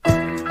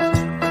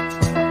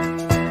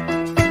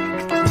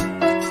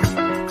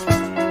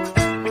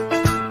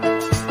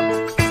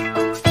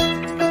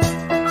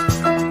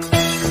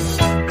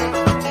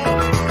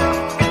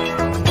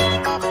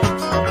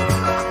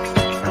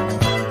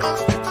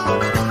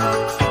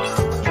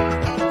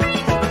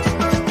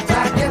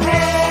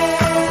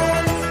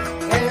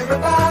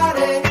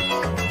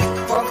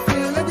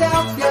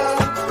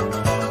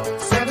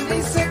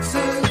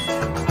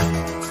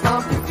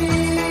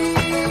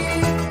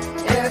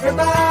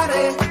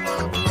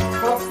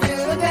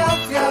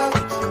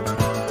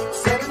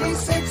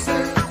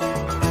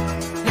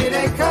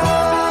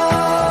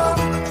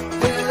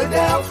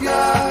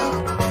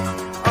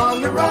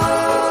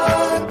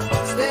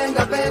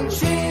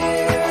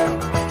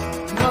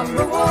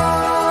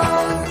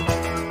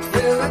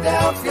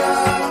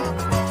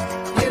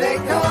Philadelphia, here they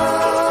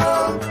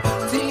come,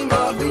 team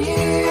of the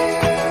year.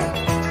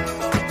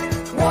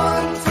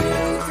 1, 2,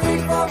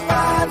 3, 4,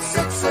 5,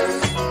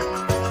 Sixers.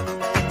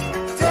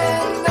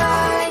 10,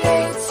 9,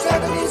 8,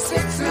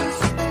 76ers.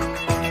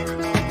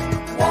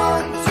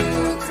 1,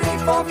 2, 3,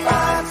 4,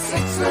 5,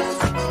 Sixers.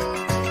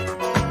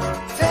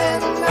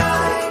 10,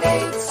 9,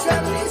 8,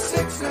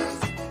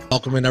 76ers.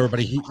 Welcome in,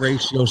 everybody. Heat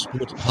Ratio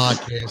Sports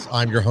Podcast.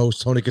 I'm your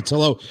host, Tony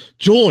Cotillo,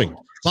 joined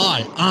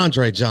by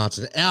Andre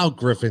Johnson, Al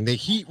Griffin, the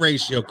Heat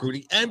Ratio crew,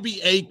 the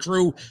NBA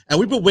crew, and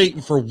we've been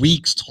waiting for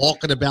weeks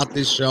talking about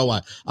this show.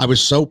 I was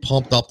so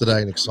pumped up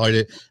today and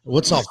excited.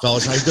 What's up,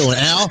 fellas? How you doing?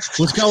 Al,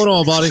 what's going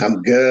on, buddy?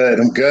 I'm good.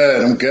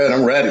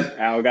 I'm ready.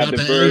 Al got the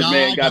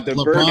Birdman, got the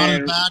LeBron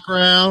in the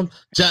background.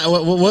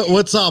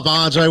 What's up,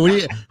 Andre?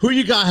 Who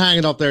you got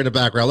hanging up there in the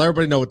background? Let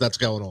everybody know what that's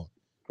going on.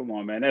 Come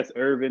on, man. That's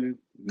Irvin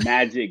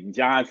Magic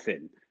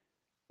Johnson.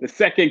 The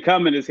second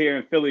coming is here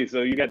in Philly,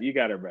 so you got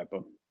to rep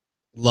him.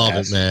 Love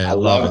it, man. I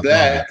love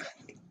that.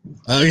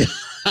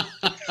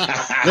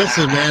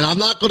 Listen, man, I'm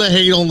not going to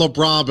hate on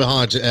LeBron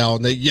behind you,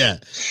 Al,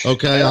 yet.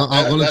 Okay,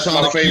 I'm going to try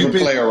my to favorite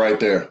keep player right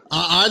there.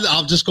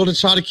 I'm just going to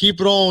try to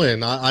keep it all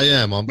in. I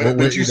am.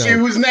 But you see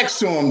who's next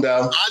to him,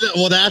 though.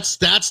 Well, that's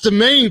the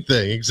main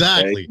thing,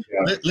 exactly.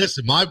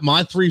 Listen,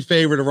 my three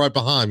favorite are right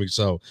behind me,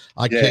 so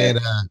I can't.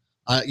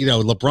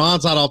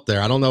 LeBron's not up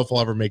there. I don't know if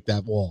I'll ever make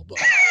that wall, but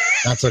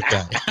that's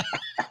okay.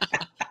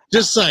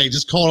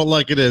 Just call it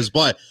like it is.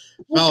 But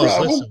fellas,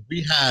 listen,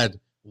 we had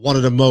one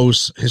of the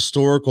most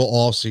historical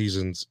off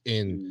seasons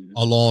in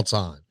a long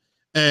time.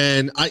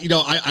 And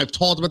I've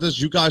talked about this,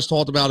 you guys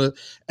talked about it.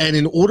 And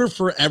in order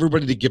for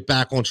everybody to get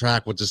back on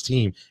track with this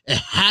team, it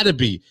had to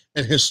be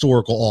a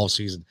historical off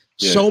season.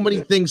 Yeah. So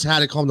many things had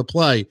to come to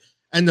play.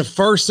 And the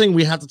first thing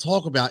we have to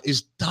talk about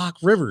is Doc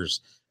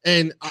Rivers.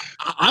 And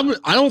I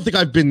don't think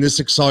I've been this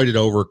excited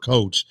over a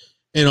coach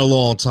in a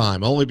long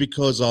time, only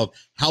because of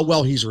how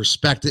well he's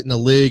respected in the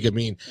league. I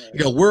mean,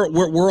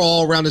 we're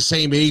all around the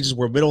same ages.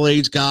 We're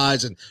middle-aged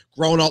guys and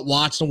growing up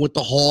watching him with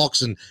the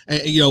Hawks and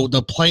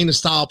the playing the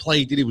style of play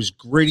he did. He was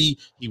gritty,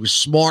 he was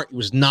smart, he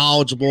was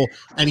knowledgeable,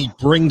 and he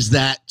brings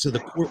that to the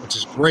court, which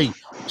is great.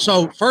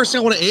 So first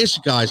thing I want to ask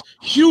you guys,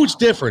 huge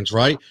difference,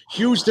 right?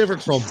 Huge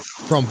difference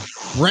from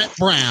Brett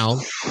Brown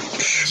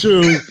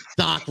to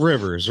Doc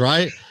Rivers,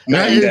 right?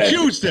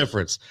 Huge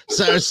difference.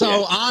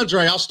 So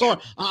Andre, I'll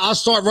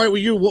start right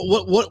with you.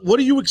 What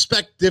do you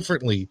expect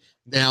differently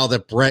now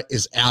that Brett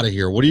is out of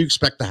here? What do you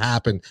expect to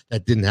happen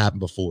that didn't happen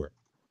before?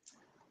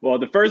 Well,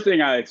 the first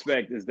thing I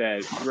expect is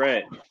that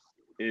Brett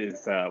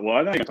is I'm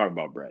not going to talk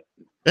about Brett.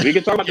 We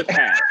can talk about the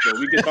past, so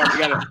we can talk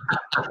together.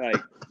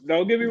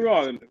 Don't get me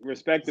wrong,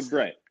 respect to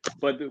Brett.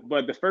 But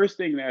the first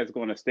thing that's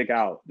going to stick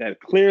out,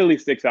 that clearly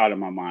sticks out in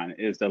my mind,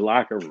 is the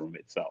locker room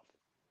itself.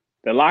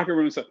 The locker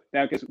room itself.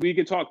 Now, because we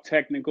can talk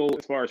technical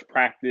as far as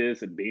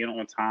practice and being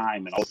on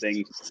time and all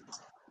things,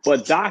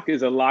 but Doc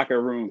is a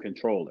locker room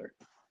controller.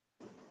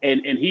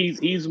 And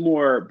he's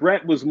more,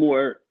 Brett was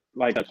more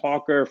like a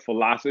talker,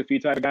 philosophy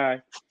type of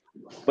guy.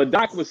 But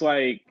Doc was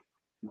like,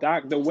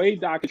 the way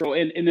Doc control,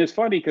 and it's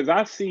funny because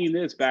I've seen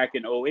this back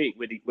in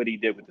 2008 what he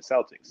did with the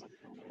Celtics.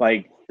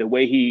 Like the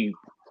way he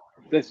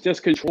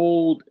just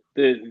controlled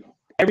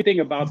everything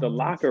about the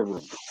locker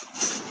room.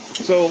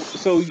 So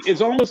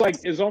it's almost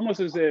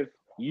as if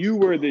you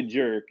were the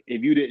jerk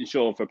if you didn't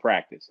show up for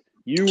practice.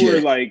 You were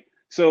like,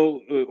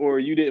 or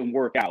you didn't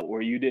work out,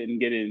 or you didn't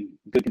get in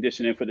good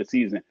conditioning for the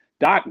season.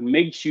 Doc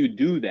makes you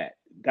do that.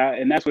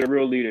 And that's what a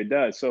real leader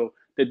does. So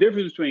the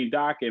difference between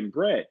Doc and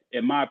Brett,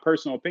 in my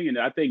personal opinion,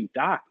 I think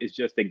Doc is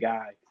just a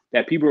guy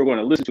that people are going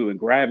to listen to and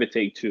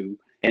gravitate to.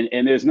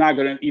 And there's not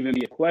going to even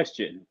be a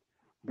question.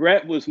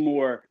 Brett was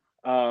more,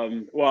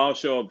 I'll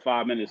show up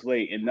 5 minutes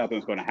late and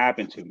nothing's going to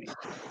happen to me.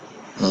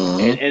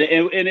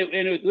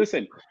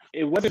 Listen,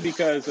 it wasn't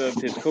because of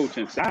his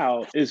coaching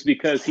style. It's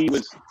because he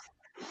was,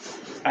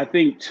 I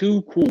think,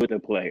 too cool with the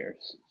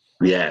players.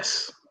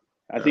 Yes.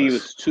 I think he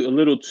was a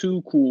little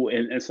too cool.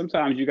 And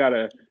sometimes you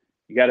gotta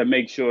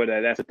make sure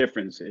that that's a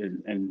difference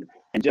and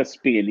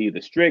just being either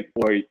strict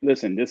or,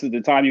 listen, this is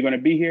the time you're going to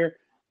be here.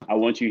 I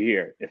want you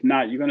here. If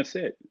not, you're going to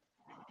sit.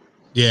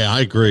 Yeah, I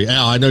agree.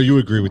 Al, I know you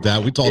agree with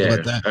that. We talked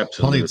about that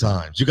plenty of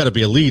times. You got to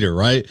be a leader,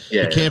 right?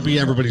 Yeah, you can't be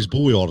everybody's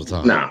bully all the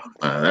time. No,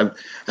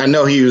 I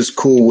know he was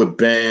cool with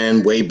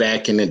Ben way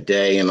back in the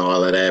day and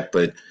all of that,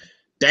 but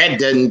that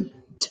doesn't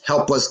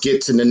help us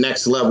get to the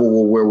next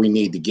level where we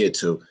need to get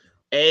to.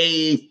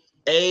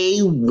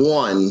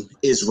 A1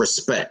 is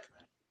respect.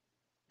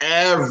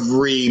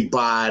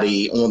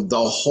 Everybody on the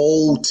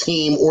whole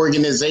team,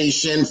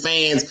 organization,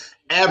 fans,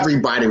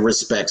 everybody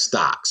respects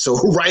Doc. So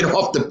right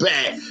off the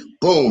bat,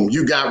 boom,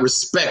 you got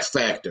respect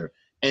factor.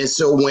 And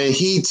so when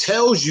he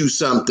tells you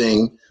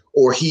something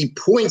or he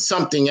points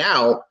something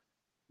out,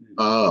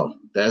 oh,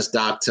 that's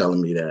Doc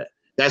telling me that.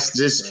 That's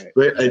just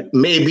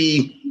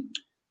maybe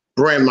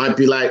Brent might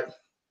be like,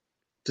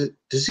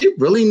 does he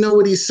really know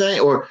what he's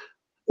saying? Or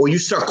you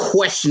start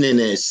questioning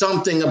it,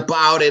 something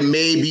about it.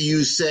 Maybe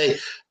you say,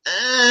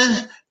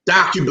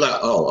 Doc, you be like,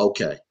 oh,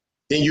 okay.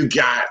 Then you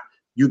got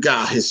You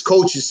got his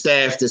coaching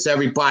staff. That's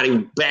everybody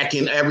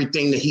backing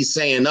everything that he's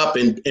saying up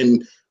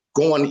and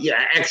going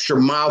extra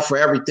mile for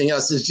everything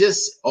else. It's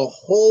just a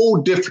whole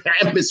different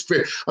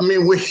atmosphere. I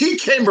mean, when he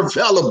came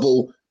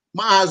available,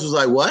 my eyes was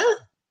like, what?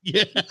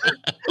 Yeah.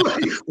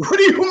 What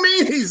do you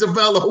mean he's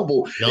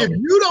available? Yep. If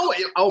you don't,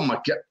 oh my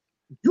God.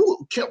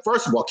 You can,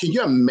 first of all, can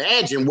you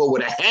imagine what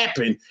would have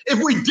happened if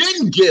we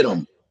didn't get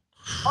him?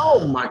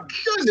 Oh my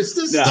goodness!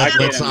 Let's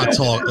not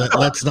talk.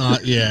 Let's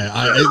not.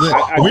 Yeah,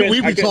 we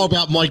be talking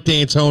about Mike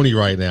D'Antoni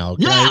right now.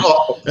 Okay?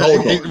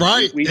 Yeah,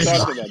 right. We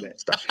talked about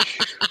that.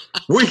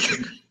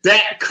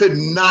 That could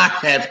not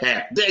have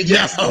happened.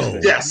 Yes, no.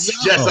 yes,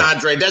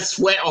 Andre. That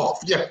sweat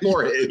off your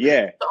forehead.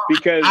 Yeah,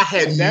 because I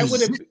had that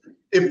would have.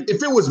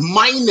 If it was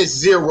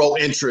 -0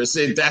 interest,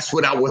 that's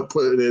what I would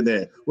put it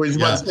in. What did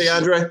you about to say,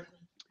 Andre?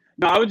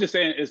 No, I was just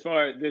saying, as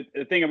far as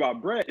the thing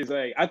about Brett is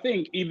like, I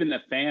think even the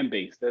fan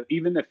base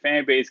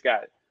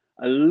got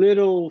a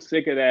little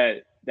sick of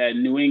that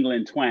New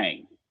England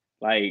twang.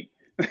 Like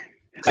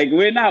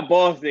we're not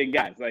Boston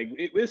guys. Like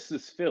this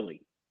is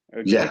Philly.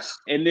 Okay? Yes.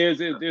 And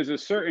there's a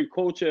certain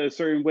culture, a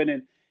certain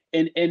winning,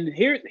 and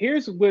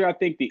here's where I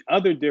think the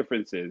other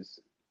difference is.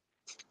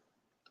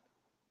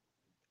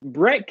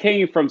 Brett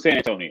came from San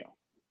Antonio.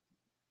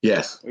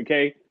 Yes.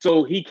 Okay.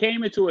 So he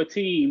came into a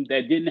team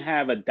that didn't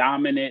have a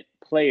dominant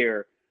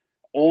player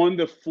on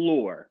the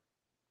floor.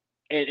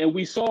 And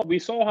we saw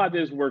how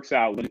this works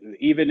out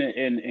even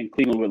in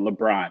Cleveland with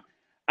LeBron.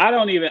 I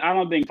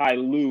don't think Ty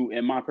Lue,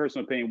 in my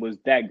personal opinion, was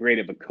that great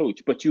of a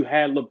coach, but you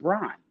had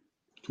LeBron.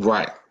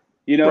 Right.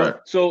 You know, right.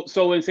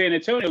 So in San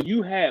Antonio,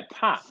 you had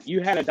Pop. You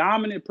had a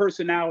dominant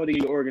personality in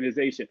the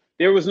organization.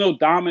 There was no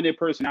dominant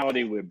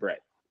personality with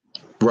Brett.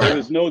 Right. There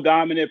was no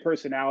dominant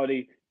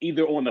personality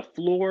either on the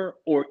floor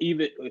or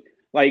even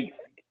like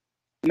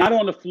not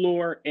on the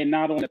floor and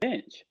not on the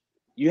bench.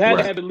 You had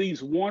to have at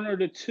least one or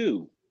the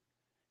two,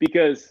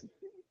 because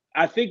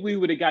I think we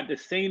would have got the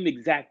same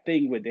exact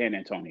thing with Dan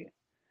Antonio.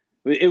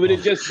 It would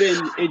have just been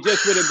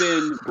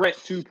Brett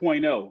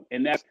 2.0,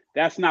 and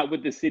that's not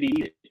what the city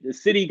needed. The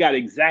city got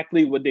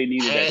exactly what they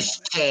needed.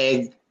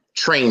 Hashtag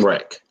train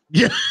wreck.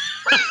 Yeah,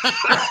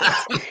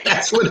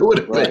 that's what it would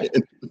have been.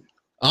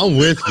 I'm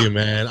with you,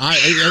 man.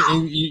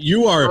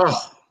 You are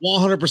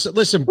 100%.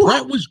 Listen,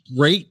 Brett was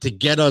great to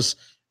get us,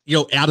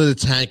 out of the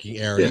tanking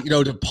area,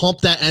 to pump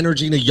that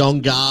energy in the young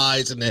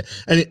guys, and then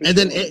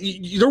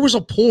there was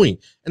a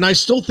point, and I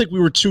still think we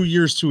were 2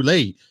 years too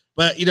late.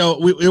 But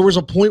there was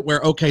a point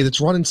where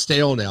it's running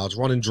stale now, it's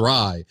running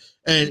dry,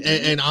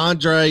 and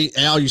Andre,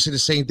 Al, you say the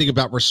same thing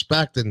about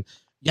respect, and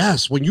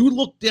yes, when you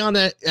look down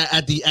at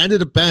the end of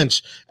the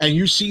bench and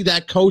you see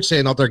that coach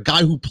saying out there, a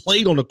guy who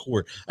played on the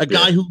court, a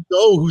guy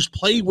who's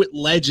played with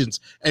legends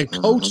and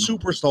coached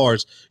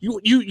superstars,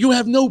 you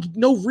have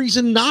no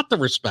reason not to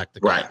respect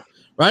the guy.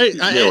 Right.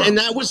 And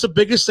that was the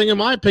biggest thing, in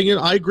my opinion.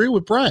 I agree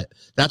with Brett.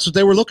 That's what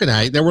they were looking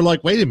at. They were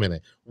like, wait a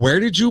minute, where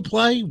did you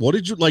play? What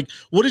did you like?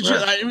 What did you?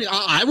 I mean,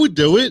 I would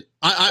do it.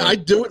 I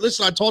do it.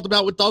 Listen, I talked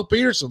about with Doug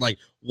Peterson. Like,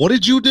 what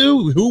did you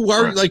do? Who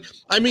were like?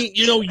 I mean,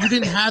 you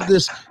didn't have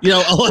this. I mean,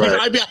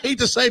 I hate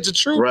to say it's the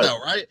truth though,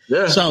 right?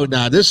 Yeah. So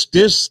now this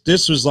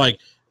was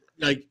like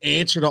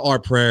answer to our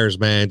prayers,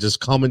 man. Just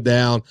coming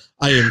down.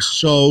 I am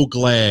so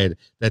glad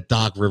that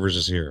Doc Rivers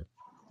is here.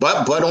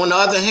 But on the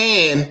other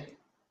hand,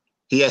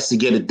 he has to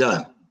get it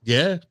done.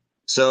 Yeah.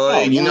 So,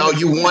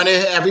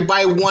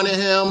 everybody wanted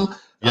him.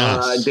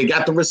 Yes. They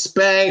got the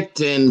respect,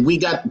 and we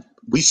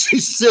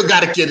still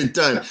got to get it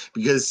done,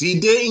 because he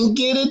didn't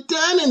get it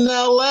done in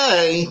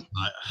LA.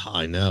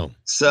 I know.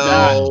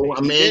 So,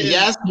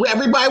 yes,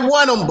 everybody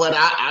want him, but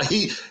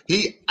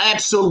he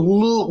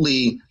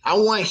absolutely, I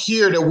want to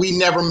hear that we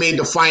never made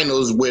the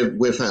finals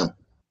with him.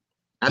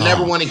 I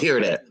never want to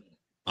hear that.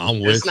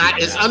 I'm with you.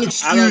 It's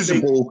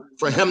unexcusable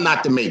for him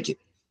not to make it.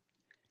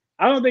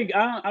 I don't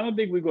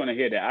think we're going to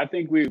hear that. I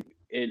think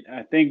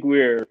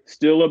we're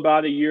still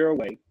about a year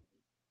away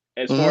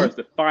as far as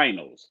the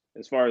finals.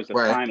 As far as the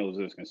finals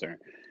is concerned,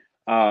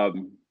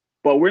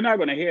 but we're not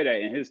going to hear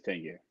that in his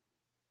tenure.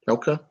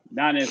 Okay,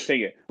 not in his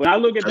tenure. When I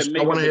look at the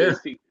makeup of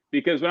this team,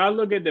 because when I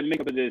look at the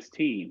makeup of this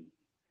team,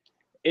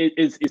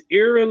 it's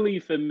eerily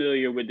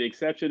familiar, with the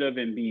exception of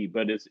Embiid,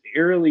 but it's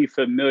eerily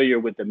familiar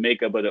with the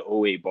makeup of the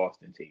 2008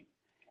 Boston team.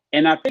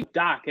 And I think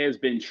Doc has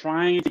been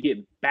trying to get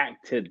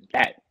back to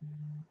that.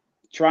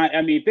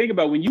 Think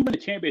about when you win a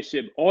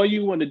championship, all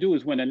you want to do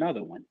is win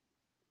another one.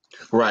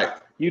 Right.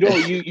 You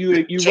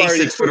chase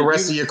already it for the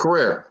rest of your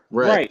career.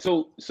 Right.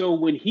 So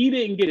when he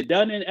didn't get it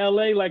done in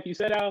LA, like you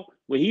said, Al,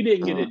 when he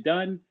didn't get it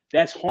done,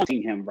 that's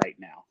haunting him right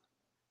now.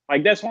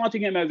 Like, that's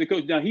haunting him as a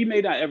coach. Now, he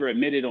may not ever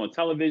admit it on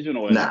television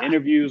or in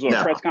interviews or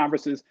press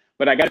conferences,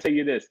 but I got to tell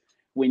you this: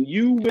 when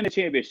you win a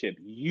championship,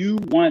 you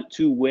want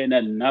to win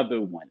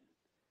another one,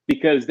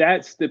 because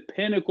that's the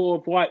pinnacle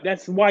of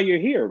that's why you're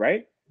here,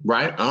 right?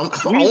 Right.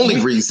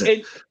 Only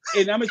reason.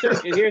 And I'm gonna tell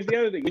you, and here's the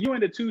other thing: when you're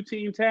in a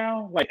 2-team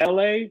town like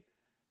LA,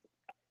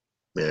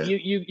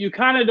 you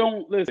kind of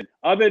don't listen.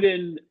 Other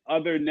than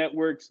other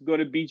networks going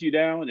to beat you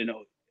down,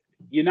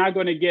 you're not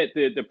going to get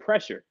the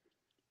pressure.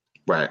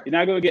 Right. You're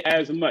not going to get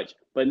as much.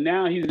 But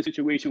now he's in a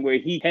situation where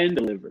he can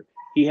deliver.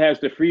 He has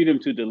the freedom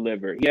to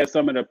deliver. He has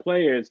some of the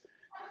players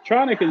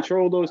trying to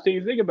control those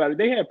teams. Think about it.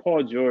 They had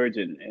Paul George,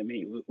 and I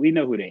mean, we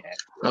know who they had.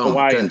 Oh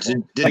my goodness.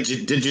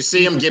 Did you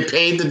see him get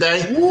paid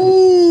today?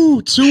 Ooh,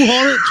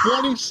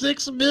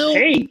 $226 million.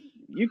 Hey,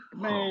 you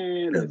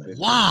man. Listen.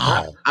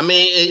 Wow. I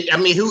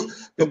mean, who?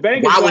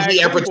 Why would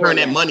he ever turn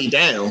that money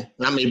down?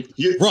 I mean,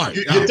 you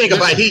think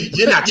about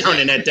you're not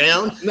turning that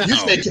down. No. You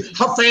think,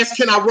 how fast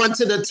can I run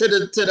to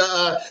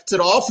the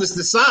office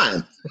to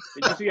sign?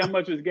 Did you see how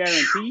much was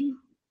guaranteed?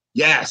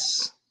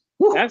 Yes.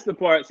 That's the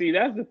part. See,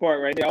 that's the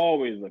part right there. I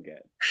always look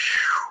at.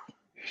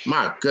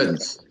 My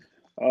goodness.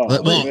 Oh,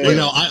 Well, man. you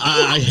know,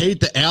 I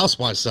hate to oust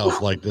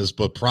myself like this,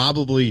 but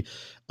probably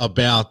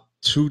about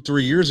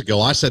 2-3 years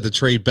ago, I said to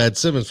trade Ben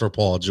Simmons for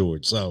Paul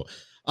George. So,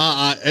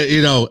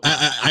 you know,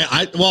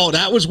 well,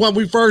 that was when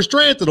we first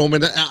drafted him,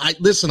 and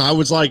I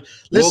was like,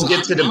 listen, we'll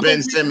get to the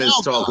Ben Simmons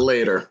talk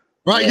later.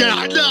 Right? Yeah,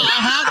 I know.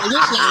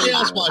 I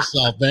ask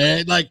myself,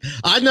 man. Like,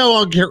 I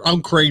know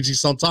I'm crazy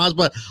sometimes,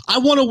 but I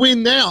want to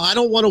win now. I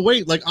don't want to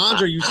wait. Like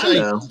Andre, you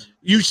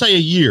say a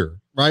year,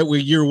 right? We're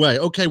a year away.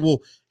 Okay,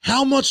 well,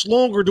 how much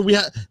longer do we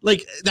have?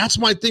 Like, that's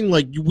my thing.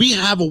 Like, we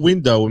have a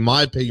window, in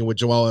my opinion, with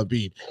Joel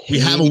Embiid. We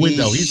have a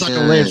window. He's not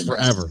gonna last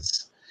forever,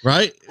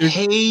 right?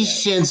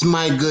 Patience,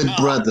 my good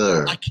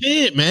brother. I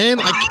can't,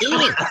 man. I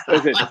can't.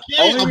 Listen, I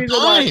can't. I'm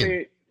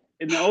dying.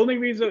 And the only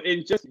reason,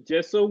 and just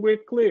so we're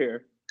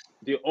clear,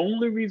 the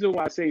only reason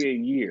why I say a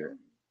year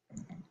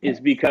is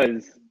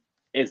because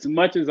as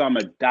much as I'm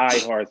a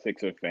diehard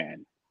Sixer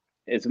fan,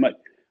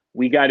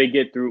 we got to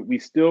get through. We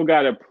still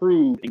got to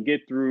prove and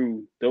get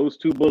through those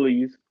two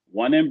bullies,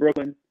 one in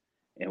Brooklyn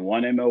and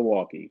one in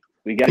Milwaukee.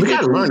 We got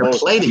to learn to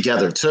play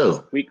together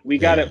too. We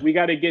got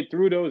to get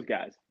through those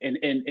guys. And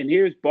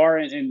here's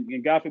barring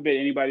and God forbid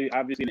anybody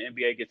obviously in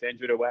the NBA gets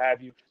injured or what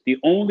have you.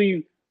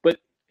 But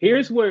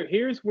here's where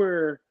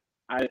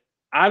I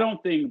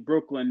don't think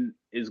Brooklyn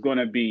is going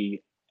to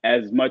be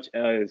as much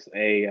as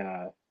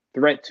a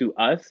threat to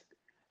us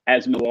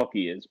as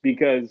Milwaukee is,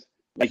 because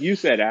like you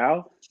said,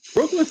 Al,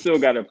 Brooklyn still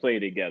got to play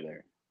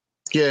together.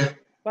 Yeah.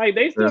 Like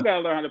they still got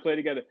to learn how to play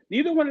together.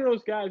 Neither one of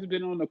those guys have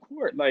been on the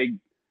court, like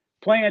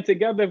playing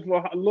together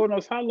for Lord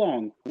knows how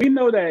long. We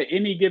know that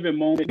any given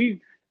moment,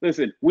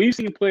 we've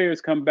seen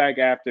players come back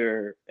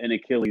after an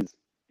Achilles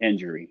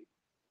injury.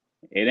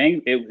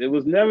 It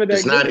was never that.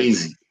 It's not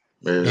easy.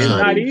 It's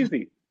not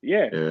easy.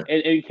 Yeah.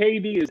 And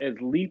KD is as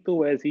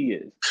lethal as he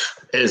is.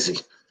 Is he?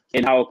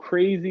 And how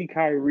crazy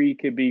Kyrie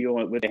could be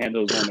with the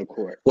handles on the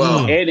court.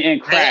 Well,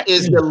 and that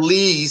is the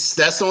least.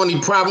 That's the only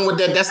problem with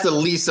that. That's the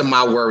least of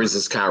my worries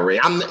is Kyrie.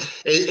 I'm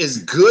as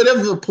good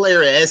of a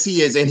player as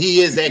he is, and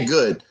he is that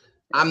good.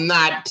 I'm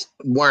not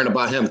worrying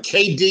about him.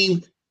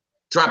 KD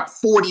dropped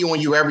 40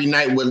 on you every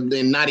night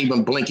and not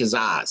even blink his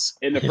eyes.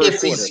 In the first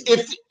quarter.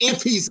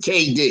 If he's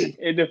KD.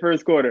 In the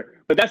first quarter.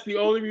 But that's the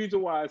only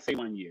reason why I say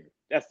 1 year.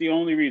 That's the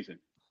only reason.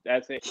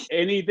 That's it.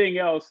 Anything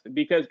else,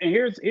 because and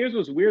here's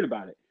what's weird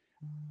about it.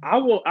 I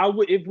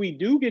would if we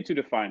do get to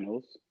the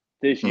finals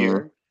this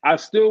year, I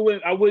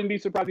wouldn't be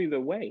surprised either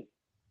way.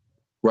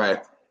 Right.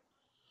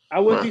 I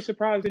wouldn't be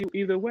surprised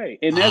either way.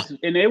 And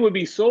it would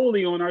be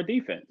solely on our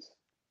defense.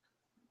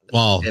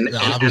 Well, and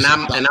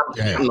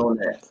I'm on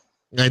that.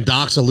 And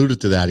Doc's alluded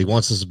to that. He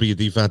wants us to be a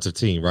defensive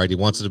team, right? He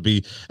wants it to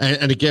be,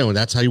 and again,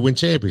 that's how you win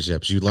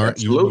championships. You learn,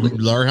 you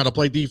learn how to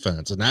play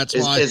defense, and that's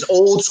why. As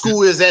old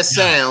school as that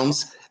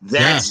sounds,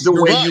 that's the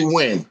way you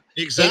win.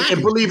 Exactly.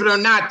 And believe it or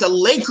not, the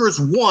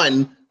Lakers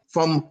won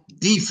from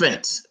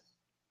defense.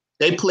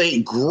 They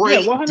played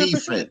great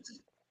defense.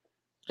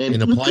 And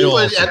in the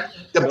playoffs,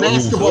 the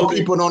basketball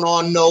people don't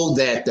all know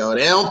that though.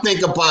 They don't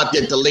think about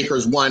that the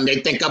Lakers won.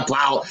 They think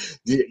about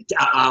you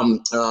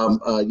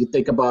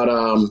think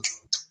about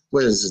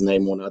what is his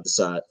name on the other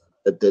side?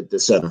 The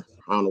center.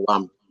 I don't know why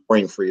I'm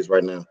brain freeze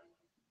right now.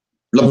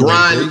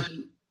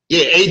 LeBron.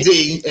 Yeah, AD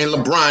and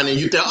LeBron. And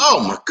you think,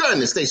 oh my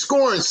goodness, they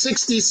scoring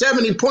 60,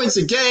 70 points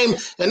a game.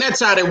 And that's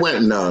how they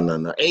went.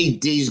 No.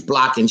 AD's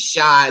blocking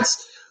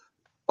shots.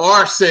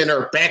 Our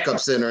center, backup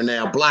center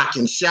now,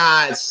 blocking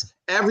shots.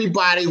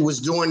 Everybody was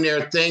doing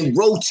their thing,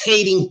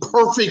 rotating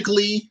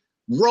perfectly.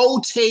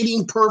 Those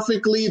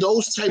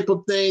type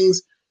of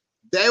things.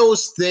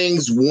 Those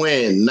things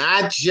win,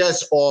 not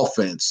just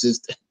offense.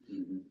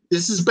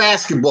 This is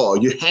basketball.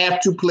 You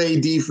have to play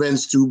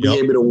defense to be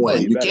able to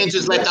win. You can't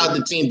just let the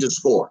other team just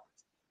score.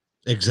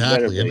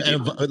 Exactly.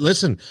 And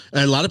listen,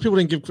 a lot of people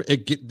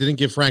didn't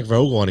give Frank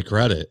Vogel any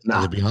credit.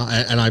 No.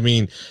 And I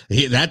mean,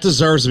 that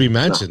deserves to be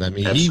mentioned. I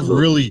mean, absolutely. He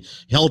really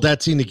held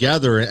that team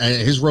together, and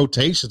his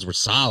rotations were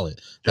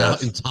solid. The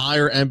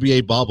entire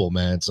NBA bubble,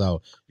 man.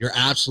 So you're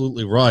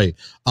absolutely right.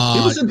 He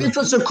was a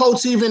defensive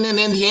coach even in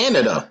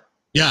Indiana, though.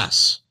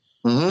 Yes.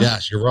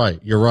 Yes, you're right.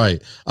 You're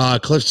right.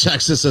 Cliff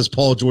Jackson says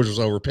Paul George was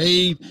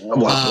overpaid.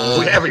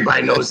 Well,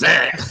 everybody knows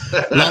that.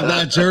 Love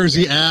that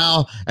jersey,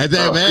 Al. And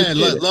then, man,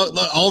 look,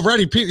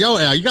 already,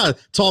 Al, you got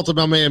to talk to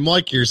my man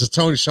Mike here. Says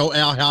Tony, show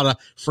Al how to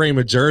frame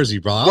a jersey,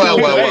 bro.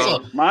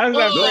 Well. Mine's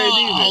not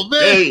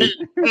afraid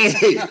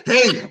either.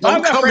 Hey,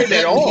 don't come at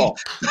me.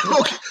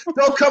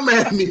 Don't come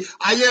at me.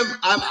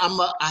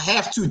 I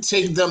have to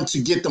take them to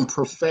get them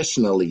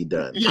professionally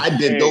done. I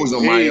did those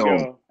on my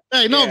own.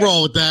 Hey, nothing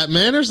wrong with that,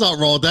 man. There's nothing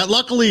wrong with that.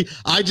 Luckily,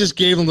 I just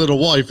gave them to the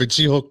wife, and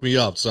she hooked me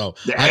up. So,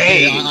 there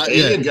you go.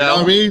 You know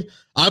what I mean?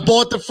 I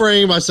bought the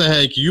frame. I said,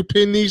 hey, can you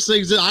pin these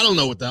things in? I don't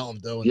know what the hell I'm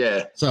doing.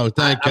 Yeah. So,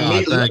 thank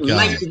God. Thank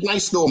God.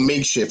 Nice little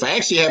makeshift. I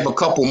actually have a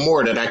couple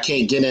more that I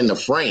can't get in the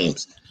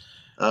frames.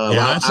 I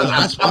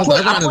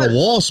ran out of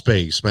wall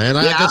space, man.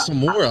 I got some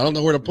more. I don't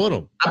know where to put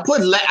them. I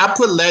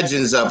put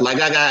legends up.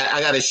 Like I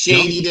got a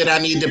Shady that I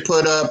need to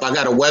put up. I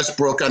got a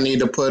Westbrook I need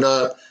to put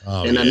up,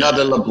 and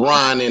another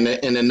LeBron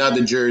in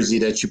another jersey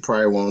that you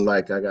probably won't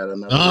like. I got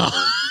another.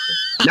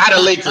 Not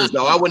a Lakers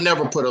though. I would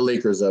never put a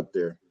Lakers up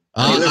there.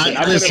 I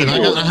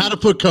had to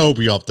put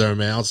Kobe up there,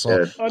 man.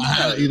 So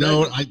legend.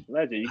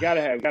 You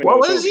gotta have.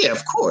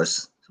 Of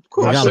course.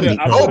 Who's going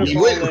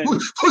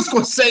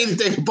to say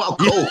anything about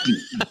Kobe?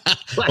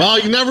 Well,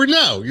 you never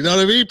know. You know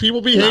what I mean? People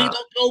be hating on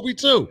Kobe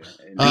too.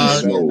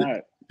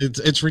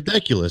 It's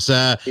ridiculous.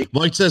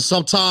 Mike says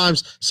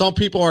sometimes some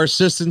people are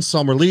assistants,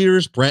 some are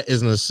leaders. Brett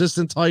is an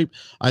assistant type.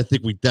 I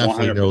think we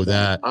definitely 100%. Know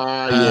that.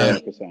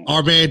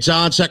 Our man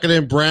John checking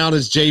in. Brown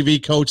is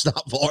JV coach,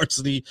 not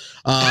varsity.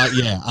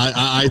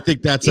 I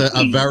think that's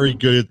a very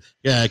good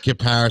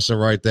comparison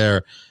right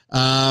there.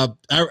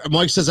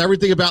 Mike says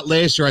everything about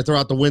last year I throw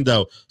out the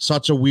window.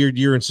 Such a weird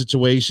year and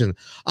situation.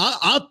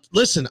 I'll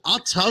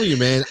tell you,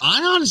 man. I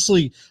don't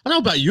know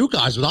about you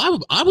guys,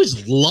 but I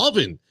was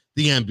loving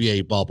the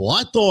NBA bubble.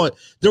 I thought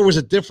there was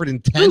a different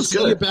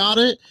intensity about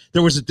it.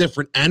 There was a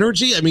different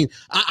energy. I mean,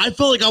 I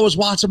felt like I was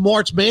watching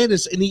March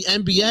Madness in the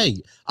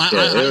NBA.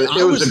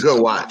 It was a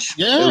good watch.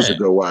 Yeah, it was a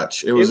good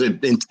watch. It was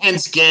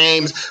intense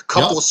games,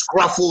 couple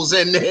scruffles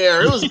in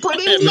there. It was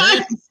pretty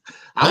nice.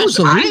 I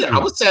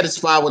was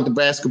satisfied with the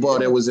basketball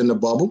that was in the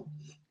bubble.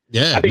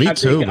 Yeah, I think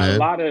too, man. A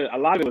lot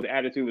of it was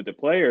attitude with the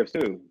players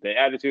too. The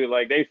attitude,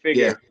 like they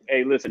figured,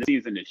 hey, listen, the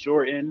season is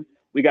shortened.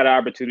 We got an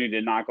opportunity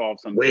to knock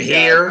off some. We're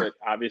here. Guys,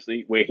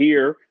 obviously, we're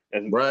here.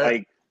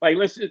 Right. Like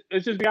let's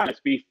just be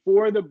honest.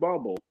 Before the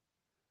bubble,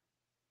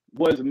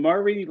 was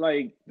Murray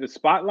like the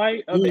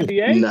spotlight of the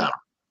NBA?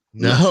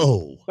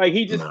 No. Like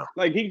he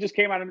just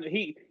came out of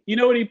you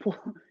know what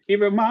he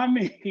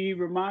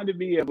reminded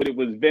me of when it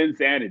was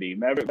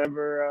Vinsanity.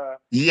 Remember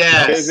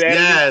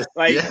yes.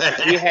 Like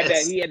he had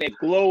that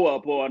glow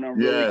up on him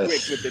really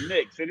quick with the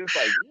Knicks. And it's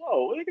like,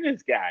 whoa, look at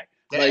this guy.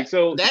 I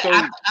thought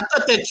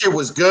that kid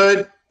was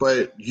good,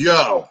 but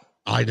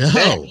I know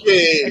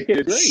that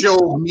kid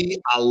showed me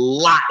a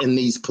lot in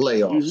these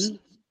playoffs.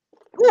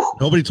 Mm-hmm.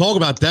 Nobody talk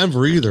about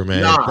Denver either,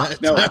 man.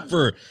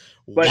 Denver,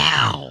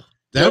 wow.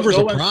 Denver's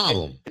a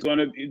problem.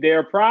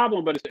 They're a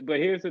problem, but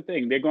here's the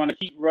thing: they're going to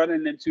keep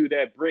running into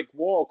that brick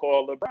wall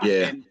called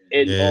LeBron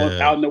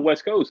out in the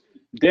West Coast.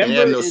 Denver,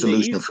 have no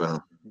solution for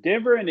them.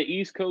 Denver and the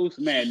East Coast,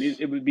 man,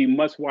 it would be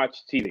must-watch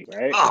TV,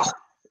 right? Oh,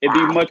 it'd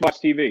be must-watch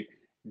TV.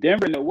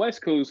 Denver and the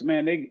West Coast,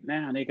 man, they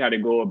got to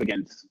go up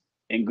against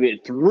and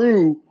get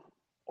through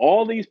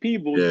all these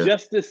people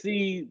just to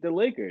see the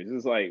Lakers.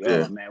 It's like,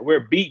 oh man,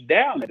 we're beat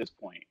down at this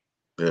point.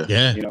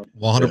 Yeah,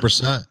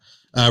 100%.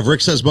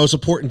 Rick says most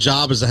important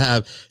job is to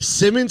have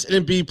Simmons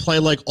and Embiid play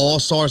like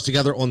all-stars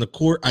together on the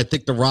court. I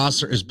think the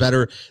roster is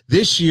better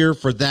this year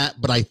for that,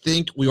 but I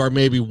think we are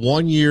maybe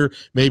 1 year,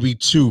 maybe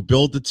two.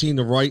 Build the team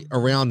to right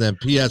around them.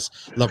 P.S.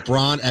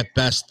 LeBron at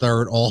best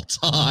third all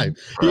time.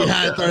 He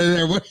had third in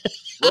there.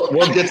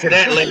 We'll get to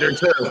that later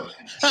too.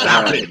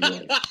 Stop it.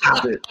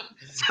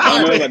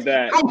 I know about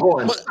that. Come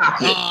on.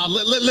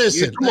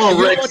 Listen. Come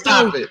on, Rick.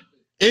 Stop it.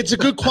 It's a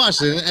good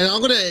question, and I'm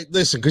going to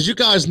listen because you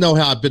guys know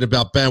how I've been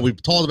about Ben. We've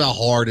talked about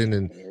Harden,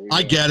 and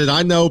I get it.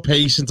 I know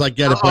patience. I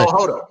get it. But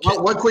hold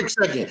on. One quick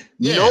second.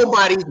 Yeah.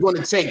 Nobody's going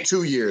to take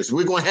 2 years.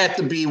 We're going to have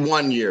to be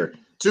 1 year.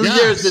 2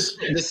 years,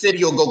 the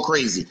city will go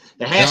crazy.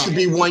 It has to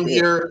be 1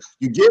 year.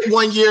 You get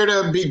 1 year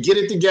to get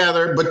it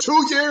together, but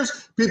 2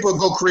 years, people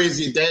go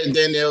crazy. Then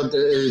they'll.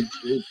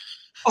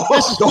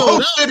 The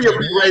whole city will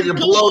be ready to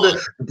blow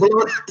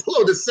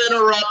the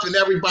center up and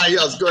everybody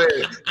else. Go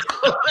ahead.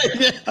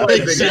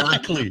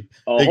 Exactly.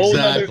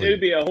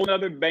 It'd be a whole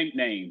other bank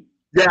name.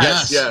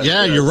 Yes.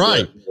 You're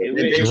right.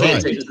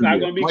 It's not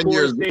going to be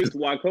Core States,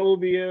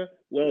 Wachovia,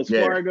 Wells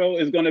Fargo.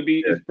 It's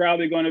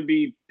probably going to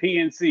be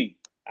PNC.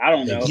 I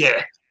don't know.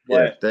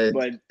 But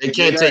they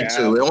can't take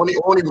two. Only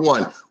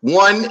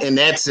one, and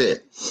that's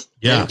it.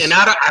 Yeah. And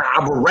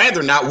I would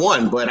rather not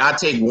one, but I'll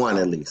take one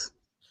at least.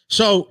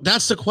 So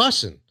that's the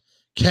question.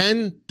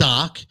 Can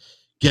Doc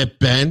get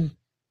Ben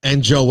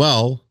and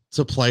Joel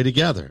to play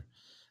together?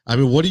 I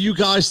mean, what do you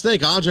guys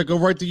think? Andre, go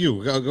right to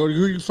you. Go to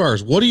you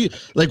first. What do you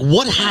like?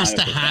 What has 100%.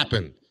 To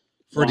happen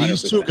for 100%.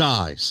 These two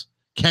guys?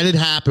 Can it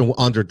happen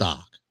under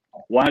Doc?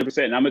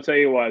 100%. And I'm gonna tell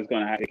you why it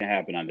can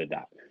happen under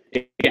Doc.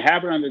 It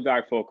happened under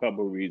Doc for a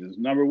couple of reasons.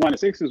 Number one, the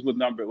Sixers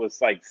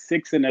was like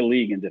 6th in the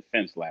league in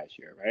defense last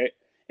year, right?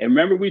 And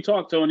remember, we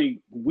talked, Tony,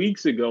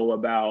 weeks ago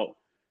about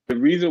the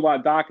reason why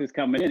Doc is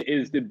coming in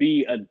is to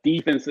be a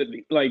defensive.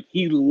 Like,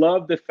 he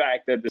loved the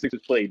fact that the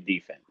Sixers played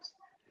defense.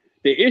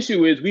 The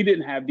issue is we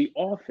didn't have the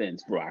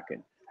offense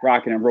rocking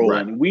and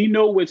rolling. Right. We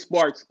know what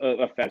sparks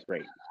a fast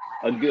break.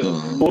 A good,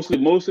 most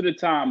of the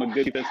time, a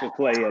good defensive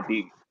play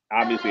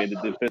obviously at the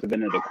defensive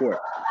end of the court.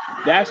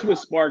 That's what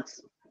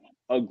sparks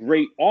a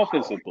great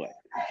offensive play.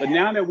 But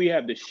now that we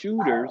have the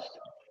shooters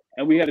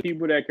and we have the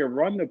people that can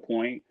run the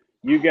point,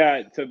 you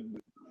got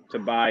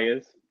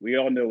Tobias. We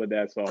all know what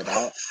that's all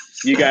about.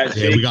 You got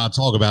Shake, we gotta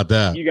talk about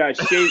that. You got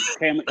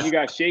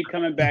Shake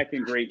coming back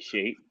in great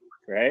shape,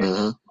 right?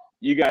 Mm-hmm.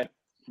 You got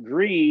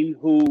Green,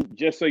 who,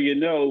 just so you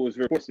know, was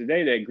reports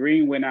today that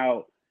Green went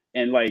out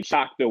and like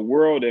shocked the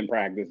world in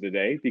practice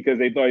today because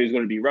they thought he was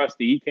going to be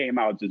rusty. He came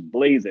out just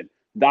blazing.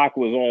 Doc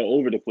was all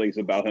over the place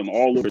about him,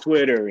 all over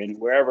Twitter and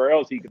wherever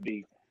else he could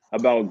be,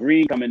 about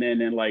Green coming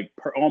in like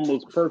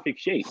almost perfect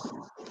shape.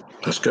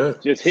 That's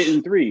good. Just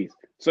hitting threes.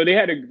 So they're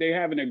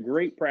having a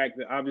great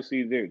practice.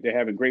 Obviously, they're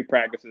having great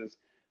practices.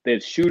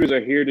 The shooters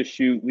are here to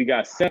shoot. We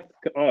got Seth.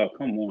 Oh,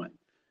 come on.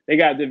 They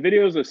got the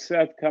videos of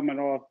Seth coming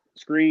off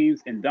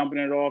screens and dumping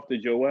it off to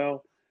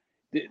Joel.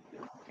 The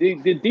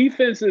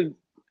defensive.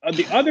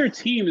 The other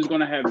team is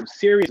going to have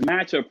serious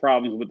matchup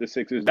problems with the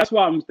Sixers. That's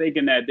why I'm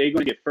thinking that they're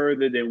going to get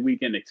further than we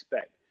can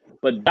expect.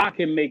 But Doc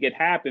can make it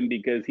happen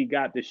because he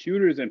got the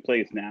shooters in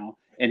place now,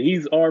 and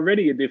he's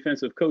already a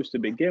defensive coach to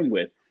begin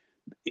with.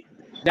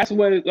 That's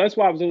why it was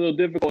a little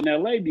difficult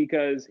in LA,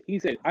 because he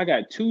said, I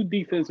got 2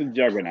 defensive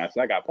juggernauts.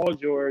 I got Paul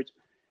George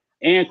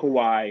and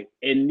Kawhi,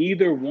 and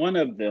neither one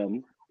of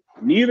them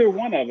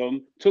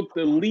took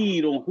the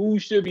lead on who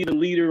should be the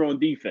leader on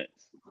defense.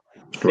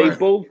 Right. They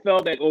both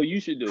felt that, oh, you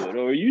should do it,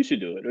 or you should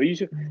do it, or you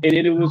should. And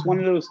it was one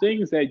of those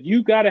things that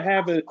you got to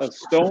have a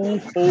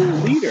stone cold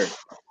leader.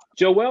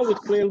 Joel was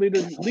clearly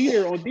the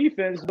leader on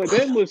defense, but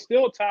Ben was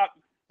still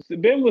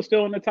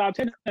in the top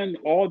 10, and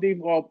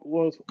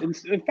was.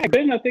 In fact,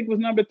 Ben, I think, was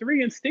number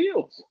 3 in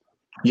steals.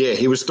 Yeah,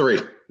 he was 3.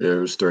 Yeah, he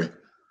was 3.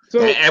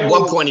 So at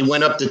one point, he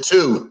went up to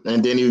 2,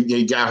 and then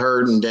he got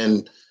hurt, and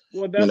then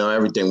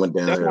everything went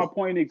down. That's my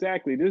point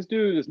exactly. This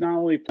dude is not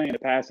only playing the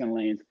passing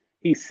lanes.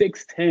 He's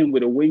 6'10"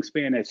 with a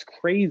wingspan that's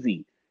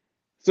crazy.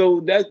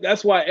 So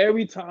that's why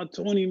every time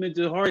Tony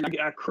mentions Harden,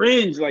 I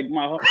cringe. Like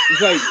my heart.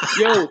 It's like,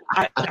 yo,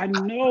 I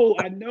know.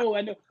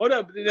 Hold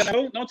up,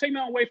 don't take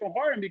me away from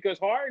Harden, because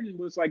Harden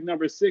was like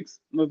number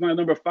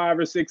 5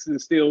 or 6 in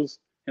steals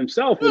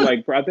himself, with I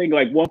think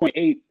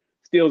 1.8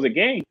 steals a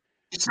game.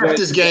 He stepped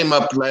his game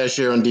up last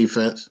year on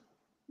defense.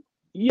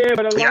 Yeah,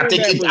 but I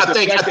think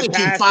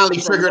he finally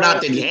figured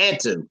out that he had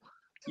to.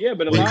 Yeah,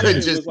 but a lot of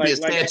it was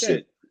like I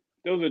said.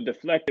 Those are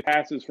deflected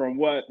passes from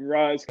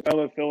Russ,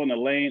 Capella filling the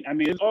lane. I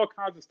mean, there's all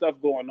kinds of stuff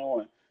going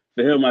on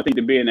for him, I think,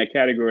 to be in that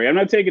category. I'm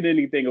not taking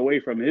anything away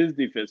from his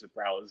defensive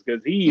prowess,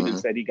 because he even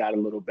said he got a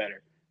little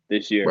better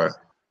this year. Right.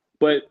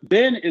 But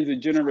Ben is a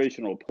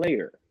generational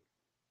player.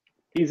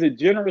 He's a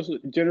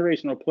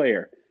generational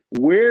player.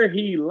 Where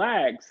he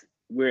lacks,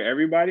 where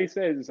everybody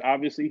says, is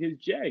obviously his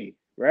J,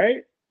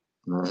 right?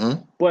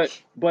 Mm-hmm.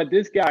 But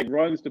this guy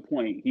runs the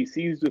point. He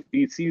sees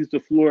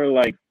the floor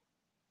like.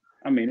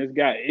 I mean, this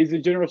guy is a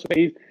general.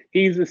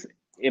 He's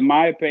in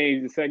my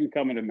opinion, he's the second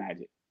coming of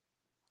Magic.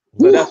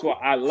 So that's why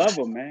I love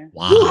him, man.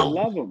 Wow. I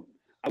love him.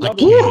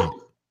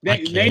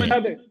 Name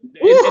another.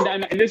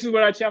 And this is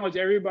what I challenge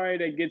everybody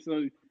that gets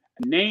on.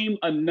 Name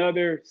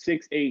another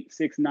 6'8",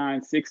 6'9",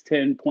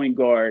 6'10" point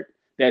guard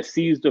that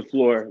sees the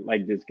floor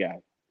like this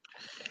guy.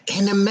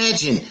 And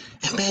imagine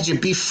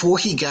before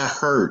he got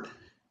hurt,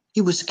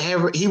 he was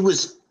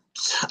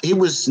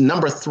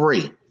number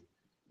 3.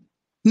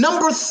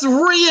 Number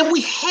 3, and we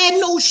had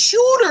no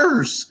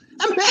shooters.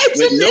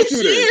 Imagine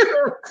this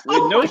year.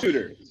 With no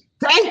shooters.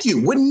 Thank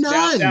you. With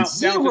none. Now,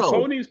 zero. to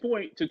Tony's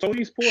point.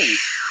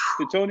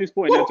 Now, Tony,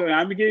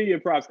 I'm gonna give you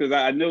props, because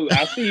I know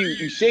I see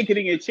you shaking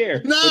in your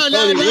chair. No.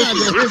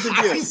 Here's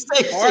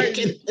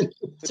the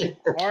deal.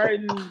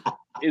 Harden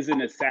is an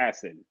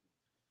assassin.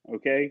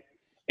 Okay.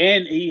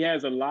 And he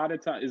has a lot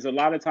of times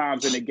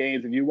in the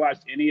games. If you watch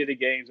any of the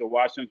games or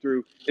watch them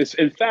through, it's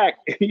in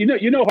fact,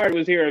 Harden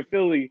was here in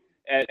Philly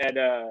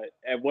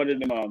at one of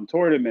them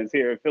tournaments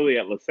here in Philly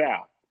at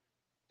LaSalle,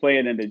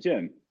 playing in the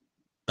gym.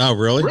 Oh,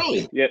 really?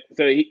 Really? Yeah.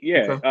 So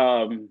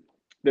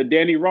the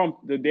Danny Rump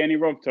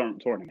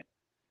tournament.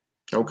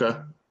 Okay.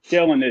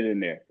 Killing it in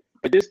there.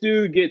 But this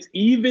dude gets,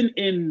 even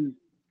in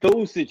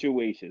those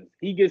situations,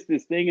 he gets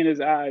this thing in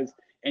his eyes,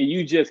 and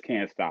you just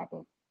can't stop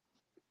him.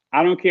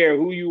 I don't care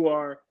who you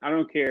are. I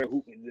don't care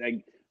who.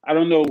 I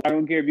don't know. I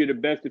don't care if you're the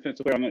best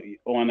defensive player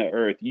on the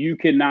earth. You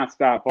cannot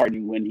stop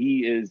Harden when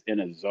he is in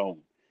a zone.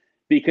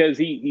 Because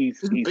he's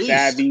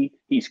savvy,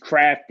 he's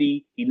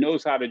crafty, he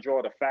knows how to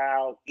draw the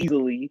foul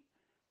easily,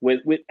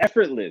 with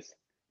effortless.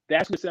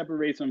 That's what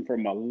separates him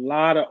from a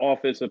lot of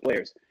offensive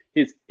players.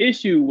 His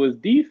issue was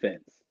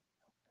defense.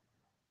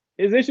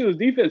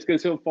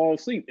 Because he'll fall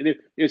asleep. And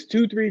there's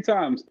 2-3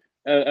 times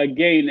a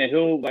game that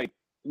he'll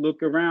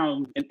look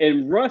around,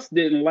 and Russ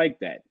didn't like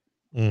that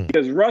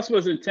because Russ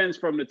was intense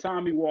from the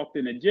time he walked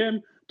in the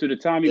gym to the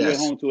time he went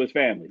home to his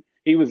family.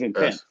 He was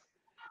intense,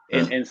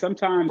 and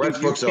sometimes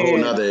Westbrook's a whole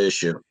nother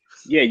issue.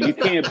 Yeah, you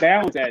can't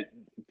balance that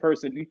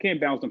person. You can't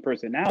balance them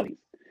personalities.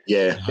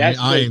 Yeah,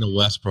 I ain't a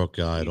Westbrook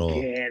guy at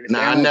all. Yeah,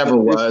 I never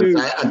was.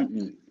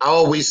 I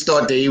always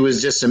thought that he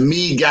was just a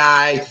me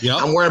guy.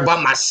 Yep. I'm worried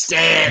about my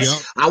stats.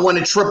 Yep. I want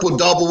to triple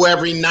double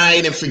every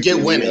night and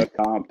forget winning.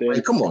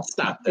 Like, come on,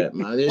 stop that,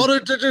 man. Well,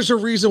 there's a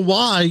reason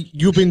why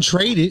you've been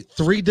traded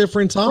 3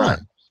 different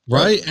times.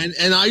 Right.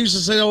 And I used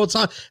to say that all the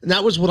time. And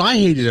that was what I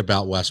hated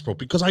about Westbrook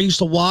because I used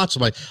to watch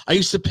him. I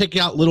used to pick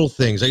out little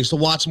things. I used to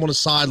watch him on the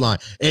sideline.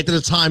 After the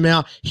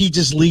timeout, he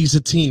just leaves the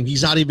team.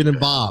 He's not even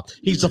involved.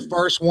 He's the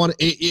first one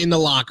in the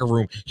locker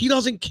room. He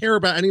doesn't care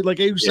about any, like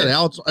you said,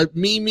 Alex,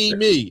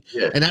 me.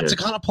 Yeah, and that's the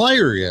kind of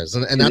player he is.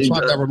 And that's why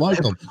I've never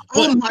liked him.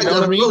 Oh, my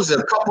God. What was it?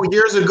 A couple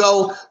years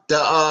ago,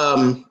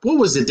 what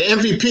was it? The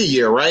MVP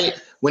year, right?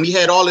 When he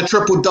had all the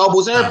triple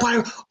doubles,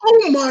 everybody,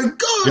 oh my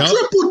God,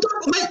 triple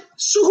double. Like,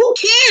 so who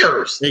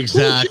cares?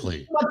 Exactly.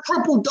 Who cares about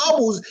triple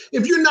doubles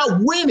if you're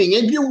not winning?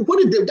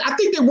 I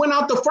think they went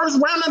out the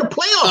first round of the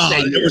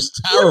playoffs. It was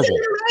terrible. It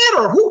didn't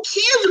matter. Who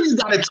cares if you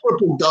got a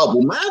triple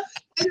double, man?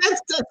 And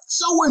that's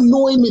so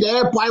annoying me that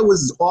everybody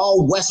was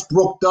all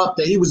Westbrooked up,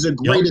 that he was the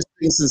greatest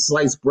thing since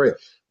sliced bread.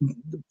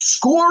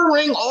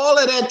 Scoring, all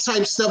of that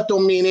type stuff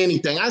don't mean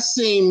anything. I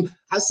seen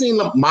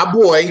my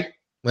boy.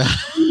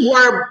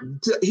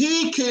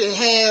 He could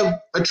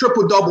have a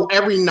triple double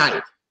every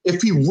night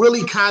if he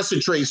really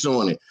concentrates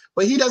on it,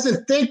 but he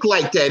doesn't think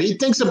like that. He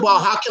thinks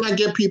about how can I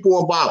get people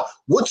involved,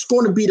 what's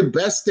going to be the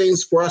best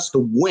things for us to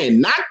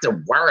win, not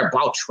to worry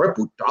about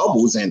triple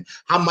doubles and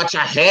how much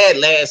I had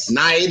last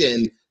night.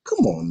 And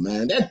come on,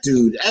 man, that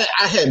dude,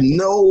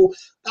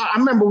 I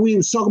remember we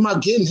was talking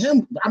about getting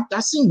him. I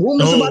seen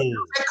rumors about him.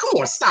 Like,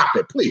 come on, stop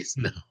it, please.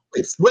 No.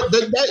 Please.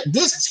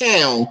 This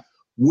town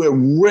will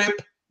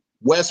rip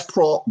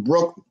Westbrook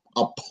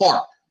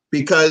apart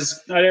because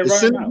as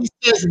soon as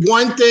he says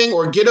one thing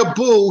or get a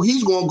boo,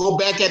 he's going to go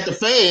back at the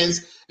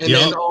fans and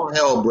then all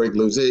hell break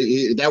loose.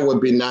 That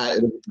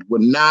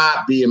would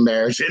not be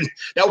American.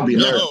 That would be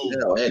American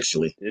hell,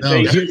 actually. It's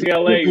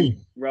UCLA,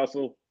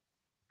 Russell.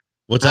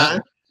 What's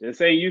that? It's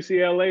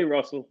UCLA,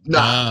 Russell.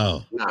 Nah.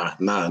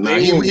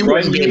 He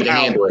wouldn't be able to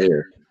handle it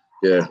here.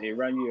 Yeah, they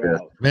run you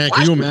out. Man,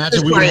 can you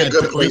imagine? We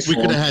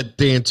could have had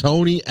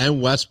D'Antoni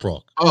and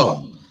Westbrook.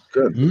 Oh.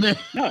 Good. No.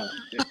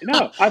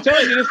 I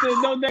told you this is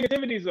no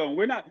negativity zone.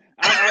 We're not.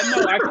 I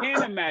know. I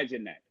can't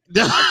imagine that.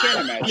 I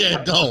can't imagine.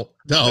 Yeah, that. don't.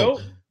 No,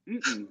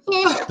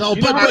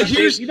 but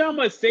here's you know how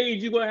much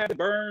sage you gonna have to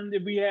burn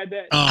if we had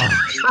that.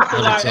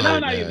 And I'm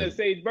not even a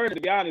sage burn,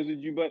 to be honest with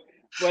you, but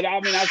I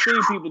mean I've seen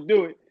people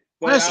do it.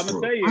 But I'm gonna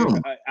tell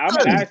you,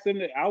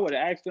 I would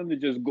ask them to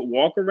just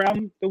walk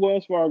around the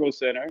Wells Fargo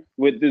Center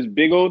with this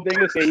big old thing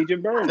of sage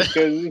and burn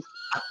because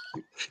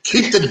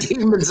keep the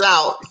demons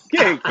out.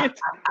 Yeah,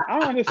 I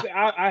understand.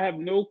 I have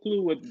no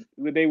clue what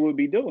they would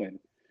be doing,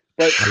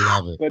 but I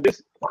love it. But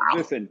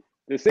listen,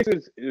 the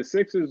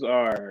Sixers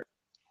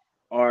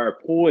are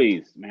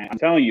poised, man. I'm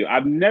telling you,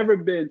 I've never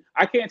been.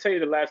 I can't tell you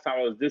the last time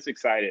I was this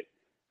excited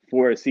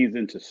for a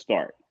season to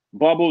start.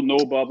 Bubble, no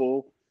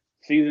bubble.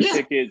 Season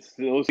tickets,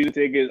 no season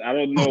tickets. I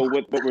don't know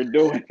what we're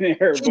doing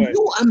there. Can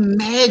you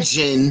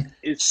imagine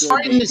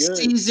starting the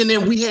season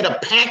and we had a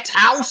packed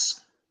house?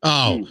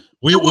 Oh,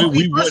 we would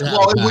you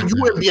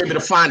wouldn't be able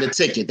to find a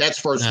ticket. That's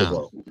first of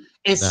all.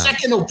 And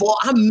second of all,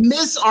 I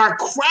miss our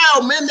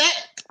crowd, man.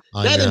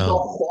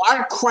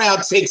 Our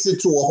crowd takes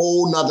it to a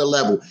whole nother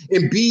level.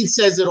 Embiid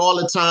says it all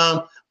the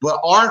time, but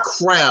our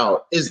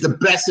crowd is the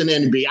best in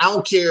NBA. I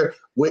don't care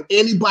what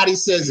anybody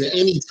says in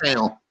any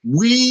town.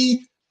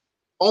 We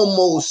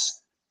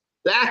almost,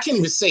 I can't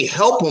even say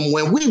help them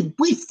win.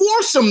 We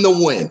force them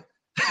to win.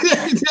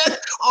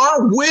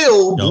 Our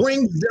will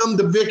brings them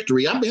the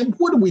victory. I mean,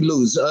 what did we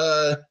lose?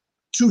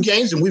 2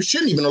 games, and we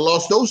shouldn't even have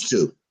lost those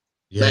 2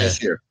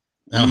 last year.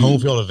 That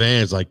home field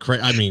advantage, like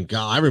I mean,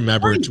 God, I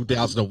remember in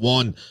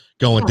 2001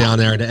 going down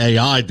there in the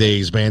AI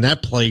days, man.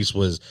 That place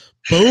was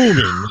booming,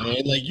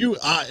 man. Like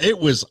it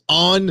was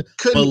unbelievable.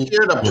 Couldn't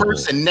hear the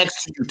person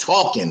next to you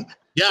talking.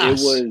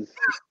 Yes,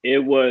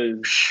 it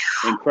was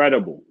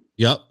incredible.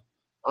 Yep.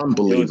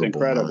 Unbelievable. It was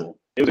incredible. Man.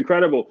 It was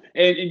incredible.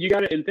 And you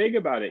got to think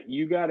about it.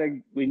 You got to,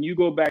 when you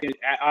go back,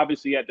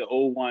 obviously at the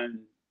 01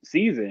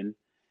 season,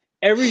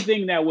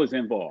 everything that was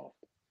involved.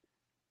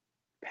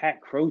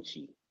 Pat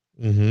Croce.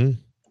 Mm-hmm.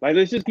 Like,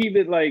 let's just keep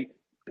it like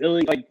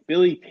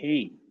Billy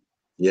King.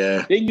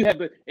 Yeah. Then you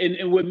have,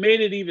 and what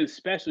made it even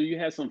special, you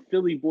had some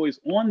Philly boys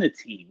on the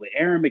team with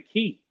Aaron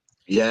McKee.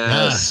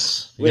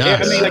 Yes. I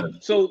mean, like,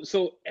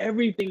 so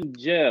everything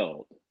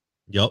gelled.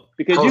 Yep.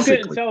 Because you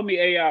couldn't tell me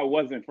AI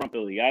wasn't from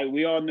Philly.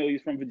 We all know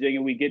he's from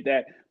Virginia. We get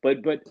that.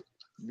 But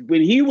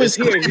when he was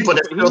here, he was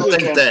from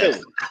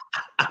Philly.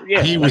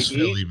 Yeah, he was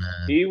Philly,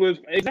 man. He was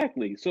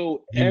exactly.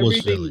 So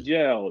everything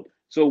gelled.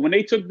 So when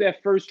they took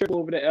that first trip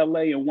over to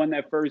LA and won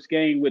that first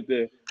game with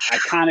the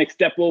iconic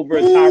step over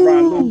of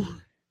Tyronn Lue,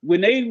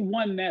 when they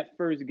won that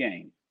first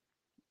game,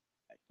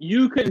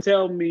 you couldn't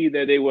tell me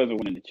that they wasn't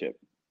winning the chip,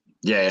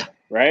 Yeah.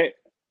 right?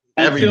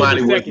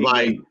 Everybody Until the was second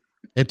like, game.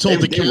 Until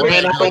the they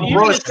ran out of Even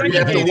Broad the Street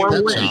second after game, one they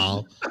were win.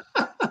 child.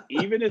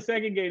 Even the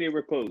second game, they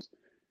were close.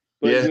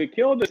 But Yeah. what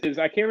killed us is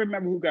I can't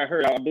remember who got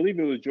hurt. I believe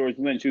it was George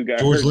Lynch who got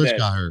George hurt. Lynch that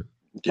got hurt.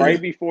 right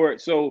Yeah. before.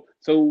 So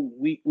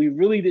we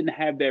really didn't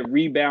have that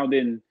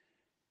rebounding.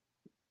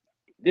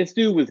 This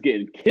dude was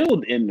getting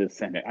killed in the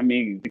center. I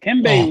mean,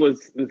 Dikembe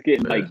was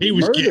getting like He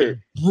was murdered.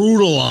 getting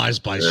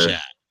brutalized by Yeah. Shaq.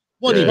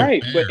 What Yeah. even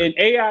Right, fair? but in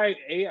AI,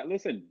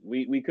 listen,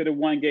 we could have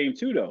won game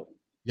 2 though.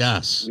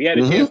 Yes. We had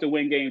a Mhm. chance to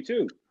win game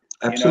 2.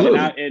 Absolutely.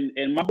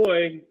 And my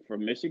boy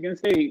from Michigan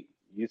State,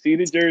 you see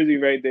the jersey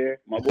right there.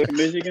 My boy from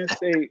Michigan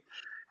State,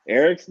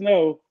 Eric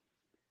Snow.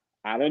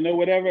 I don't know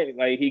whatever.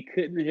 Like he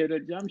couldn't hit a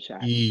jump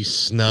shot.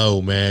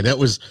 Snow, man. That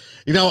was,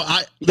 He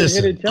couldn't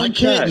hit a jump I can't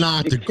shot.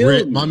 knock It the killed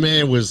grit. me. My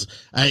man was,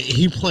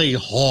 he played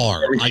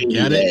hard. I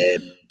get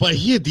it. But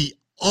he had the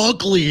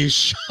ugliest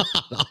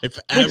shot I've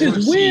ever Which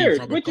is seen weird.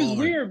 from a Which is guard.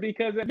 weird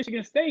because at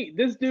Michigan State,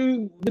 this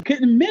dude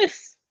couldn't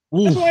miss.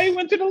 Oof. That's why he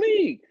went to the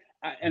league.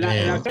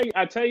 Man.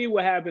 I tell you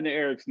what happened to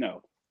Eric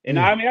Snow. And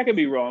Mm. I mean, I could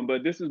be wrong,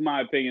 but this is my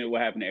opinion of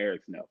what happened to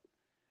Eric Snow.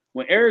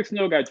 When Eric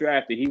Snow got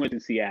drafted, he went to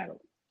Seattle.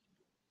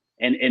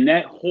 And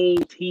that whole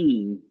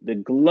team, the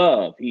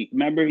glove,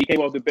 remember he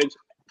came off the bench.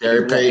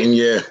 Gary Payton,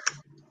 yeah.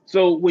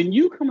 So when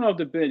you coming off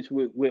the bench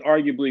with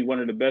arguably one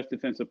of the best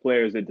defensive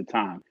players at the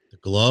time, The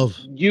glove.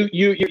 you're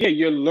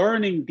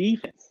learning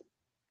defense,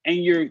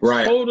 and you're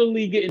Right.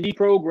 totally getting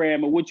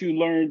deprogrammed of what you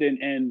learned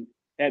in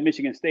at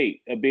Michigan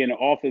State of being an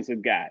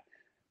offensive guy.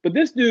 But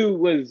this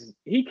dude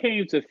he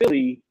came to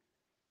Philly,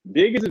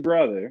 big as his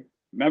brother.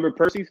 Remember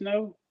Percy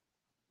Snow?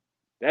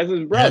 That's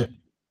his brother.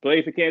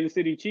 Played for Kansas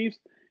City Chiefs.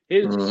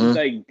 His Mhm.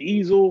 like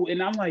Diesel,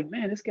 and I'm like,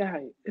 man, this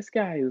guy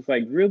is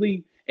like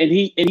really, and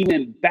he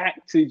went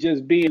back to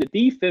just being a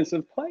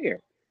defensive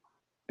player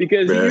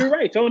because Yeah. you're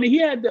right, Tony. He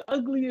had the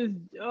ugliest.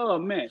 Oh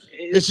man,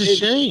 It's a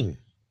shame.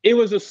 It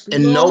was a slow,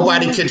 And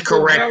nobody could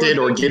correct it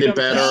or get it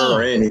better No.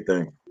 or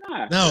anything.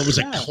 Nah, No, it was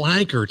a nah.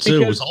 clanker too.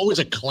 It was Because- always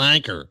a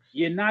clanker.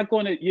 You're not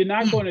gonna do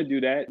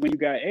that when you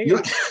got AI.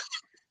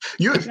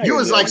 You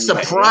was like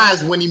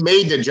surprised when he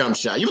made the jump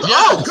shot. You was like,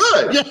 oh,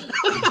 good.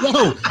 Yeah.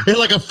 No, hit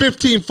like a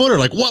 15-footer.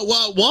 Like what?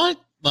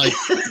 Like,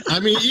 I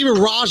mean, even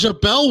Raja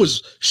Bell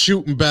was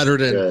shooting better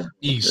than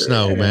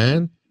Snow,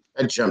 man.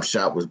 That jump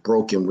shot was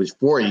broken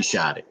before he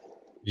shot it.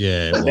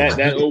 Yeah, it was.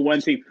 that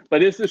 01 team.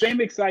 But it's the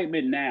same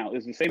excitement now.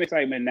 It's the same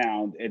excitement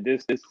now at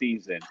this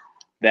season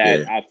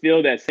that I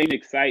feel that same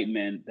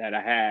excitement that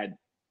I had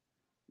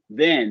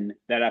then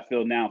that I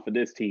feel now for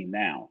this team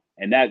now.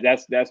 And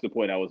that's the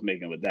point I was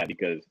making with that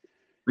because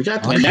We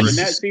got Oh, in that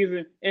yes.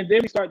 season, and then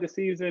we start the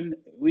season.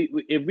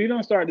 If we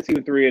don't start the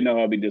season 3-0,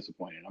 I'll be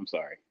disappointed. I'm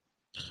sorry.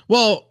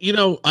 Well,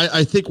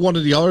 I think one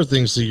of the other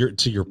things to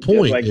your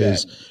point like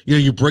is,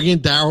 you bring in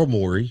Daryl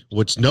Morey,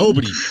 which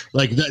nobody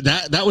like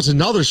that was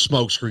another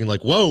smoke screen.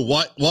 Like, whoa,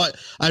 what?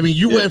 I mean,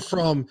 you went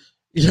from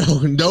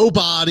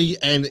nobody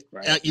and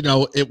Right.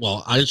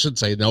 I should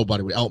say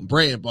nobody with Elton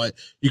Brand, but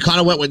you kind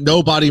of went with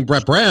nobody and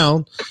Brett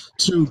Brown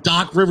to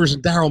Doc Rivers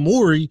and Daryl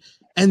Morey,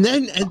 and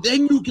then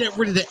you get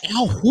rid of the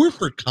Al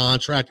Horford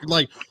contract. You're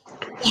like,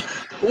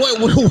 wait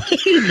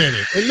a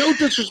minute. And no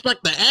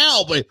disrespect to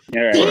Al, but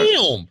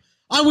damn.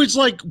 I was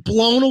like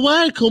blown away.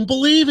 I couldn't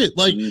believe it.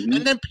 Like, and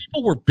then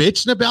people were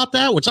bitching about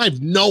that, which I have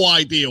no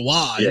idea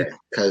why. Yeah,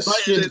 because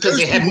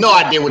they have no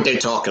idea what they're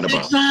talking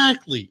about.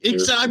 Exactly.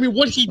 I mean,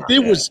 what he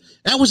did was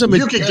a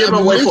You could give him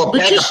away for a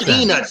bag of magician act.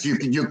 peanuts. You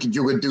could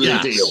do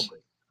Yes. the deal.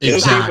 The people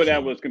Exactly.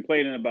 that was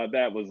complaining about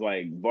that was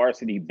like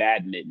varsity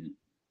badminton.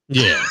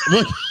 Yeah.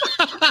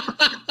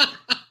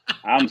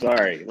 I'm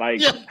sorry.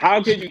 Like,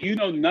 how could you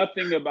know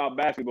nothing about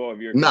basketball if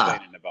you're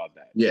complaining about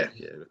that? Yeah.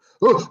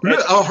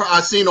 Oh, I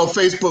seen on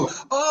Facebook.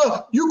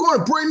 Oh, you going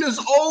to bring this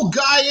old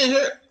guy in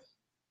here?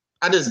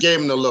 I just gave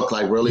him the look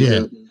like, really? Yeah.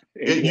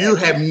 Dude? You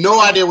have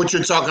no idea what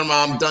you're talking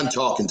about. I'm done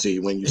talking to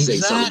you when you say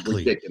something Exactly.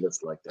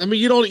 ridiculous like that. I mean,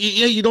 you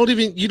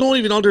don't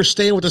even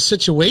understand what the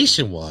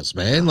situation was,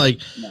 man. Like,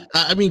 No.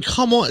 I mean,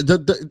 come on.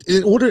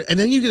 In order, and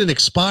then you get an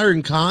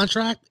expiring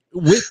contract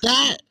with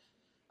that.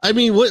 I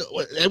mean,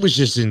 it was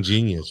just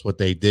ingenious what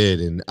they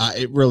did, and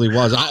it really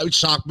was. It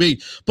shocked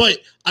me. But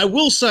I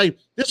will say,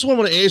 this is what I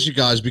want to ask you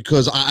guys,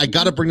 because I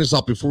got to bring this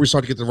up before we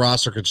start to get the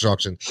roster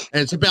construction,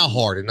 and it's about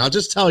Harden. I'll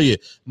just tell you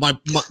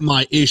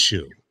my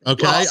issue.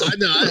 Okay, Awesome.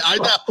 I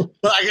know,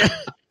 but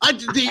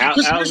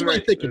because here's what I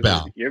think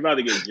about. You're about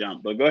to get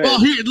jumped, but go ahead. Well,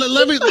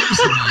 let me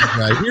listen.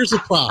 Right, here's the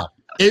problem.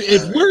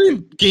 If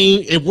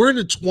we're in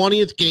the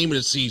 20th game of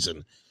the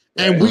season,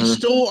 and we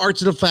still are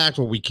to the fact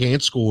where we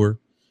can't score,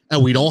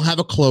 and we don't have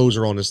a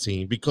closer on this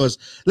team, because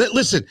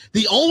listen,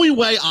 the only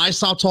way I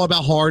stop talking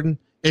about Harden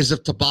is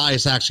if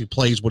Tobias actually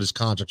plays what his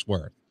contract's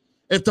worth.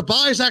 If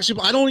Tobias actually,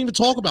 I don't even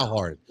talk about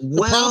Harden.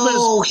 The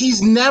problem is,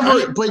 he's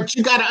never. But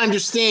you got to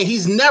understand,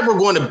 he's never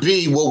going to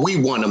be what we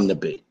want him to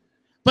be.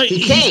 but he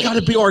he's can't. got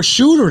to be our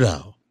shooter,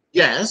 though.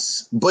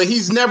 Yes, but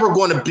he's never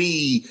going to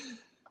be.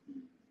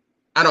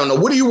 I don't know.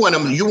 What do you want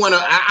him? You want to?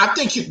 I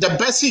think the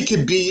best he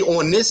could be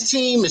on this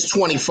team is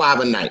 25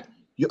 a night.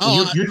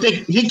 You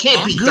think he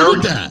can't be good 30?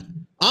 with that.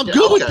 I'm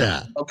good with okay,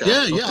 that. okay,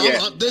 Yeah.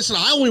 okay. Listen,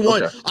 I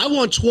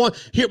want 20.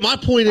 Here, my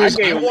point is,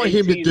 I want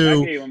him to I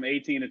do. gave him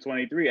 18 to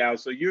 23 out.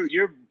 So you're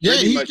Yeah,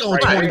 pretty he's much going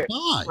right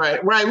 25. there.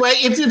 Right.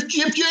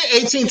 If you're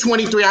 18,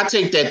 23, I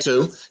take that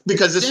too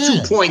because it's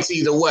 2 points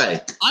either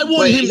way. I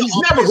want him.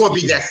 He's never going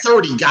to be that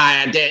 30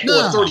 guy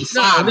or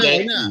 35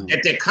 that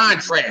their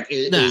contract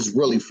is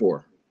really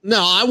for. No,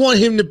 I want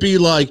him to be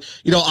like,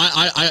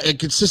 I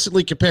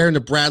consistently compare him to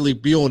Bradley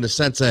Beal in the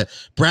sense that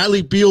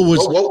Bradley Beal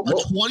was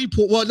a 20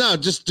 point. Well, no,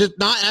 just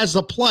not as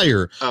a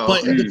player,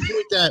 but in the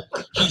point that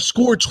he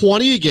scored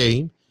 20 a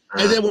game.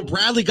 And then when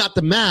Bradley got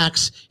the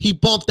max, he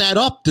bumped that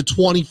up to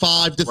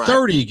 25 to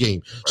 30 a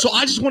game. So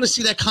I just want to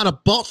see that kind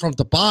of bump from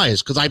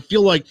Tobias because I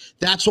feel like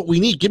that's what we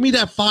need. Give me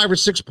that 5 or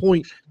 6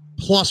 point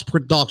plus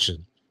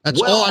production.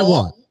 That's all I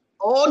want.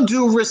 All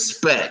due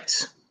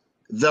respect,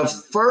 the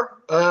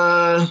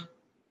first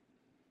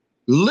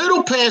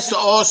little past the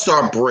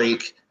All-Star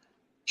break,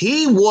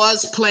 he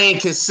was playing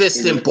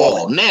consistent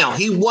ball. Now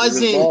he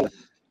wasn't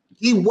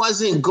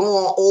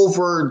going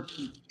over.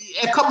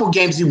 A couple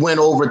games he went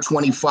over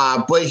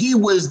 25, but he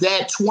was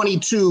that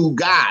 22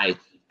 guy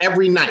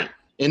every night.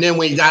 And then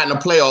when he got in the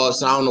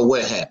playoffs, I don't know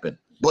what happened.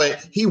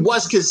 But he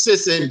was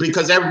consistent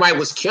because everybody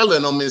was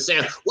killing him and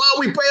saying, well,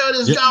 we pay all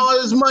this guy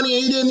all this money,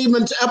 and he didn't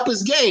even up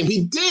his game.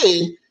 He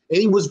did, and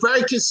he was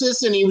very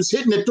consistent. He was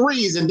hitting the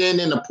threes, and then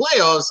in the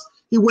playoffs,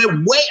 he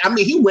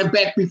went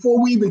back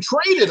before we even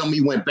traded him. He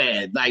went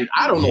bad. Like,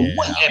 I don't know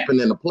what happened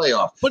in the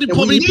playoffs. But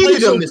we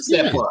needed him to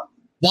step up.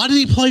 Why did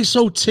he play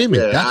so timid?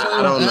 Yeah,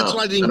 that's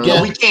what I didn't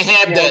get. We can't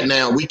have that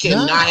now. We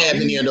cannot have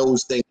any of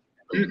those things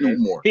no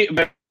more.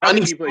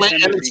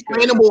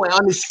 Unexplainable and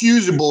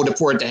unexcusable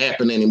for it to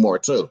happen anymore,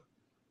 too.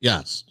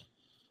 Yes.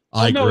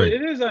 I agree.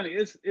 No,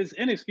 it's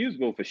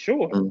inexcusable for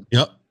sure.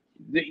 Yep.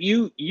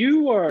 You're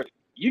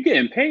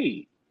getting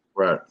paid.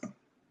 Right.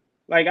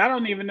 Like, I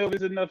don't even know if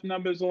there's enough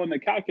numbers on the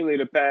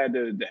calculator pad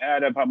to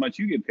add up how much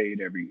you get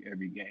paid every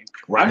game.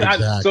 Right.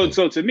 Exactly.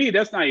 So to me,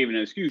 that's not even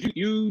an excuse.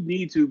 You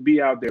need to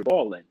be out there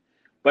balling.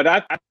 But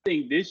I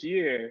think this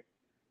year,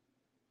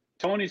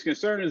 Tony's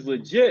concern is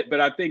legit. But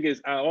I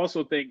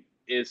also think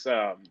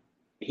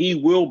he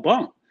will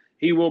bump.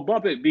 He will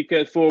bump it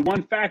because for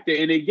one factor,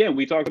 and again,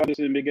 we talked about this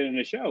in the beginning of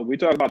the show. We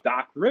talked about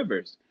Doc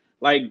Rivers.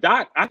 Like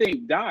I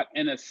think Doc,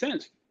 in a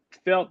sense,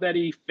 felt that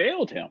he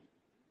failed him.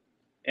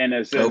 And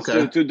as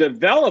to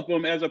develop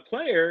him as a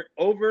player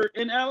over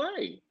in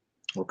LA.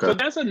 Okay. So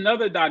that's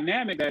another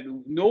dynamic that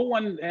no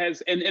one has,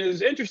 and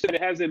it's interesting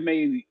it hasn't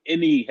made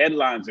any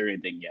headlines or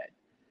anything yet.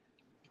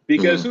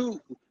 Because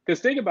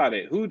think about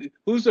it,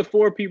 who's the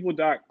 4 people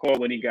Doc called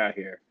when he got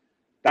here?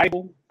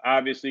 Thibault,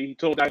 obviously. He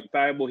told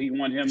Thibault he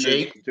wanted him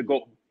to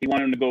go. He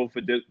wanted him to go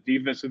for the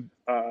defensive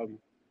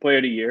player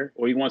of the year,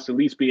 or he wants to at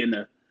least be in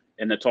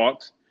the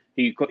talks.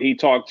 He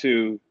talked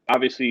to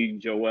obviously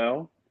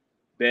Joel,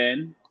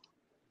 Ben,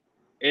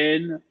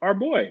 and our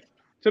boy,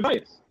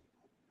 Tobias.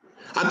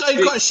 I thought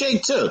he called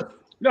Shake too.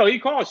 No, he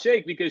called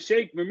Shake because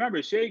Shake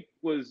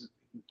was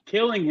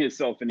killing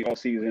himself in the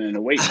offseason in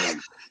the weight room.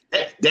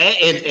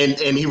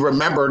 And he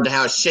remembered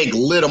how Shake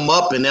lit him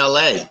up in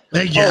L.A.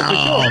 Man,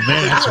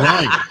 that's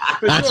right.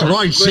 That's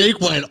right. Shake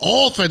went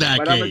off in that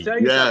game. I'm gonna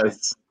tell you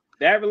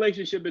that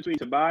relationship between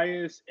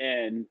Tobias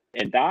and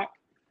Doc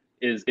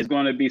is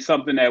going to be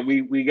something that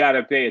we got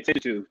to pay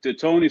attention to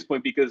Tony's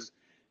point, because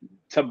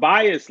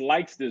Tobias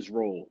likes this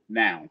role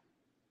now.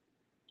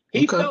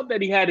 He felt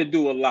that he had to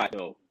do a lot,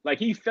 though. Like,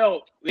 he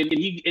felt, and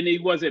he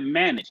wasn't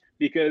managed,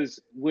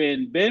 because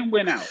when Ben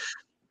went out,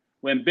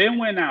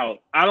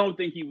 I don't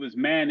think he was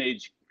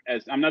managed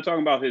I'm not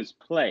talking about his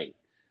play.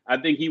 I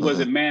think he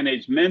wasn't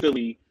managed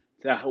mentally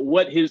to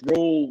what his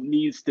role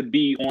needs to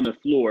be on the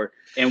floor.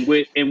 And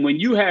when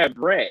you have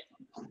Brett,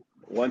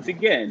 once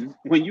again,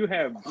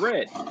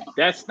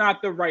 that's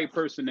not the right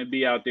person to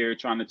be out there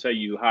trying to tell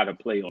you how to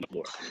play on the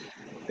floor.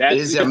 That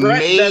is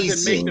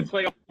amazing.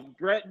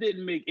 Brett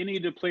didn't make any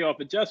of the playoff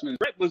adjustments.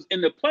 Brett was in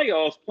the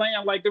playoffs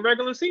playing like the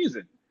regular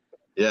season.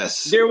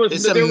 Yes. There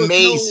was no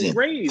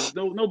raise.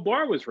 No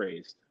bar was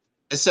raised.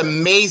 It's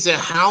amazing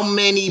how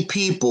many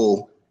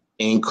people,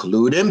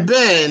 including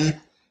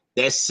Ben,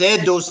 that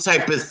said those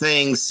type of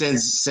things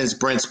since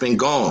Brent's been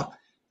gone.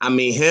 I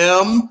mean,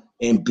 him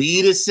and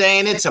Embiid is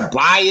saying it.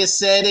 Tobias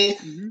said it.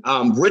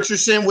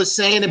 Richardson was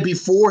saying it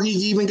before he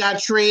even got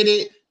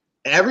traded.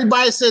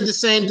 Everybody said the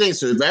same thing.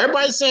 So if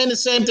everybody's saying the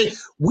same thing,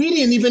 we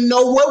didn't even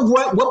know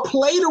what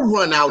play to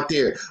run out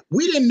there.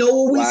 We didn't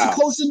know what we were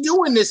supposed to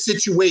do in this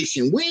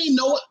situation. We didn't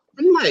know.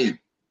 I'm like,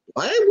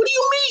 what do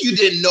you mean you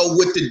didn't know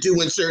what to do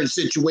in certain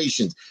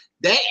situations?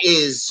 That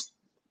is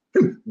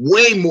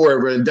way more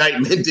of an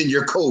indictment than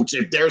your coach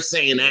if they're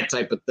saying that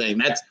type of thing.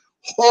 That's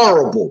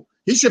horrible.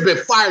 He should have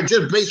been fired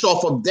just based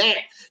off of that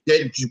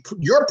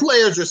your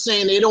players are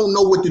saying they don't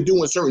know what to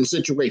do in certain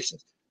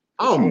situations.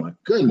 Oh my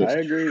goodness. I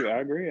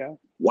agree. Yeah.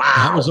 Wow.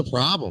 That was a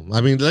problem.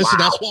 I mean, listen,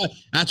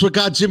 that's what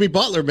got Jimmy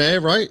Butler,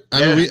 man, right?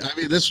 I mean,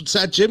 this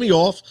set Jimmy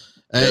off.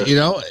 You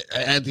know,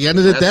 at the end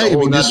of the day,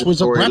 this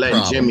was a prep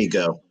problem. Jimmy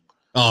go.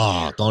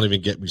 Oh, don't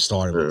even get me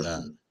started with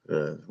that.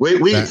 But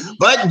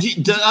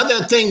the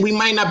other thing, we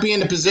might not be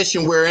in the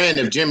position we're in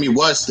if Jimmy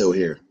was still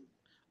here.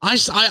 I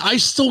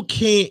still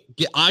can't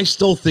get. I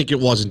still think it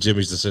wasn't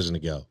Jimmy's decision to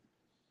go.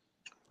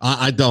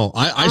 I don't.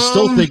 I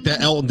still think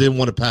that Elton didn't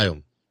want to pay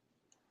him.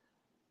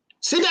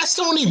 See, that's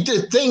the only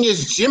thing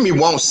is Jimmy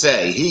won't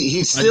say.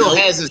 He still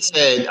hasn't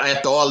said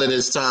after all of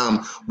this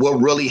time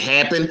what really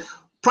happened.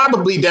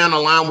 Probably down the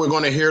line we're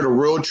going to hear the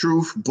real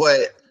truth,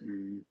 but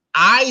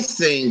I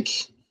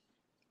think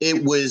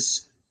it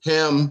was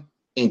him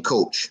and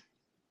Coach.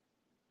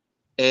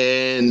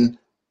 And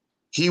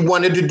he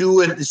wanted to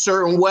do it a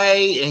certain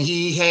way, and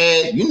he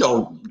had,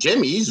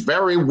 Jimmy's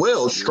very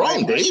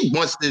strong. He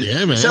wants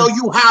to tell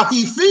you how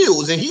he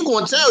feels, and he's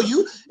going to tell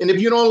you, and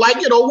if you don't like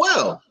it, oh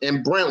well.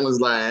 And Brent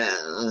was like,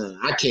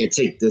 I can't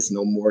take this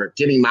no more.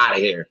 Get him out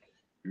of here.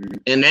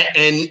 And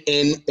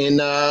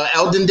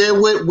Eldon did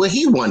what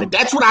he wanted.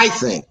 That's what I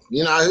think.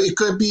 It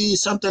could be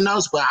something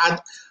else, but I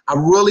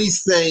really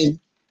think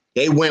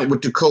they went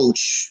with the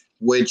coach,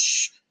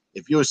 which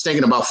if you was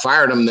thinking about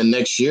firing him the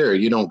next year,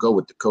 you don't go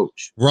with the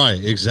coach.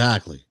 Right,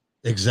 exactly.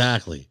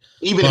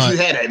 Even if you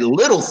had a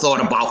little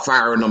thought about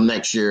firing him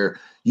next year,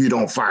 you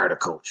don't fire the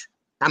coach.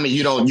 I mean,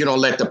 you don't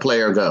let the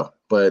player go.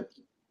 But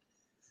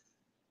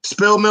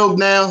spill milk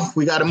now.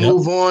 We got to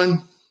move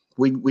on.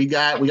 We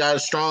got a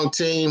strong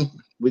team.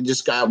 We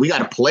got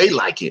to play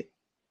like it.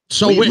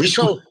 So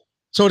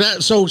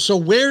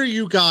where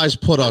you guys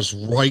put us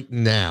right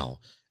now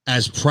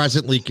as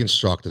presently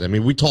constructed? I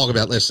mean, we talk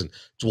about,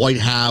 Dwight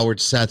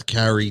Howard, Seth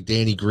Curry,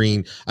 Danny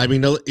Green. I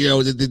mean,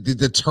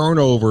 the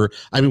turnover.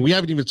 I mean, we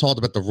haven't even talked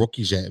about the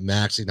rookies yet,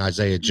 Maxey and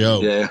Isaiah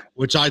Joe,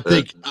 which I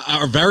think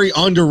are very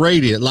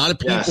underrated. A lot of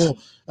people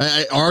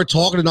are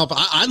talking enough.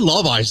 I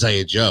love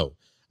Isaiah Joe.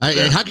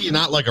 How can you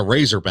not like a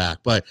Razorback?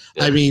 But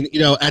I mean,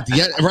 at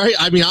the end, right?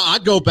 I mean,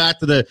 I'd go back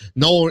to the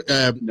Nolan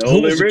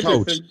who was the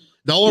coach?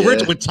 Nolan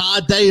Richardson with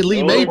Todd Day and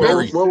Lee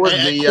Mayberry. What was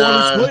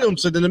the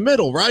Williamson in the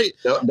middle, right?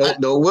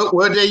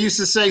 What they used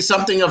to say,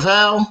 something of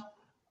hell?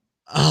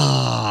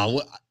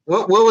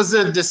 What was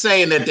the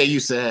saying that they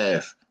used to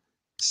have?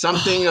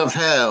 Something of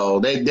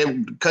hell. They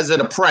because of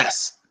the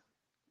press.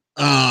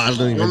 I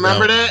don't even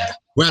remember that.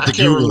 I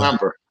can't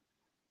remember.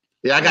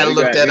 Yeah, I got to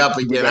look that up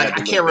again. I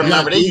can't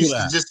remember. They used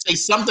to just say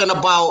something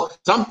about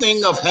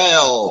something of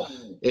hell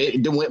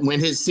when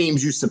his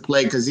teams used to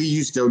play, because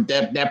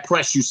that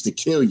press used to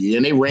kill you,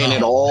 and they ran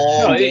it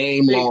all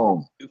game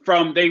long.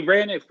 They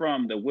ran it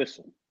from the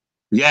whistle.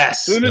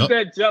 Yes. As soon as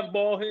that jump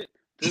ball hit,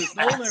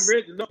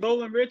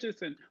 Nolan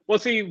Richardson. Well,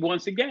 see,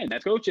 once again,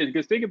 that's coaching.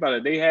 Because think about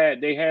it, they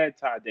had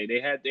Todd Day. They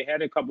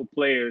had a couple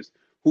players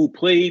who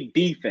played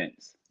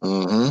defense.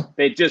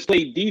 They just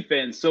played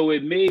defense, so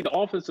it made the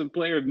offensive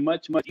players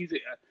much easier.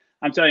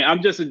 I'm telling you,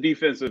 I'm just a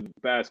defensive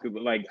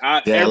basketball.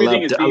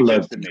 Everything is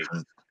defense to me.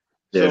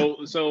 Yeah.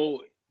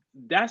 So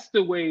that's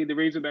the way the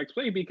Razorbacks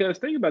play. Because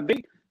think about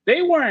it,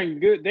 they weren't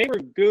good. They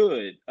were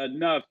good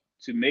enough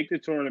to make the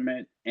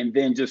tournament and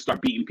then just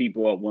start beating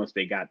people up once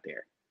they got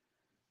there.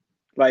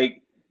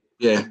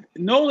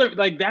 Nolan,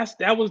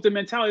 that was the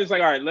mentality. It's all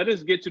right, let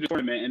us get to the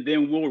tournament and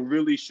then we'll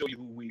really show you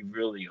who we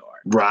really are.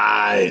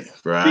 Right.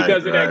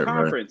 Because of that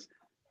conference.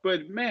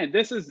 But man,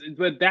 that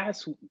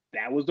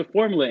was the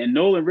formula, and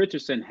Nolan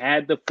Richardson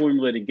had the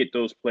formula to get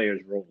those players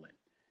rolling.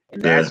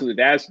 And that's what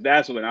I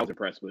was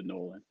impressed with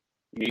Nolan.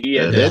 He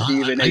had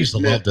I used to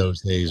love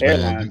those days,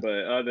 man.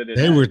 But other than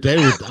they were.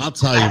 I'll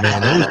tell you,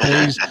 man. Those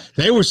days,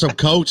 they were some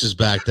coaches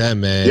back then,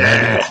 man.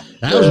 Yeah, I mean,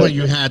 that was when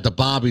you had the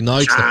Bobby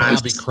Knights, the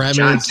Bobby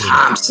Cremins,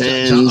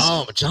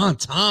 John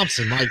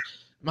Thompson.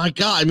 My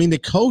God, I mean, the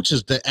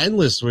coaches, the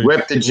endless.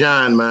 Rip the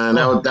John, man.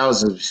 That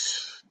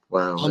was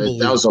wow.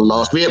 That was a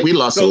loss. We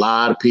lost a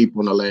lot of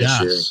people in the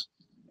last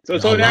year.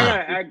 So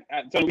now,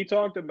 so we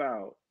talked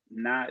about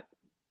not.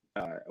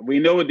 We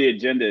know what the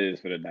agenda is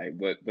for the night,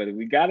 but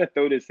we got to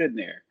throw this in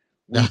there.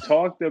 We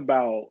talked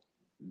about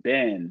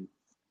Ben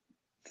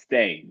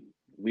staying.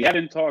 We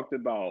haven't talked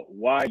about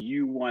why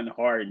you want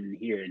Harden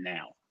here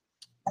now.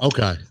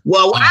 Okay.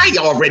 Well, I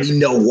already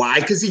know why,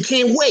 because he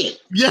can't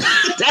wait. Yeah.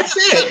 That's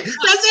it.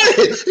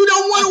 He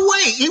don't want to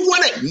wait. He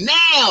want it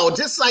now,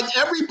 just like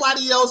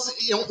everybody else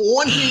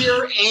on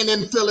here and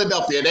in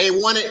Philadelphia. They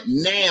want it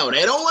now.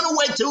 They don't want to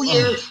wait 2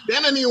 years. They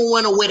don't even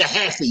want to wait a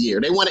half a year.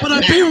 They want it now.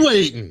 But I've been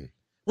waiting.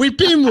 We've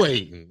been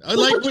waiting.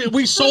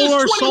 We sold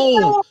our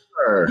soul.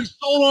 We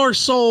sold our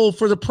soul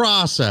for the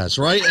process,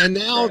 right? And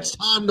now it's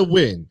time to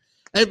win.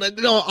 And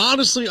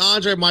honestly,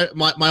 Andre,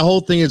 my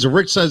whole thing is,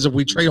 Rick says if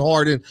we trade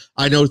Harden,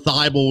 I know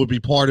Thibault would be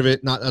part of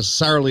it. Not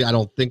necessarily. I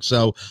don't think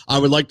so. I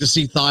would like to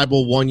see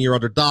Thibault 1 year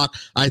under Doc.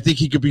 I think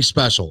he could be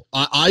special.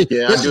 I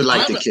do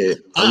like the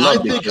kid. I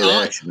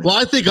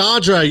think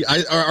Andre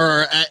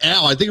or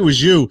Al, I think it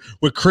was you,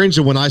 were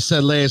cringing when I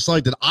said last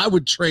night that I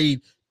would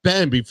trade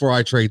Ben before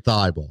I trade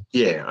Thibault.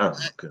 Yeah.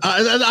 Listen,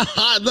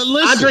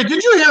 Andre,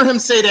 did you hear him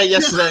say that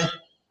yesterday?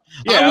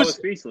 Yeah, I was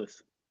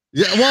speechless.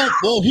 Yeah,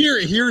 well,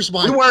 here's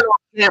my. We weren't on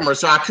camera,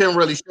 so I couldn't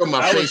really show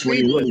my face when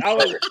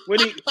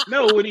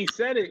he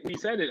said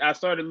it. I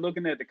started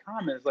looking at the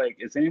comments, like,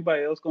 is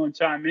anybody else going to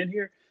chime in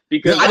here?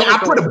 Because I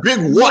put a big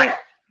what?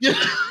 Yeah.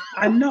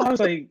 I know. I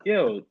was like,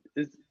 yo.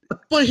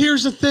 But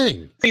here's the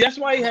thing. See, that's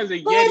why he has a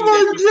Yeti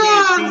that you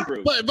can't see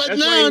through. But That's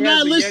no, why he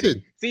has a listen.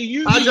 Yeti.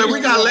 See, Andre,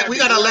 we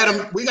gotta let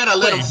him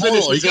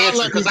finish his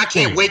answer because I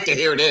can't wait to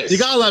hear this. You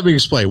gotta let me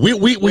explain.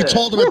 We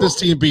talked about this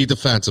team being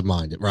defensive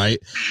minded, right?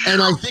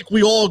 And I think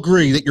we all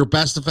agree that your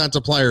best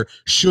defensive player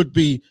should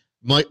be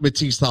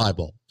Matisse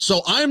Thybulle.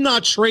 So I'm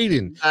not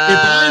trading. If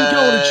I'm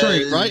going to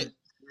trade, right?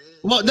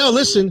 Well, no,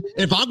 listen.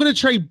 If I'm going to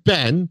trade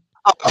Ben,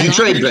 you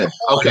trade Ben.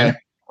 Okay.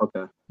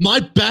 My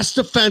best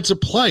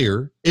defensive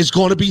player is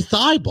going to be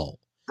Thybulle.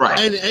 Right.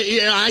 And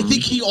I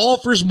think he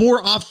offers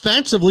more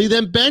offensively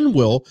than Ben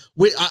will,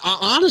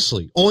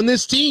 honestly, on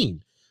this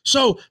team.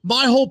 So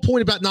my whole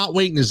point about not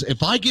waiting is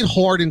if I get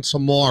Harden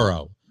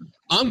tomorrow,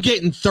 I'm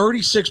getting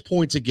 36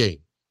 points a game.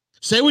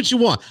 Say what you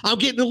want. I'm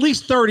getting at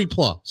least 30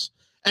 plus.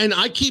 And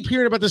I keep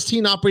hearing about this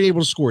team not being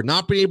able to score,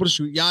 not being able to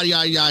shoot, yada,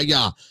 yada, yada,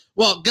 yada.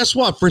 Well, guess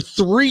what? For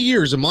 3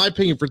 years, in my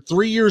opinion, for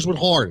 3 years with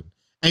Harden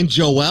and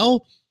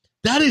Joel,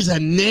 that is a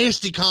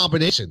nasty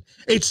combination.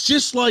 It's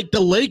just like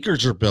the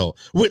Lakers are built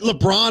with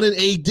LeBron and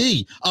AD,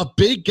 a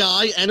big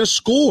guy and a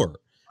scorer.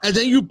 And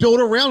then you build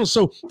around him.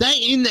 So that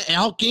in the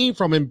out game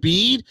from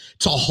Embiid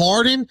to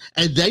Harden,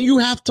 and then you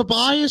have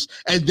Tobias,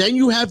 and then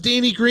you have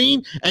Danny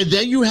Green, and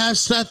then you have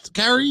Seth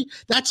Curry,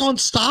 that's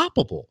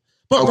unstoppable.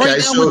 But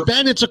right now with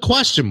Ben, it's a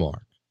question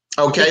mark.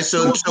 Okay,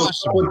 so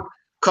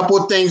couple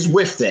of things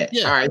with that.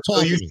 Yeah, all right,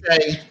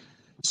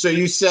 so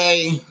you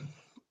say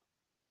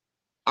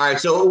all right,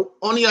 so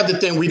on the other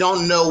thing, we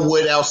don't know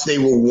what else they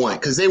will want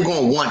because they were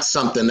going to want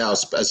something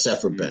else except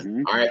for Ben.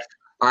 Mm-hmm. All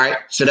right.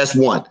 So that's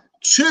one.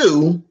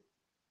 Two,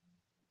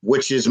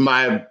 which is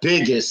my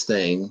biggest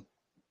thing,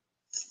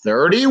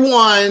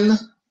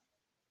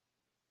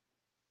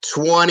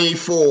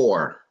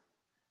 31-24.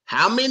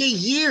 How many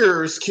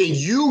years can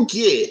you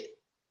get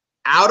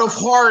out of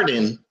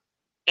Harden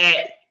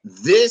at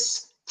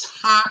this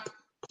top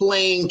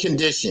playing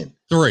condition?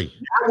 3.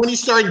 Not when you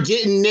start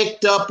getting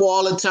nicked up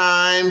all the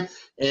time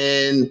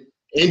and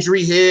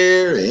injury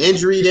here and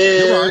injury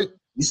there. You're right.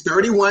 He's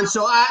 31.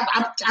 So I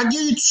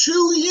give you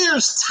 2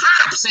 years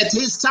tops at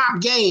his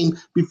top game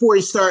before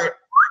he start.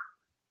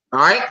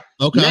 All right.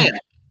 Okay. Now,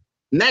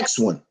 next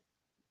one.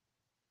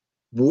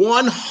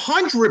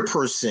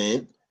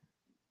 100%.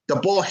 The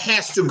ball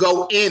has to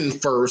go in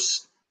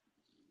first.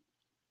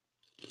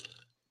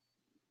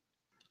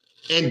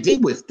 And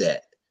deal with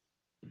that.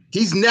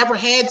 He's never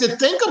had to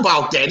think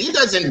about that. He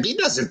doesn't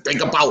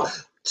think about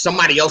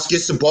somebody else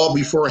gets the ball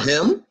before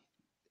him.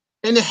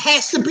 And it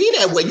has to be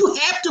that way. You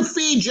have to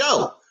feed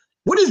Joe.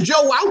 What is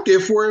Joe out there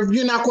for if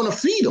you're not going to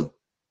feed him?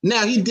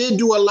 Now, he did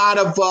do a lot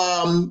of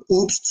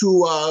oops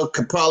to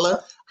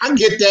Capella. I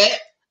get that.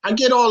 I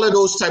get all of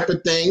those type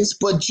of things.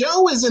 But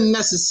Joe isn't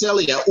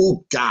necessarily an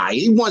oop guy.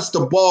 He wants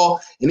the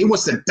ball, and he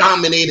wants to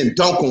dominate and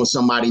dunk on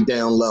somebody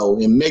down low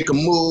and make a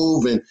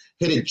move and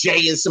hit a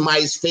J in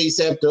somebody's face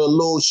after a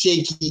little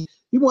shaky.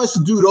 He wants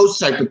to do those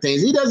type of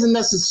things. He doesn't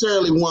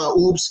necessarily want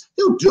oops.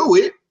 He'll do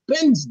it.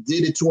 Ben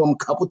did it to him a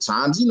couple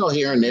times,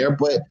 here and there.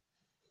 But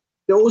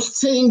those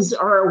things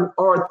are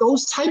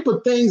those type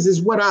of things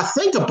is what I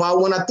think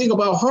about when I think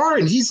about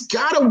Harden. He's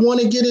got to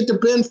want to get it to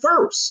Ben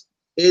first.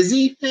 Is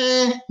he?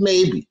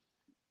 Maybe.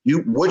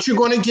 What you're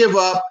going to give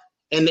up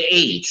and the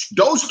age.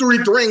 Those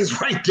 3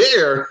 things right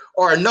there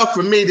are enough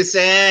for me to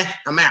say,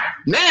 I'm out.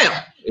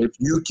 Now, if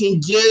you can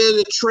get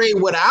a trade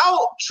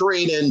without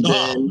trading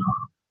Ben,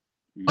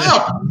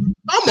 I'm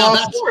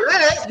all for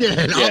that.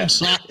 Yeah.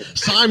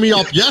 Sign me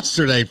up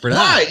yesterday for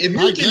that. Right. If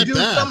you can do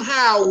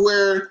somehow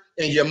where,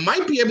 and you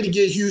might be able to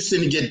get Houston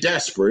to get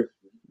desperate,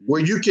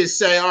 where you can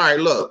say, all right,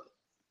 look,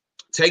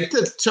 take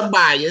the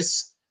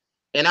Tobias,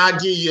 and I'll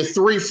give you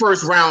 3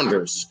 first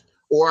rounders.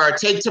 Or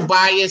take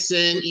Tobias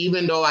in,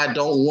 even though I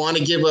don't want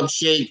to give up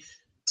Shake,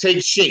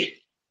 take Shake.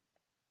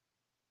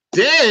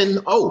 Then,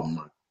 oh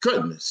my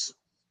goodness.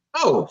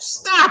 Oh,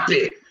 stop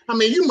it. I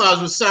mean, you might as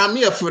well sign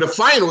me up for the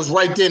finals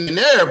right then and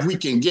there if we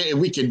can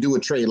do a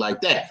trade like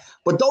that.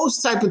 But those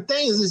type of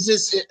things is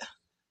just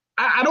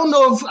I don't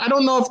know if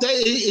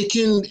it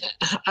can.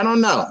 I don't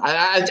know.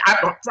 I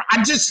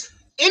just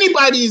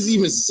anybody is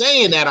even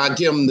saying that, I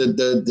give them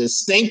the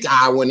stink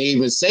eye when they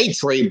even say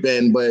trade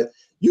Ben, but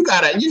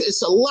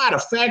it's a lot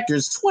of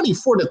factors.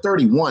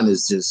 24-31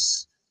 is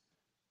just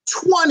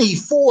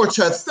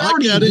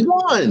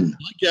 24-31. I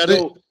get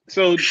it.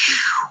 So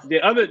the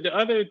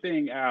other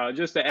thing,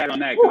 just to add on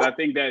that, because I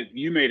think that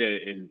you made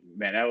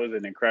that was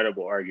an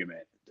incredible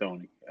argument,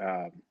 Tony.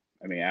 Al.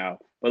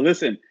 But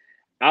listen,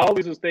 I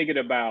always was thinking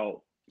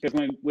about, because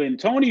when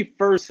Tony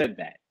first said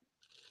that,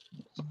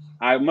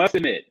 I must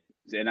admit,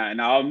 and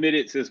I'll admit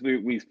it since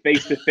we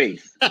face to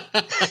face,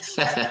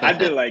 I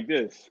did like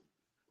this.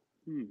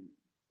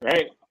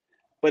 Right?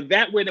 But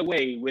that went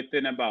away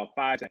within about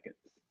 5 seconds.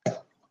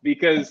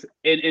 Because,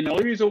 and the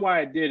only reason why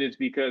I did is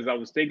because I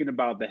was thinking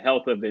about the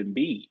health of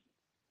Embiid.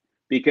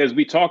 Because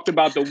we talked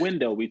about the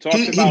window. He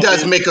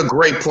does make a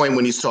great point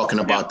when he's talking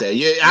about that.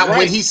 Yeah,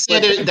 when he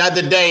said it the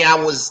other day, I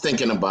was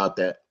thinking about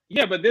that.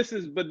 Yeah, but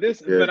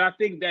I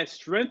think that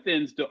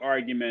strengthens the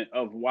argument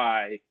of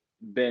why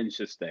Ben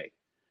should stay.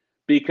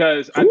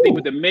 because I think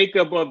with the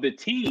makeup of the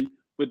team,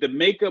 with the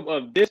makeup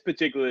of this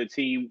particular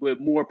team, with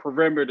more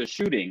perimeter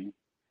shooting,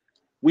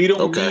 we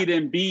don't need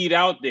Embiid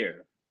out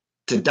there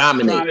to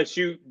dominate.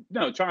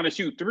 Trying to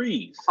shoot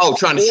threes. Oh,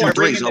 trying to shoot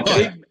threes.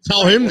 Okay.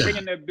 Tell him that.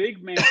 Bringing the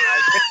big man out,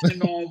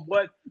 depending on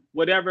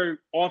whatever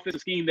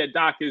offensive scheme that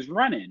Doc is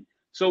running.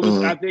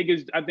 So I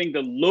think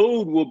the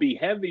load will be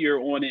heavier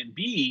on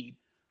Embiid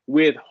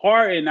with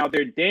Harden out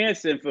there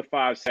dancing for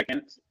 5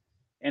 seconds,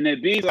 and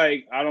Embiid's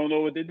like, I don't know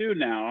what to do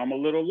now. I'm a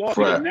little lost.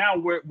 Right. And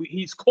now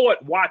he's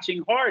caught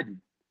watching Harden.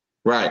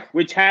 Right.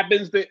 Which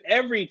happens to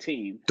every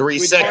team. 3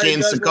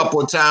 seconds a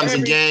couple of times a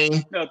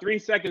game. No, 3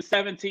 seconds,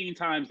 17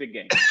 times a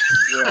game.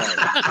 Right.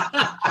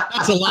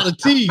 That's a lot of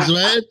tees,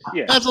 man.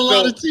 Yeah. That's a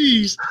lot of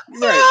tees.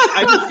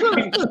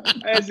 Right.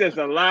 That's just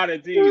a lot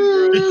of tees,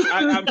 bro.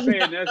 I'm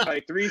saying that's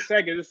like 3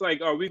 seconds. It's like,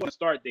 oh, we're going to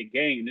start the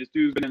game. This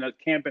dude's been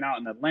camping out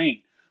in the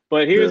lane.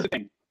 But here's the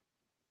thing.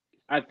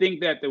 I think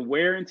that the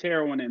wear and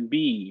tear on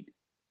Embiid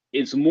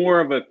is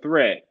more of a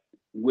threat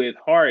with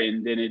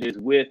Harden than it is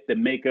with the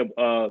makeup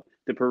of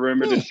the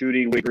perimeter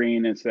shooting with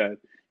Green and Seth.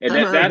 And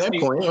that's the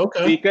point.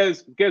 Okay.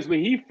 Because when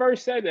he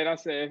first said that, I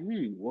said,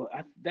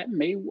 that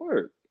may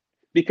work.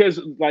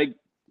 Because like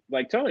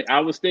Tony,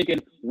 I was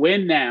thinking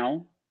win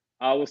now.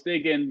 I was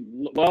thinking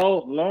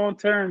long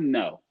term,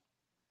 no.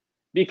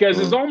 Because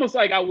it's almost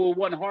like I will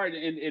want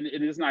Harden, and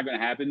it's not going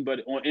to happen, but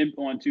on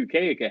 2K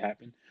it can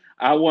happen.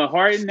 I want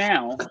Harden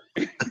now.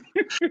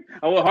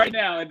 I want Harden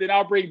now, and then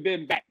I'll bring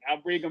Ben back.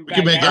 I'll bring him back.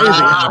 You can make everything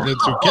happen in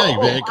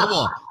 2K, man. Come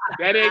on.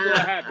 That ain't going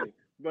to happen.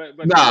 But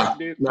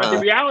the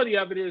reality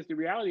of it is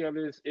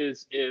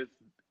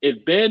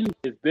if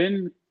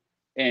Ben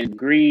and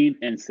Green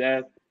and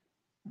Seth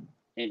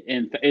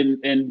and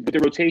the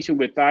rotation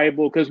with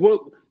Thibault, because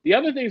the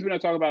other things we're going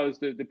to talk about is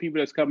the people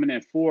that's coming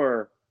in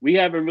for. We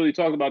haven't really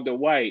talked about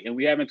Dwight, and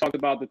we haven't talked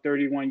about the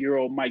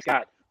 31-year-old Mike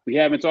Scott. We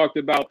haven't talked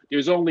about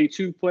there's only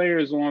 2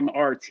 players on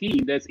our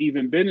team that's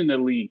even been in the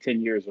league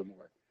 10 years or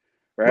more.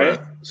 Right.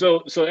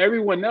 So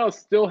everyone else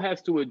still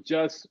has to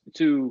adjust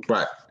to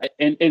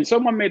And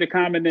someone made a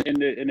comment in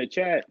the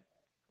chat.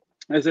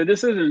 I said,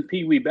 this isn't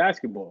Pee Wee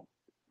basketball.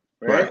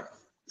 Right.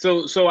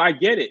 So I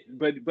get it,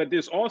 but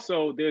there's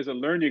a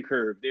learning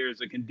curve,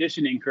 there's a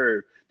conditioning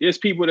curve. There's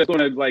people that's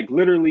gonna like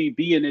literally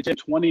be in the gym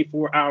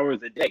 24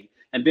 hours a day.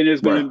 And then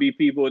there's gonna be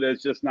people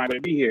that's just not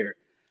gonna be here.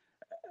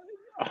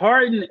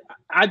 Harden,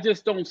 I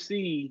just don't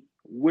see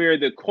where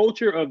the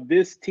culture of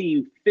this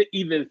team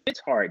even fits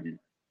Harden.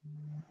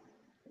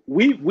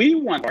 We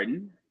want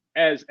Harden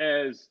as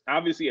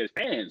obviously as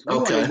fans. We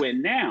want to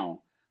win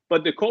now.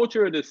 But the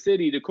culture of the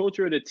city, the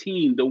culture of the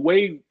team, the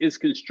way it's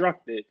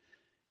constructed,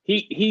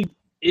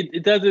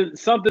 it doesn't,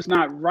 something's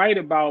not right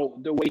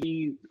about the way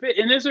he fit.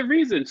 And there's a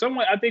reason.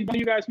 I think one of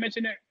you guys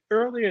mentioned it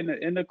earlier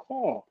in the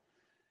call.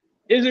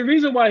 There's a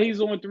reason why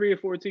he's on 3 or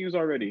 4 teams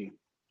already.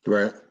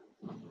 Right.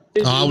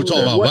 We're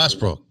talking about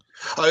Westbrook.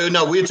 Oh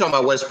no, we were talking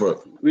about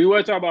Westbrook. We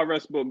were talking about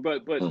Westbrook,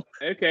 but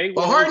okay.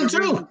 Well, Harden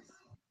too.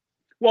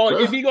 Well,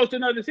 if he goes to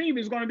another team,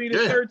 he's going to be the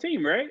 3rd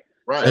team, right?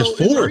 Right. His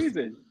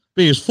 4th.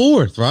 Be his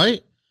 4th,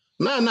 right?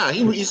 No.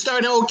 He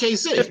started at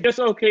OKC. Just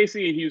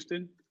OKC in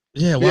Houston.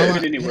 Yeah,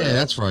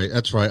 that's right.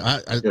 That's right.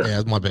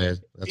 Yeah, my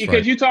bad. That's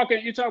because you talk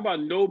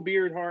about no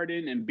beard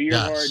Harden and beard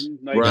Harden.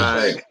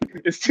 Like,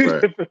 it's two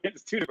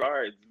different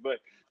Hardens. But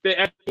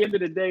at the end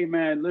of the day,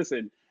 man,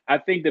 listen. I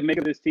think the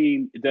makeup of this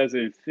team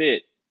doesn't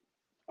fit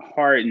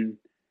Harden,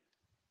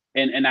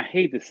 and I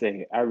hate to say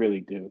it, I really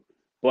do.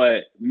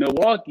 But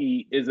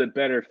Milwaukee is a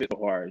better fit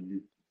for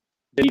Harden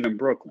than even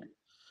Brooklyn.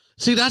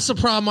 See, that's the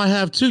problem I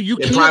have too.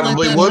 It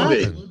probably would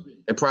be.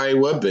 It probably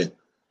would be.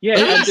 Yeah,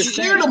 I'm not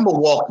scared of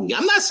Milwaukee.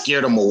 I'm not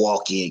scared of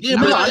Milwaukee. Yeah,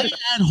 but if they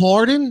add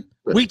Harden,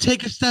 we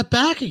take a step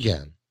back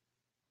again.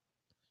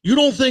 You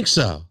don't think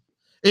so?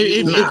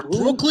 If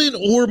Brooklyn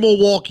or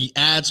Milwaukee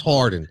adds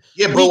Harden.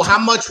 Yeah, but how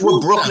much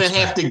would Brooklyn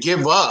have to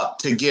give up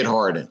to get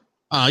Harden?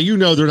 They're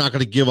not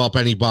going to give up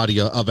anybody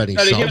of any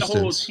substance. They get the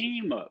whole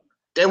team up.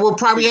 They will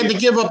probably have to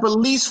give up at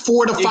least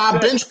 4 to 5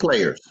 bench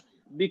players.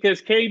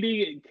 Because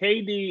KD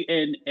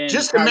and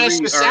just to match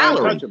the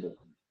salary.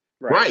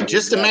 Right,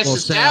 just to match the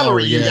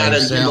salary, you got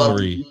to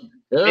salary.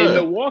 In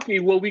Milwaukee,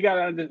 what we got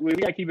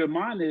to keep in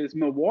mind is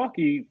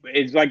Milwaukee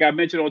is, like I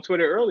mentioned on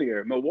Twitter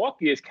earlier,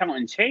 Milwaukee is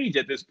counting change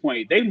at this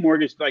point. They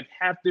mortgaged like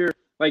half their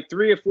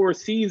 3 or 4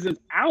 seasons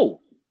out.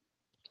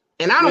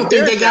 And I don't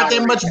think they got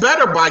that much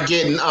better by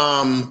getting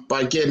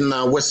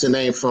what's the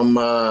name from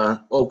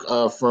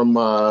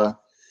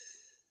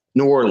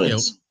New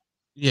Orleans.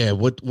 Yeah,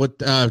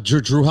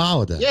 Drew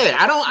Holiday. Yeah,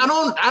 I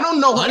don't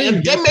know. They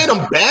made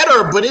them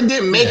better, but it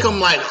didn't make them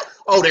like,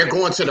 oh, they're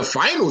going to the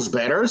finals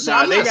better. So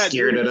I'm not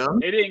scared of them.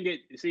 They didn't get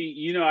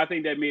I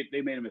think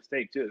they made a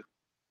mistake too.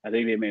 I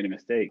think they made a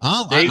mistake.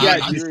 Oh, Drew.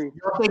 You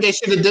don't think they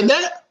should have done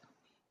that?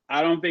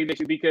 I don't think they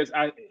should, because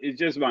it's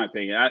just my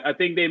opinion. I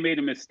think they made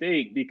a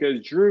mistake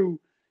because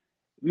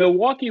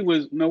Milwaukee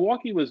was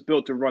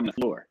built to run the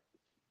floor.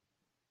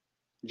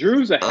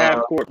 Drew's a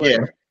half-court player.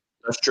 Yeah,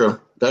 that's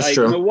true. That's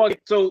true. Milwaukee,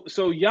 so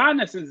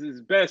Giannis is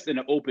his best in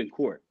an open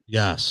court.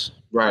 Yes.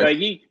 Right. Like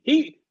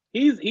he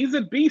he's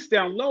a beast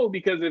down low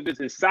because of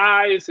his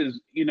size,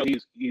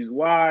 he's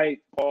wide,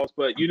 pause,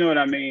 but you know what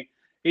I mean.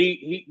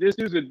 This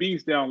dude's a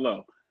beast down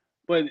low,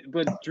 but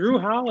Drew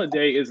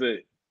Holiday is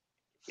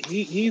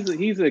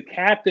he's a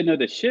captain of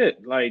the ship.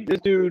 Like this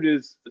dude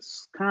is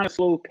kind of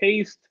slow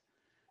paced,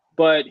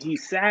 but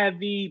he's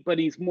savvy, but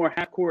he's more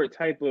half court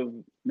type of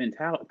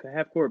mentality,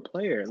 half court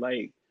player.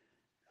 Like,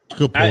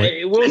 good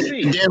point. We'll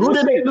see. Yeah, who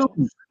did they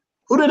lose?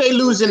 Who did they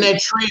lose in that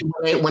trade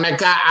when that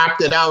guy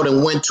opted out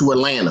and went to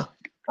Atlanta?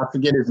 I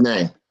forget his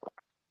name.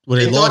 Well,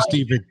 they lost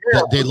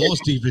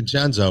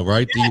DiVincenzo,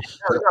 right?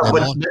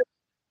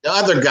 The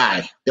other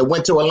guy that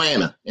went to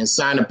Atlanta and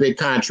signed a big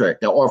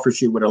contract, that offer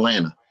sheet with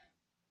Atlanta.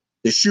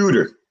 The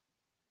shooter.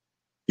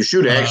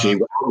 Actually,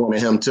 I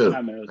wanted him too.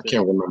 I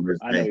can't remember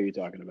his name. I know who you're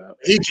talking about.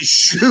 He could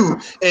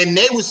shoot, and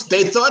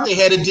they thought they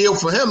had a deal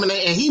for him, and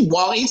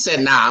he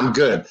said, "Nah, I'm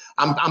good.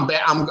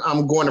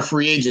 I'm going to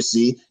free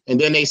agency." And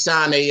then they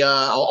signed a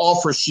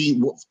offer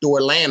sheet to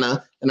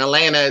Atlanta, and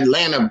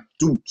Atlanta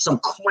threw some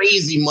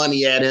crazy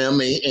money at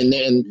him,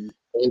 and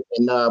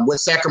with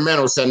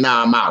Sacramento said,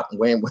 "Nah, I'm out.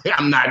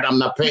 I'm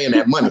not paying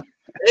that money."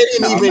 They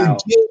didn't even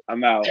get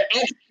I'm out. an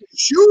extra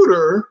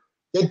shooter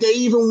that they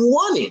even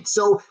wanted.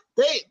 So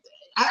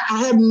I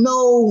have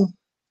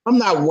I'm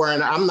not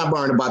worried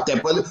about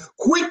that. But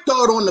quick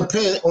thought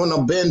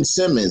on Ben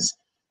Simmons.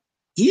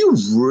 Do you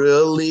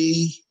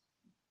really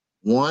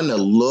want to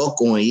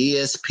look on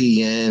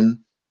ESPN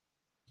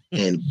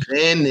and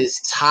Ben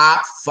is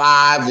top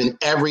 5 in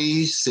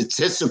every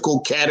statistical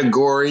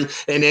category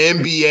in the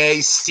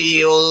NBA,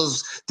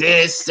 steals,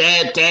 this,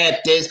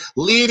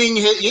 leading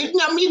his.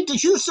 I mean, the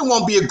Houston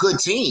won't be a good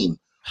team,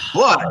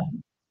 but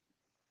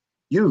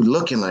you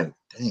looking like,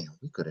 damn,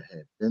 we could have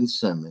had Ben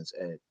Simmons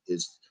at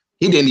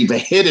he didn't even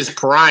hit his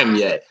prime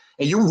yet.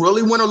 And you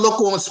really want to look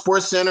on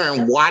SportsCenter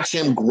and watch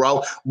him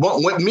grow.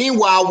 But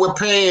meanwhile, we're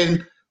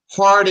paying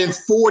Harden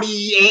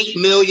 $48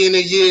 million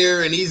a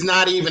year, and he's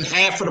not even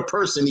half of the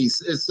person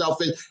he's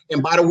selfish.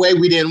 And by the way,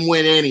 we didn't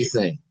win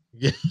anything.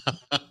 Yeah.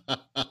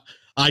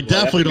 I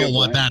definitely don't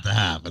want that to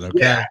happen. Okay.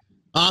 Yeah.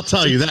 I'll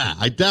tell you that.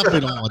 I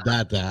definitely don't want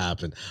that to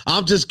happen.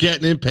 I'm just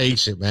getting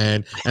impatient,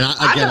 man. And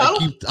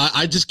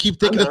I just keep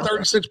thinking of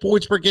 36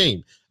 points per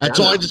game. That's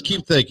all I just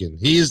keep thinking.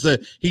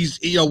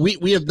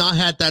 We have not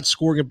had that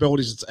scoring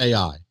ability since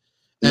AI.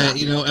 And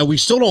and we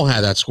still don't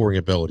have that scoring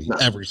ability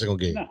every single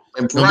game. No.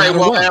 And Brian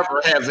will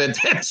ever have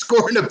that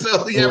scoring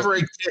ability ever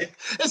again.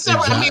 Except,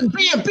 exactly. I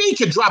mean, B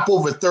could drop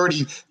over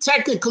 30.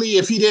 Technically,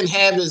 if he didn't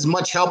have as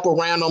much help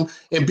around him,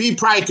 and B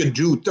probably could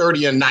do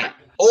 30 a night,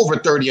 over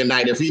 30 a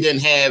night, if he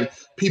didn't have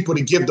people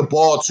to give the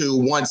ball to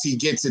once he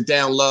gets it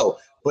down low.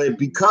 But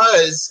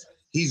because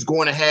he's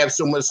going to have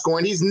so much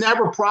scoring, he's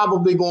never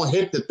probably going to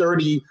hit the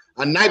 30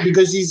 a night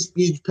because he's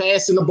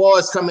passing the ball,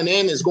 it's coming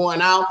in, it's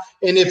going out.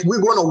 And if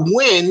we're going to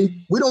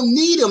win, we don't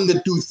need him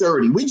to do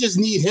 30. We just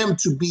need him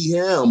to be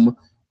him,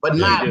 but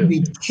not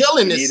be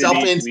killing himself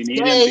and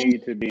stay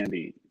to be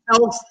Embiid.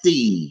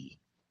 Healthy.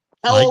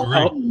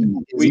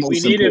 We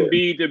need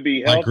Embiid to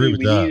be healthy. We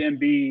need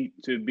Embiid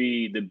to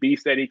be the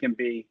beast that he can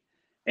be.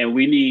 And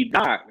we need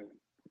Doc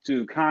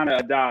to kind of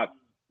adopt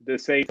the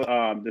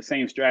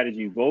same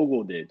strategy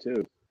Vogel did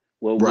too.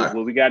 Well,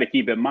 we got to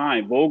keep in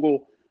mind,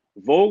 Vogel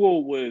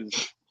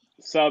was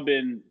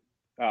subbing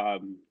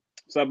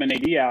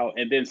AD out,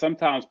 and then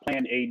sometimes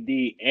playing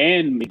AD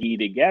and McGee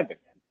together.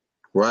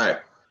 Right.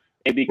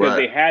 And because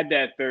they had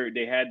that third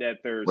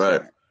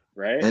center,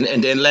 right?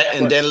 And then let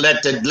him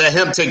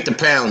take the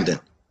pounding.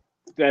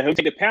 Let him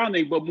take the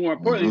pounding, but more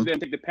importantly, let him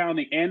take the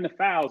pounding and the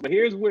fouls. But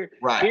here's where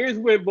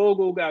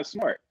Vogel got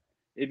smart.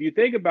 If you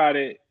think about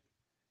it,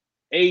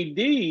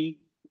 AD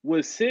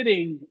was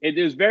sitting, and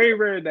it's very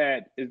rare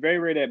that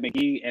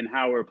McGee and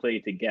Howard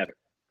played together,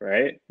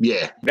 right?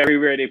 Yeah. Very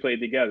rare they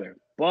played together.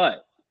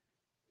 But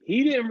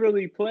he didn't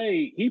really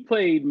play. He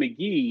played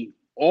McGee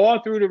all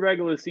through the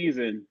regular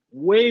season,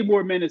 way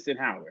more minutes than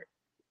Howard.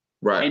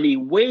 Right. And he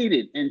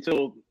waited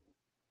until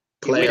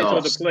the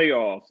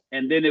playoffs,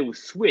 and then it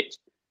was switched.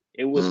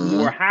 It was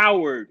more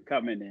Howard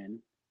coming in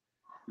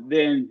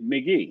than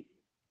McGee.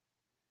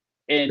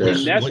 And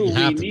that's what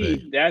we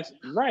need. That's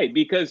right,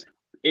 because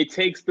it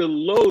takes the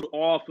load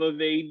off of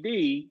AD.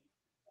 It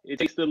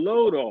takes the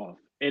load off,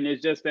 and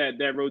it's just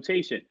that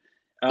rotation.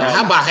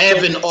 How about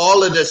having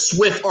all of the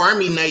Swift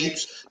Army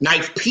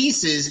knife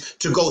pieces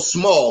to go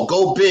small,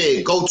 go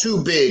big, go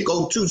too big,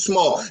 go too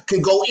small,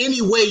 can go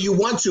any way you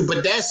want to,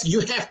 but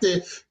you have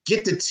to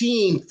get the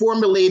team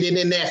formulated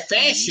in that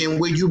fashion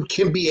where you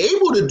can be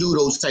able to do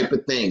those type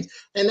of things.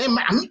 And then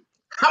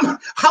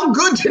how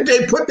good did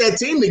they put that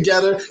team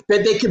together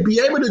that they could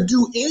be able to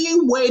do any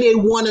way they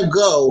want to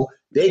go?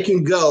 They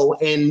can go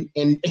and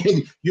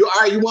you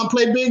want to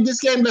play big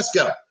this game? Let's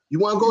go. You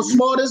want to go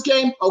small this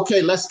game?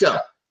 Okay, let's go.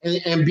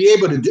 And be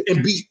able to do,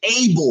 and be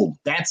able.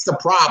 That's the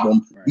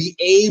problem. Right. Be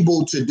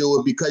able to do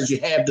it because you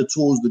have the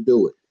tools to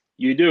do it.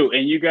 You do,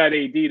 and you got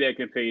AD that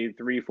can pay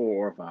 3,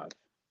 4, or 5.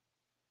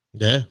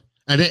 Yeah,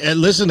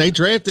 And listen, they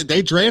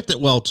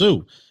drafted well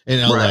too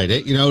in LA. Right.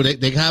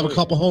 They have a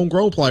couple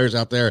homegrown players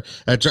out there.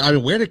 I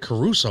mean, where did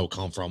Caruso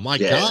come from? My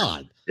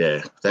God.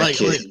 Yeah, that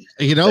kid.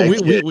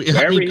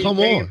 I mean, come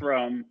on.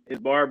 From his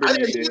barber,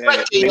 He's they like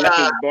left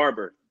his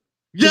barber.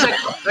 He's like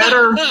a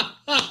better.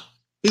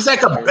 He's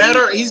like a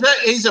better. He's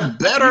a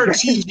better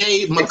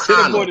TJ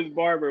McConnell. Put his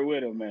barber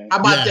with him, man. How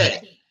about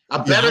that?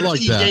 A better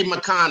like TJ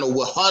McConnell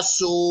with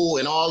hustle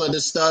and all of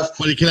this stuff.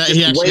 But he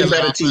actually way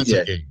better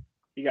TJ. Game.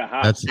 He got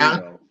hops too,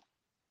 though.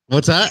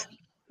 What's that?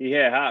 He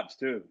had hops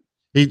too.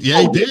 He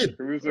did.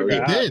 Caruso He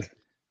got did.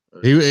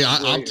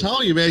 hops. I'm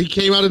telling you, man, he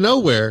came out of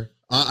nowhere.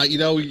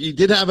 He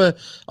did have a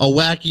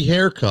wacky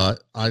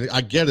haircut.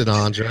 I get it,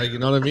 Andre. You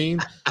know what I mean?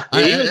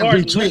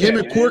 Between him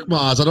and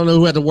Korkmaz, I don't know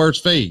who had the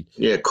worst fade.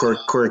 Yeah,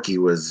 Corky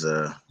was.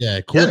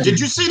 Corky. Did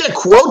you see that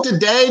quote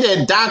today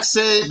that Doc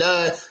said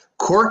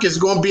Cork is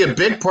going to be a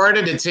big part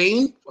of the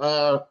team?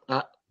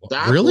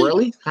 Doc,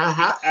 really?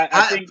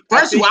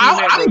 First of all,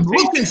 I'm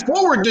looking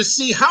forward to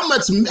see how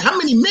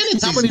many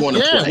minutes he's going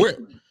to play.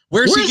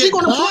 Where's he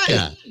going to play?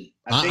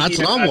 That's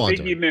what I'm wondering. I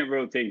think he meant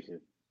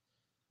rotation.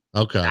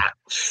 Okay.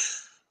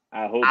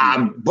 I hope.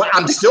 But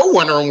I'm still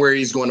wondering where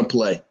he's going to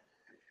play.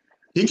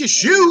 He can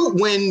shoot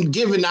when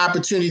given the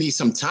opportunity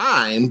some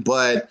time,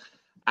 but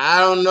I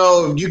don't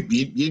know.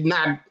 You're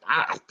not.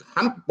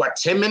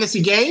 10 minutes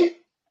a game?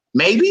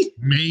 Maybe.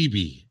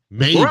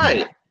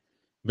 Right.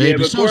 Maybe. Yeah,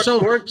 but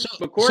Cork is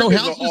an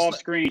how's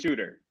off-screen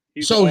shooter.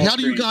 How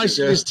do you guys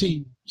see this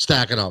team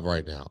stacking up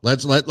right now?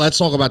 Let's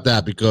talk about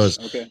that because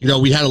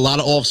we had a lot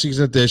of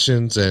off-season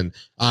additions, and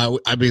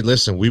I mean,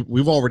 listen,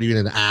 we've already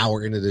been an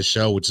hour into this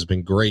show, which has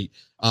been great.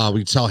 We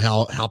can tell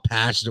how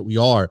passionate we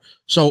are.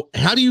 So,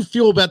 how do you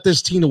feel about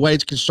this team, the way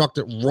it's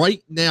constructed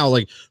right now?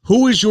 Like,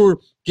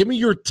 give me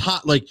your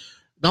top, like,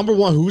 number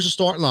one, who's the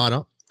starting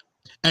lineup,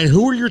 and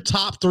who are your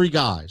top three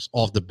guys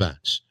off the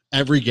bench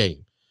every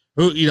game?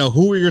 Who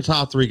are your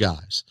top three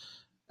guys?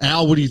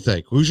 Al, what do you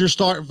think? Who's your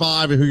starting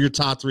five and who are your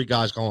top three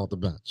guys going off the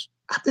bench?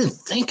 I've been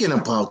thinking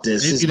about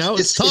this.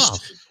 It's tough.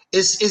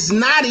 It's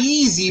not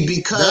easy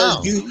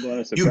because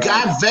you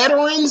got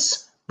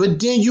veterans, but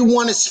then you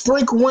want to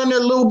sprinkle in a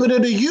little bit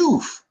of the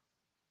youth.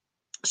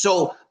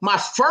 So my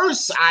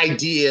first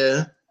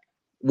idea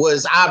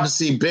was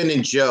obviously Ben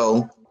and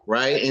Joe,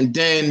 right? And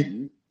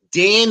then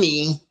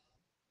Danny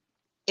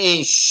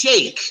and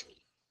Shake.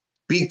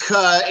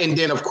 And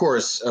then of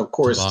course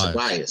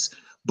Tobias.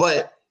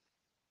 But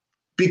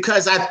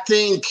because I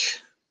think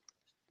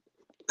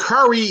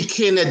Curry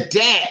can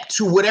adapt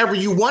to whatever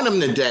you want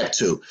him to adapt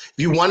to. If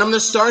you want him to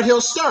start,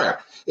 he'll start.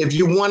 If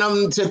you want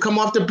him to come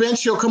off the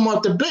bench, he'll come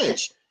off the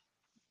bench.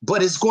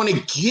 But it's going to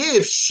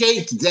give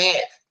Shake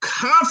that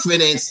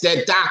confidence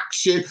that Doc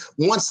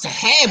wants to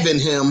have in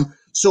him.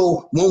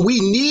 So when we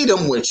need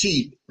him, which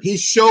he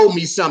showed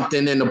me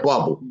something in the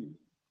bubble.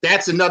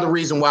 That's another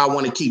reason why I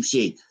want to keep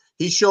Shake.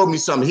 He showed me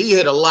something. He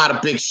hit a lot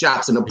of big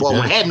shots in the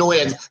bubble. I had no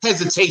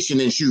hesitation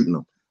in shooting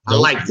them. I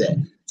like that.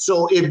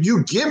 So if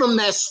you give him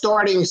that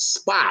starting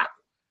spot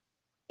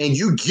and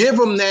you give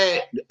him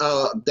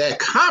that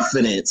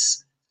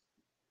confidence,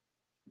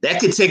 that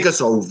could take us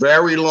a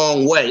very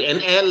long way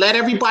and let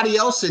everybody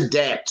else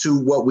adapt to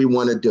what we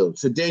want to do.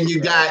 So then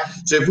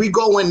if we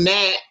go in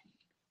that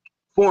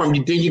form,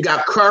 then you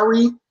got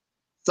Curry,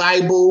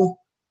 Thibault,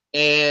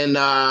 and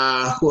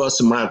who else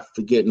am I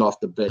forgetting off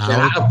the bench?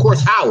 Of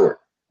course, Howard.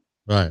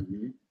 Right.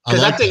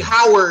 Because I think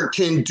Howard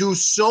can do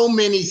so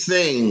many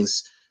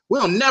things.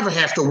 We'll never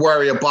have to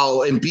worry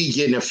about Embiid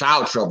getting in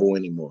foul trouble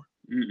anymore.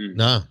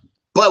 No.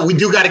 But we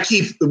do got to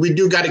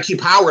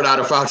keep Howard out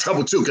of foul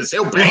trouble too, because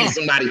he'll bang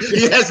somebody.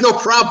 He has no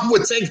problem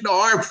with taking a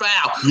hard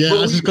foul. Yeah,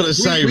 I was just gonna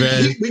say,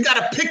 man. We got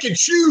to pick and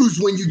choose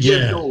when you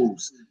give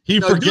those. He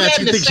forgets.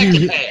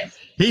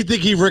 He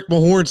think he Rick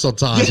Mahorn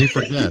sometimes. He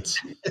forgets.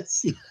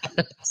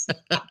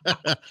 But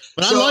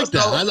I like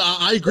that.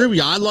 I agree with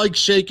you. I like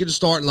shaking the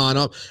starting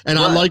lineup, and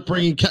I like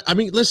bringing. I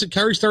mean, listen,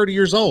 Curry's 30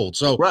 years old,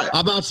 so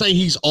I'm not saying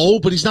he's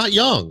old, but he's not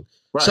young.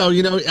 Right. So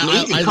he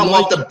can come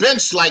off the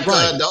bench like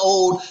the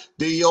old.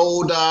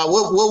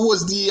 What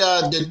was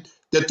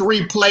the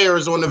three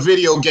players on the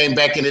video game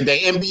back in the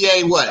day?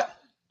 NBA what?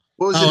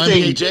 What was the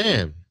thing? NBA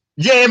Jam.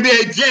 Yeah,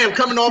 NBA Jam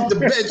coming off the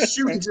bench,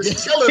 shooting,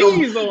 just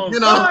killing them.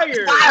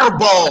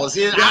 Fireballs.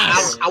 Yeah,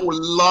 I would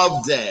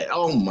love that.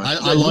 Oh my!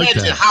 I like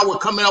that.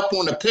 Howard coming up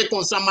on a pick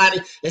on somebody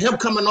and him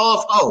coming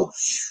off.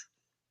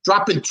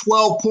 Dropping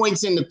 12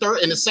 points in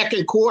the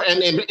second quarter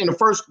and in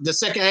the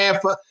second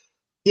half.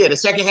 The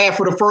second half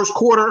of the first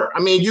quarter. I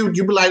mean, you'd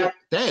be like,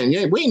 dang,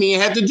 we didn't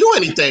even have to do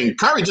anything.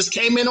 Curry just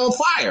came in on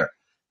fire,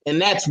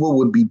 and that's what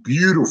would be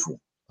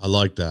beautiful. I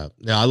like that.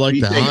 Yeah, I like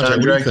that. Andre,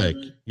 what do you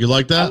think? You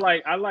like that?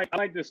 I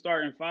like the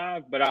starting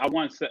five, but I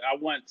want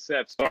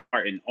Seth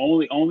starting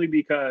only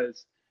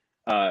because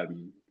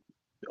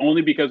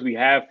we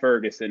have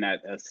Ferguson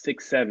at a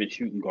 6'7"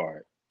 shooting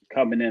guard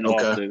coming in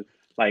off the.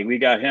 Like we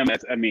got him.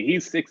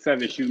 He's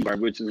 6'7" shooting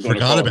guard, which is going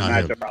to cause a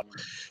matchup problem.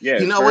 Yeah,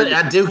 you know what?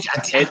 I do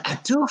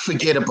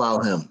forget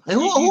about him.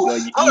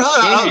 Hold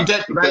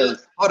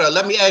on.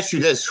 Let me ask you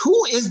this: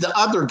 who is the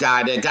other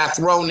guy that got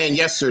thrown in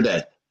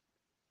yesterday?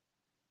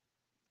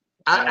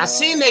 I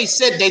seen they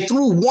said they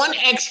threw one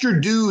extra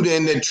dude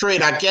in the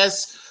trade, I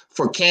guess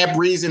for cap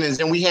reasons,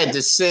 and we had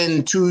to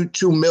send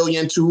 $2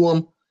 million to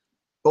him.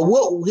 But it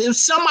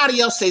was somebody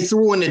else they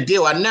threw in the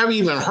deal. I never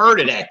even heard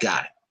of that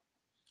guy.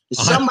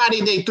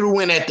 Somebody they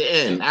threw in at the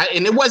end,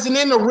 and it wasn't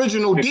in the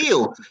original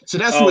deal. So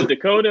that's what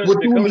Dakota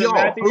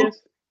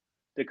Matthews.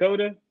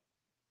 Dakota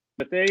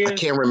Matthews. I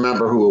can't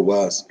remember who it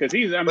was. Because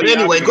but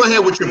anyway, go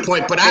ahead with your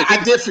point. But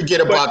I did forget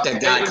about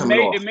that guy coming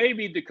off. It may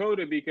be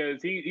Dakota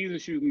because he's a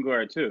shooting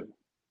guard too.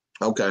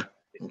 Okay.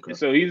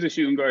 So he's a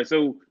shooting guard.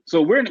 So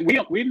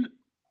we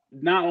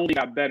not only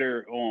got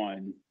better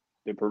on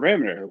the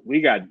perimeter, we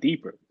got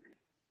deeper.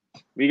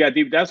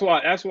 That's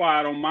why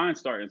I don't mind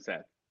starting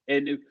Seth.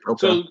 And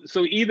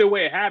so either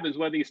way it happens,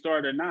 whether you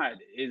start or not,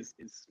 is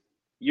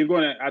you're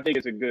gonna. I think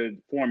it's a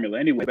good formula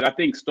anyway. But I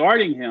think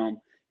starting him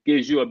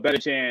gives you a better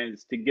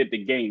chance to get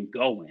the game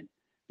going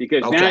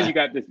because now you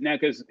got this. Now,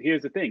 because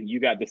here's the thing: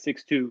 you got the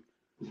 6'2", you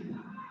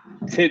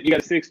got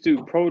a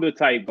 6'2"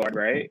 prototype guard,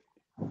 right?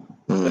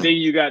 But then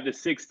you got the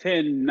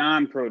 6'10"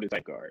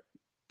 non-prototype guard.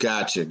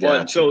 Gotcha.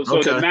 So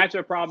the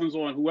matchup problems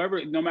on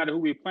whoever, no matter who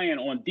we're playing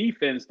on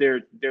defense,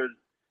 there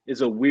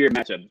is a weird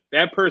matchup.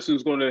 That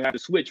person's going to have to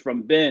switch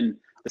from Ben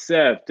to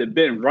Seth to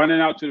Ben,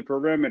 running out to the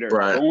perimeter,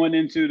 going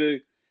into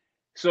the.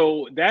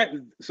 So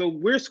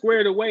we're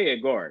squared away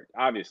at guard,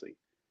 obviously.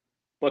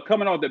 But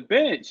coming off the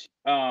bench,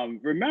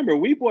 remember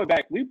we brought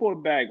back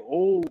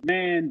old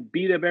man,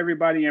 beat up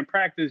everybody in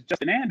practice,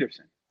 Justin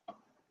Anderson.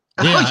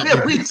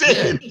 Yeah, we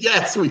did.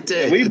 Yes, we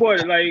did. We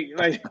bought like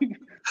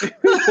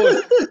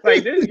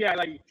this guy.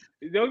 Like,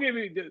 don't get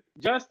me.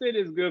 Justin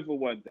is good for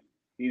one thing.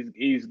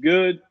 He's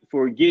good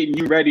for getting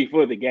you ready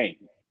for the game.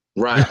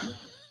 Right.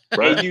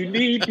 And you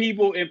need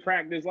people in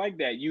practice like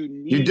that.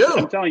 You do.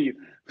 I'm telling you.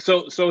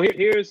 So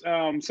here's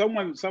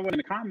someone in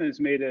the comments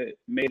made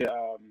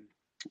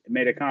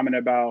a comment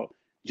about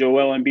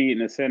Joel Embiid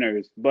and the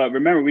centers. But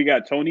remember, we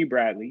got Tony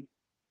Bradley.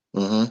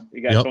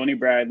 We got Tony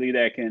Bradley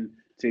that can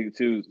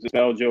to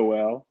spell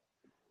Joel,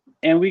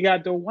 and we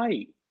got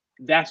Dwight.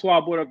 That's why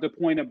I brought up the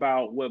point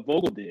about what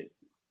Vogel did.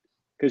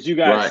 Because you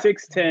got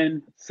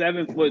 6'10",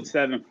 7 foot,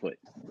 7 foot.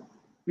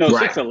 No,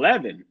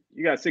 6'11".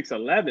 You got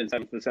 6'11",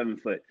 7 foot, 7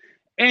 foot.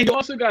 And you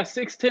also got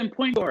 6'10"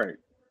 point guard.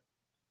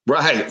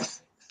 Right.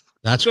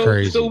 That's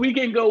crazy. So we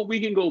can go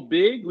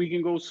big, we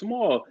can go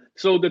small.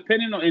 So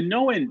depending on, and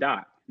knowing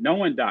Doc,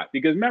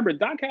 because remember,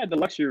 Doc had the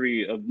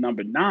luxury of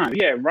number 9.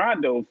 He had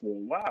Rondo for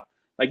a while.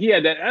 Like he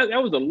had that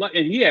was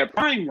and he had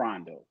prime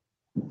Rondo.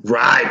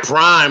 Right,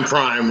 prime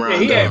Rondo. Yeah,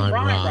 he had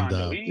prime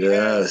Rondo. He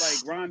had like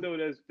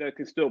Rondo that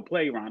can still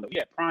play Rondo. He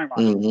had prime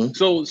Rondo.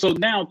 So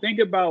now think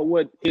about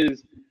what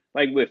his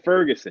like with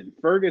Ferguson,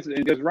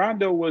 because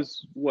Rondo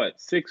was what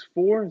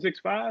 6'4",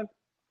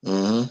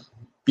 6'5".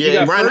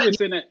 Yeah,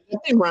 Ferguson I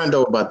think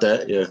Rondo about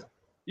that. Yeah,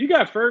 you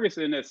got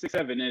Ferguson at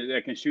 6'7"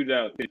 that can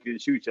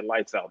shoot your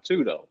lights out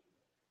too, though.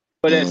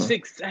 But at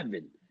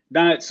 6'7",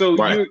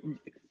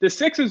 the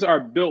Sixers are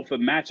built for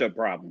matchup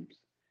problems.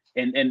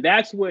 And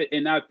that's what,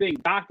 and I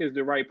think Doc is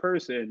the right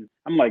person.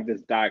 I'm like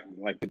this Doc,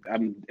 like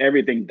I'm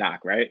everything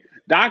Doc, right?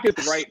 Doc is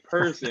the right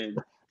person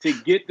to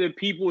get the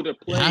people to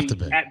play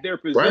at their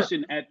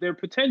position, at their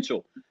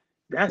potential.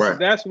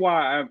 That's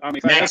why I'm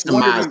excited.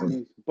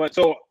 Maximizing. But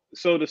so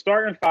the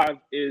starting 5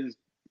 is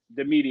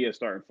the media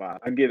starting 5.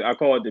 I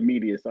call it the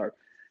media start.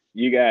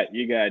 You got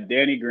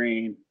Danny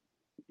Green,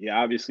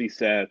 obviously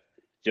Seth,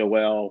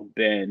 Joel,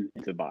 Ben,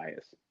 and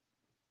Tobias.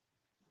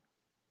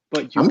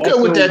 But I'm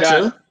good with that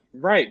too.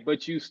 Right,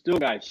 but you still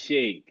got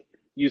Shake.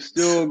 You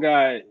still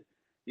got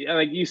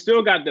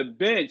the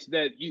bench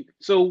that you.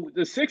 So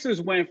the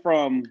Sixers went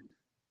from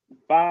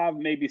 5,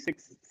 maybe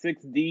six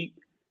deep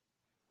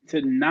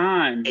to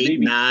 9, 8,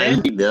 maybe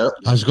 9. 10. Yep.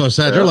 I was going to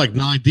say they're like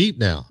 9 deep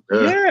now.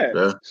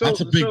 Yeah. So,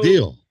 that's a big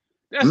deal.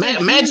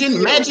 Imagine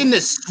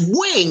the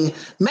swing.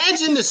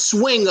 Imagine the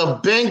swing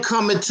of Ben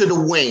coming to the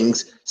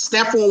wings,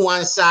 Steph on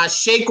one side,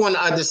 Shake on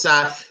the other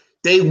side.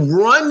 They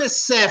run to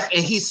Seth,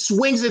 and he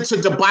swings it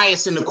to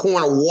Tobias in the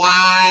corner,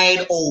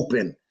 wide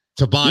open.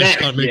 Tobias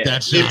got to make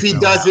that shot. If he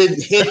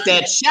doesn't hit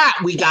that shot,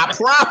 we got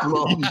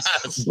problems.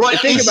 But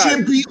it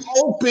should be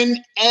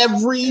open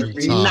every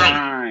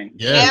night.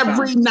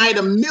 Every night,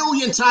 a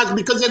million times,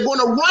 because they're going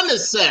to run to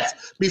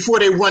Seth before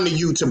they run to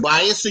you,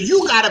 Tobias. So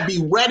you got to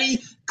be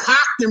ready,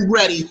 cocked and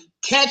ready,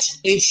 catch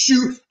and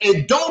shoot,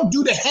 and don't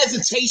do the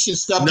hesitation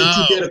stuff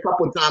that you did a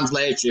couple of times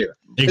last year.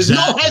 There's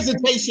no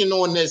hesitation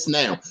on this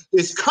now.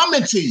 It's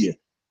coming to you.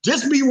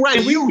 Just be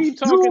ready.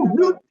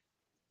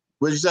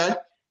 What'd you say?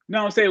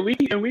 No, I'm saying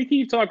we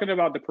keep talking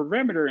about the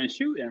perimeter and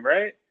shooting,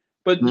 right?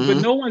 But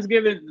no one's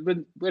giving. But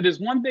there's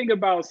one thing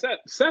about Seth.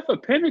 Seth a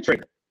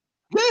penetrator.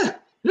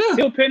 Yeah,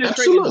 he'll penetrate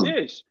absolutely. and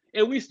dish.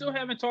 And we still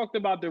haven't talked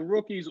about the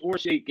rookies or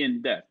Shake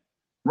in depth.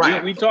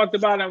 Right. We talked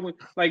about it.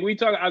 Like we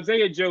talked.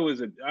 Isaiah Joe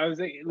is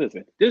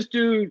listen. This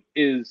dude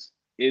is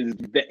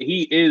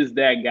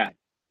that guy.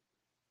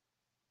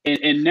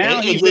 And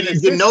now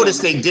you notice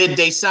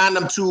they signed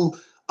him to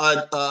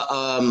a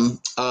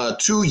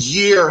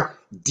 2-year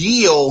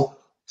deal,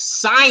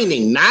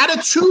 signing, not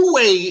a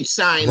two-way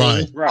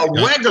signing, Right.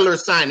 a regular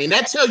signing.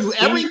 That tells you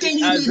everything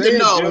you need to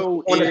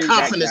know on the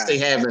confidence they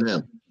have in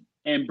him.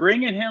 And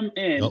bringing him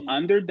in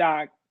under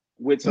Doc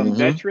with some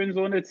veterans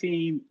on the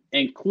team,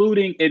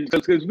 including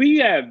because we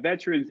have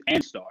veterans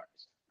and stars.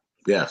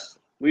 Yes.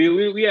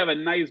 We have a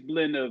nice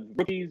blend of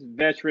rookies,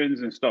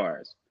 veterans, and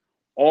stars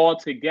all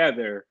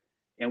together,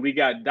 and we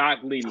got Doc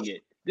leading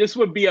it. This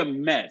would be a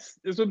mess.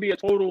 This would be a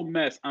total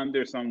mess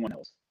under someone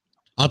else.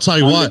 I'll tell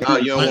you what.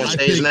 You don't want to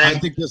say his name? I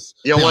think this.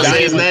 You don't want to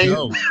say his name?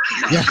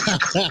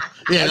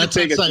 Yeah, that's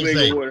what I'm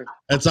saying.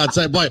 That's what I'm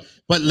saying.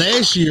 But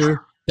last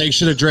year they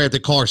should have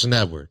drafted Carson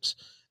Edwards,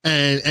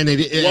 and they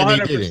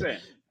didn't.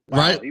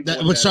 Right.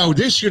 So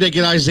this year they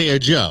get Isaiah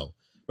Joe.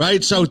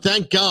 Right. So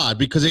thank God,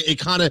 because it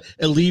kind of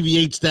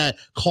alleviates that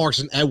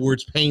Carson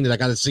Edwards pain that I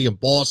got to see in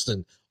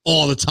Boston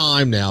all the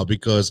time now,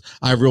 because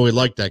I really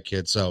like that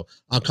kid. So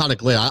I'm kind of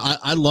glad.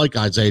 I like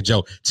Isaiah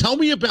Joe. Tell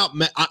me about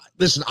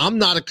listen, I'm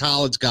not a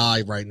college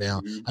guy right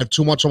now. I have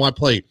too much on my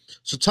plate.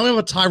 So tell me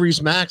about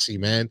Tyrese Maxey,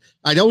 man.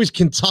 I know he's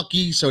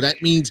Kentucky, so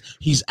that means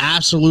he's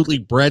absolutely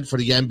bred for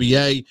the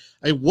NBA.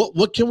 Hey,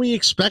 what can we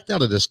expect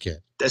out of this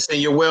kid? That's in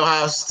your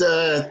wheelhouse.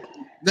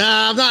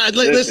 Nah, I'm not.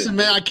 Listen,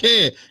 man, I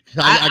can't.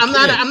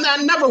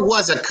 I never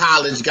was a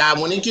college guy.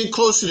 When it get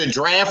closer to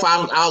draft,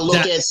 I'll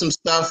look at some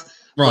stuff.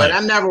 Right. But I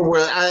never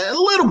will. A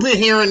little bit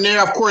here and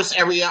there. Of course,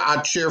 every year I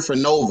cheer for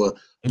Nova.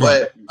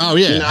 But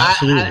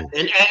absolutely.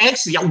 And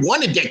actually, I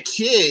wanted that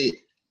kid.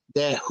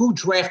 Who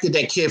drafted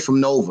that kid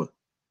from Nova?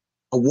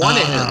 I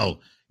wanted him.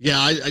 Yeah,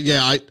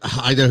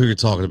 I know who you're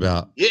talking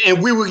about. Yeah, and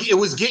it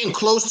was getting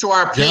close to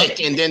our pick,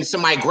 and then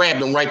somebody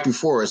grabbed him right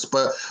before us.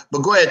 But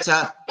go ahead,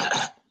 Tom.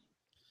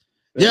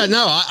 Yeah,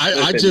 no,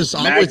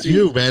 I'm with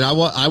you, man.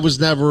 I was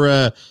never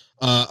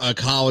a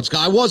college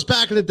guy. I was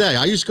back in the day.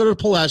 I used to go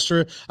to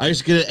Palestra. I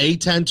used to get at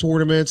A-10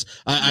 tournaments.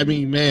 I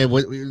mean, man,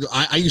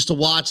 I used to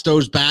watch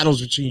those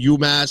battles between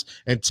UMass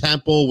and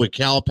Temple with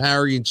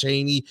Calipari and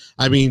Chaney.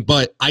 I mean,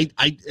 but I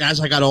as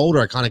I got older,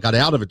 I kind of got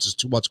out of it. Just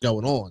too much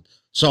going on.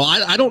 So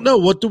I don't know.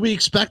 What do we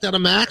expect out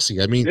of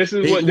Maxey? I mean,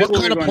 what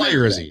kind of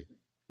player is he?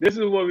 This is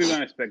what we're going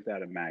to expect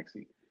out of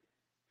Maxey.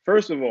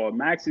 First of all,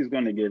 Maxey's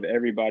going to give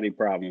everybody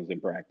problems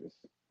in practice.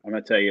 I'm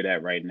going to tell you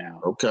that right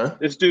now. Okay.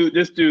 This dude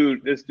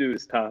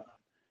is tough.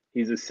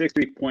 He's a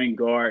 6'3" point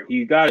guard.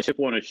 He got a chip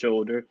on his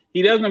shoulder.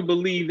 He doesn't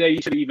believe that he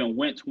should even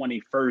went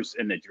 21st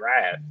in the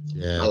draft.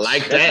 Yeah, I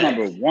like that.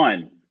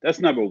 That's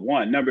number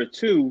one. Number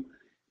two,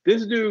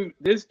 this dude,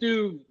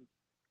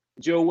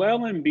 Joel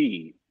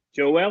Embiid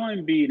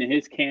and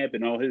his camp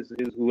and all his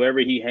whoever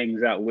he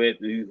hangs out with,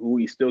 who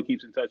he still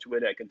keeps in touch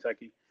with at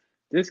Kentucky.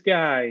 This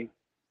guy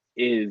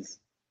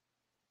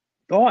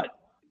thought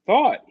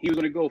he was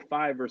going to go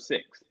 5 or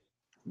 6.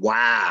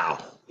 Wow.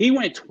 He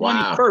went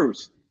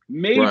 21st.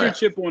 Major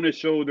chip on his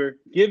shoulder,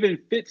 giving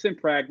fits in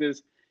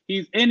practice.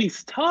 He's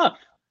tough.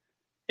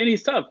 And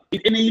he's a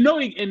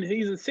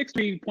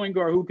 6'3" point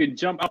guard who can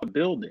jump out the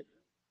building.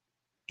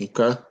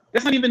 Okay.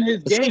 That's not even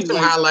his game. Some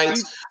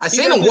highlights. I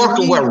seen him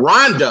working with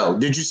Rondo.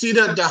 Did you see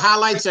the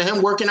highlights of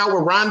him working out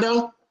with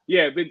Rondo?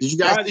 Yeah, but did you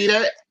guys see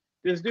that?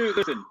 This dude,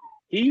 listen,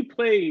 he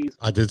plays.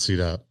 I did see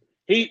that.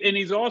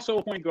 He's also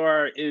a point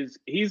guard.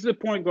 He's the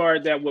point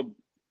guard that will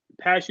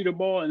pass you the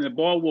ball, and the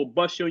ball will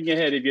bust you on your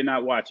head if you're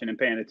not watching and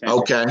paying attention.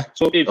 Okay.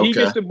 So if he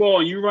gets the ball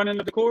and you run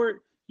into the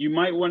court, you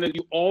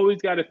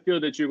always got to feel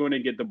that you're going to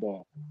get the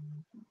ball.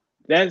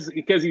 That's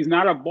because he's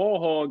not a ball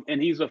hog,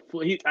 and he's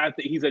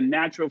a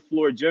natural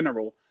floor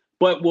general,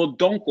 but will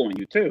dunk on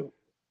you too.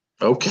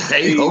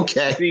 Okay.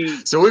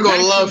 So we're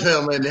gonna love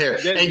him in here.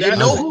 And you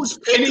know whose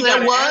pick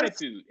that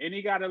was? And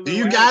he got a Do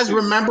you guys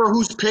remember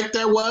whose pick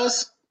that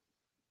was?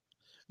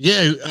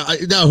 Yeah,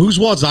 no, whose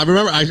was? I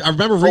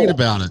remember reading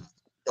about it.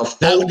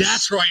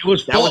 That's right. It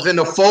was that was in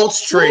the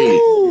Fultz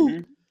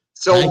trade.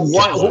 So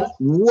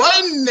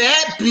wouldn't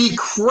that be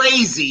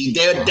crazy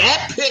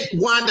that pick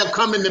wound up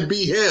coming to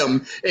be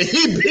him, and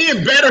he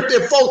being better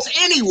than Fultz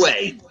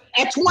anyway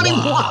at 21?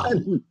 Wow.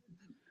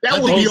 I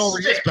think he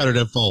already is better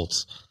than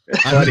Fultz.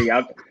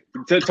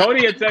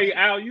 Tony, I tell you,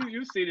 Al,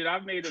 you've seen it.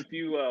 I've made a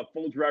few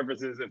Fultz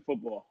references in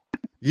football.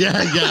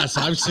 Yeah, yes,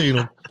 I've seen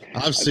them.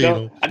 I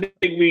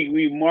think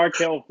we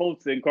Markelle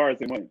Fultz and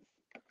Carson Wentz.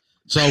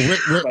 So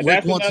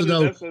Rick wants to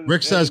know.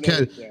 Rick says,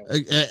 "Can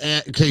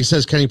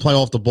he play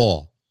off the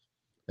ball?"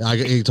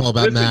 He talk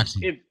about Maxey.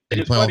 Can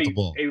he play off the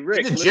ball? Hey,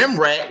 Rick, he's a gym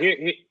rat.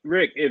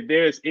 Rick, if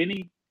there's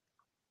any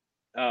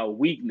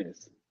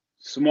weakness,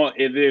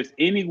 if there's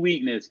any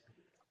weakness,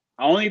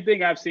 the only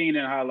thing I've seen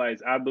in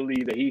highlights, I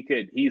believe that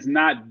he's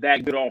not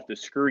that good off the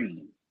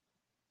screen.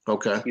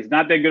 Okay. He's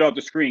not that good off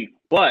the screen,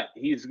 but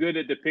he's good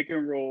at the pick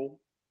and roll,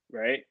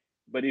 right?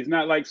 But he's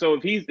not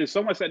if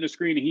someone's setting the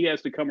screen and he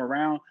has to come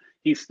around,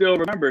 he's still,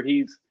 remember,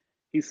 he's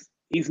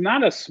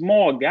not a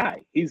small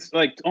guy. He's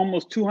like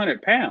almost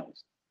 200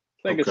 pounds.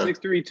 Like a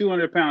 6'3",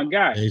 200-pound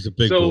guy. Yeah, he's a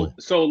big boy.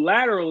 So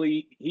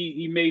laterally,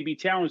 he may be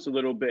challenged a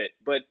little bit,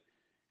 but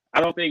I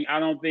don't think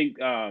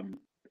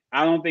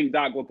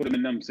Doc will put him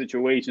in them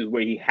situations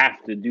where he has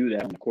to do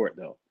that on the court,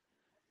 though.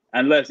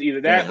 Unless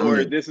either that Yeah,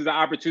 or this is an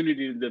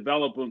opportunity to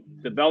develop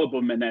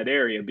them in that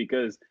area.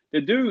 Because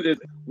the dude is,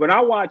 when I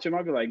watch him,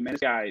 I'll be like, man,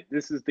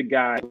 this is the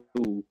guy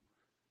who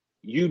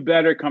you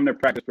better come to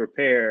practice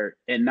prepared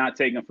and not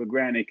take him for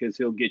granted because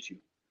he'll get you.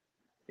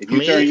 If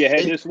you turn your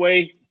head this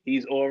way,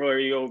 he's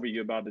already over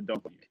you about to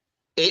dump you.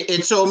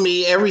 It told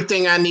me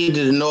everything I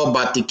needed to know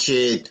about the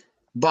kid.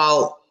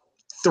 About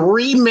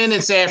 3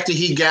 minutes after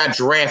he got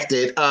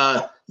drafted,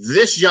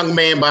 this young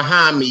man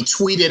behind me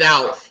tweeted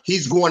out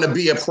he's going to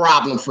be a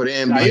problem for the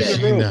NBA. I've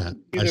seen that.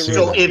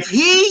 So if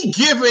he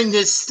giving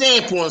this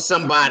stamp on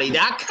somebody,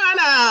 I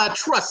kind of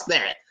trust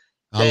that.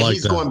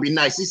 He's going to be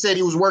nice. He said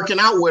he was working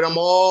out with him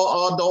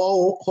all the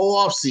whole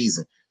off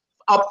season,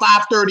 up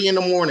 5:30 in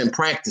the morning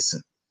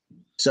practicing.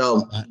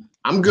 So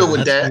I'm good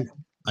with that.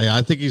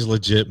 I think he's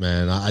legit,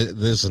 man.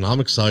 Listen,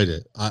 I'm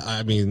excited.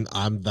 I mean,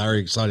 I'm very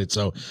excited.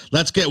 So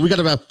we got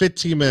about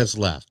 15 minutes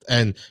left.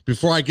 And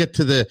before I get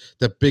to the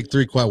big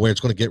three quite where it's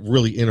going to get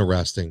really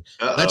interesting,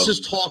 let's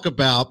just talk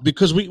about,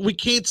 because we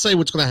can't say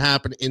what's going to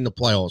happen in the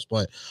playoffs,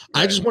 but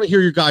I just want to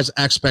hear your guys'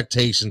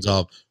 expectations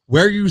of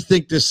where you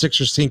think this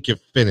Sixers team can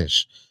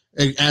finish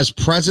as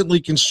presently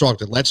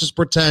constructed. Let's just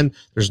pretend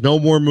there's no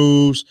more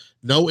moves,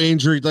 no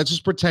injury. Let's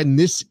just pretend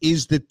this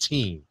is the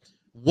team.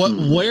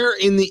 Where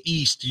in the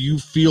East do you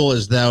feel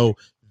as though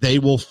they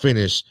will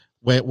finish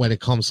when it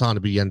comes time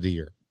to be end of the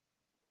year?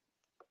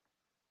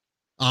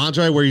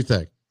 Andre, where do you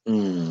think?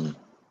 I'm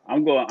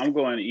going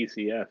to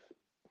ECF.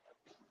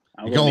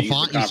 You're going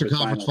Eastern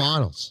Conference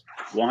Finals.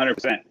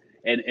 100%.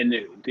 And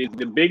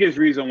the biggest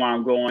reason why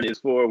I'm going is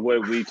for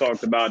what we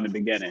talked about in the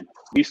beginning.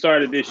 We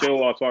started this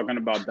show off talking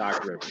about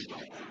Doc Rivers.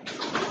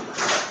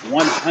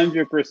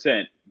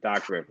 100%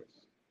 Doc Rivers.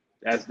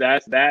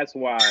 That's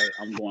why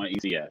I'm going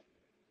ECF.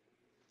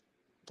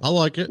 I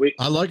like it.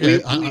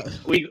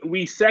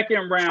 We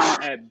second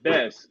round at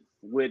best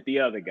with the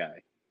other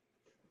guy.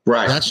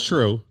 Right. That's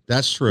true.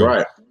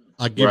 Right.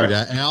 I give you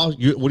that. Al,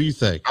 what do you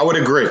think? I would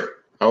agree.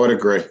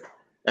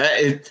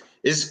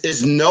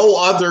 It's no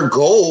other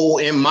goal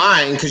in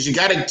mind because you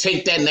got to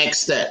take that next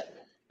step.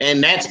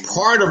 And that's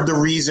part of the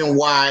reason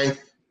why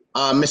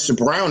Mr.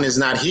 Brown is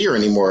not here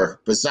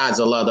anymore, besides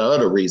a lot of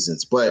other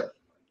reasons. But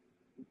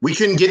we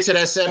couldn't get to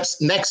that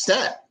next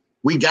step.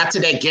 We got to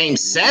that game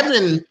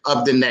 7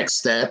 of the next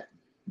step,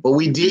 but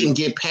we didn't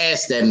get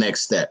past that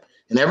next step.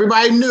 And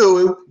everybody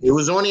knew it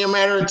was only a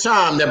matter of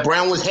time that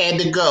Brown had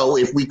to go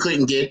if we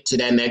couldn't get to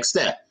that next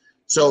step.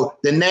 So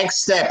the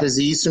next step is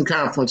the Eastern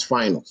Conference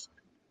Finals.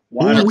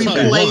 Who we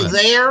play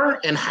there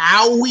and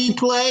how we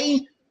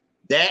play,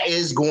 that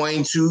is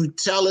going to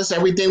tell us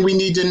everything we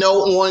need to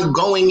know on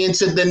going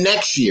into the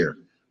next year.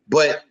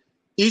 But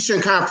Eastern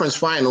Conference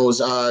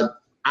Finals, I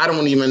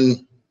don't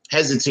even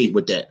hesitate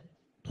with that.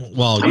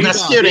 Well, I'm not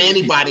scared of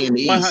anybody in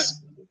the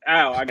East.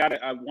 Al, I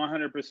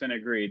 100%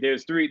 agree.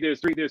 There's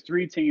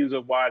three teams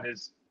of why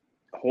this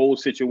whole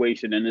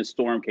situation and this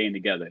storm came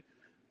together.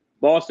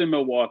 Boston,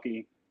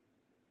 Milwaukee,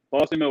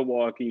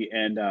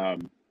 and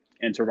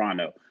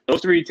Toronto.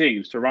 Those 3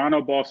 teams: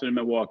 Toronto, Boston, and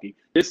Milwaukee.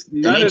 We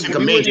wouldn't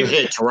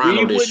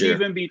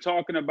even be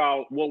talking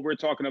about what we're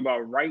talking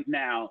about right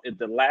now. In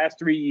the last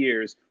 3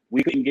 years,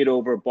 we couldn't get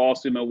over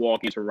Boston,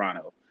 Milwaukee, and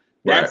Toronto.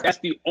 That's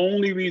the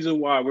only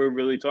reason why we're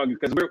really talking,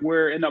 because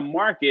we're in a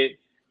market,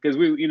 because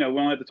we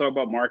don't have to talk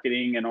about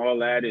marketing and all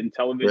that and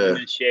television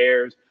and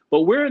shares,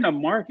 but we're in a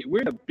market.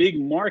 We're in a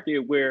big market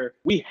where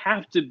we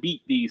have to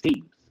beat these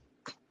teams.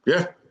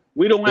 Yeah.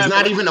 We don't have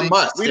not even a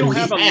must. We don't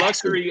have a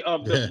luxury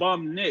of the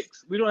bum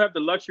Knicks. We don't have the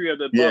luxury of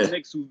the bum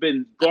Knicks who've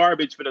been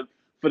garbage for the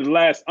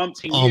last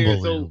umpteen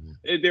years. So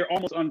they're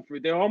almost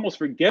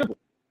forgettable.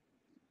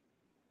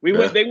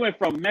 They went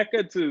from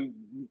Mecca to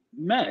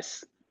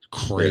mess.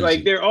 Crazy.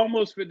 Like they're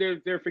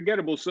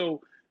forgettable.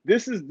 So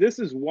this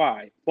is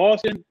why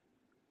Boston,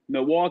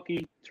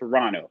 Milwaukee,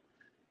 Toronto.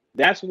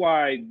 That's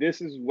why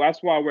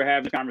we're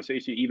having a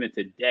conversation even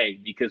today,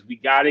 because we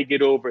got to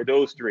get over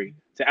those 3.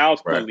 To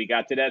Al's point, we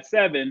got to that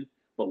 7,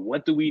 but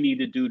what do we need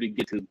to do to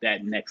get to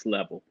that next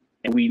level?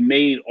 And we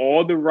made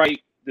all the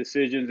right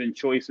decisions and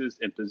choices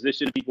and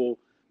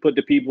put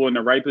the people in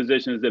the right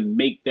positions to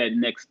make that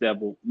next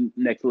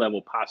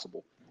level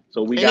possible.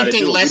 So we got to do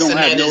it. We don't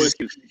have no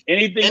excuse.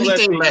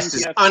 Anything less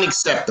is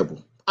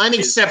unacceptable.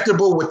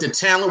 Unacceptable with the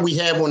talent we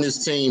have on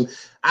this team.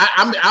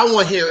 I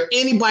want to hear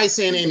anybody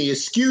saying any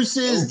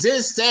excuses,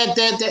 this, that.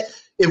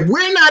 If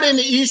we're not in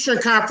the Eastern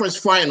Conference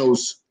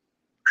Finals,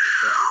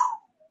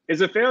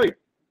 it's a failure.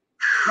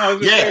 No,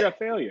 it's a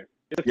failure.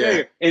 It's a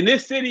failure. And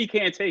this city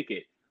can't take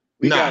it.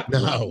 We can't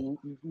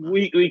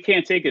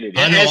take it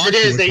anymore.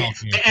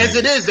 As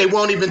it is, they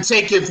won't even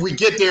take it if we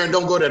get there and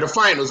don't go to the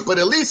finals. But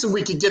at least if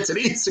we can get to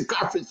the Eastern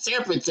Conference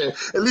Championship,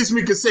 at least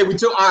we can say we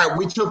took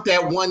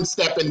that one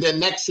step, and then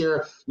next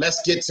year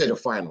let's get to the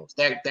finals.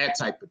 That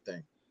type of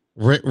thing.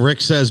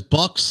 Rick says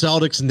Bucks,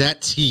 Celtics,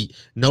 Nets, Heat,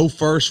 no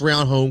first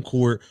round home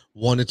court,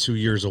 1 to 2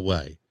 years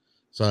away.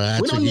 So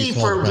that's we don't need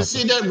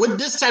that with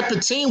this type of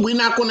team. We're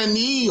not going to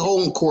need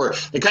home court.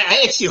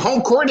 Actually,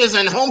 home court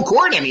isn't home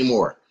court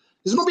anymore.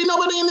 There's going to be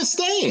nobody in the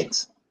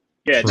stands.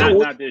 Yeah,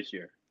 not this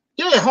year.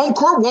 Yeah, home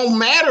court won't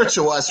matter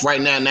to us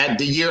right now. Not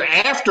the year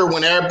after,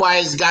 when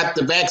everybody's got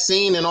the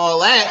vaccine and all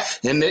that,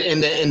 and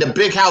the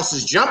big house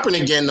is jumping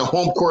again, the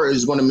home court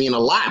is going to mean a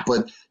lot.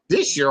 But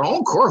this year,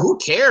 home court, who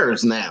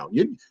cares now?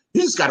 You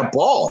just got a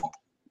ball.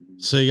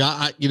 See,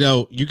 I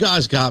you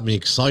guys got me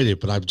excited,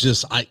 but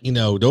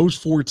those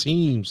 4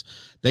 teams,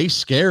 they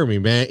scare me,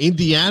 man.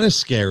 Indiana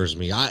scares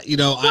me. Why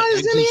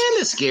does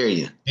Indiana scare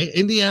you?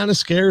 Indiana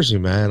scares me,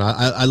 man.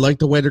 I like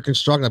the way they're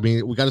constructed. I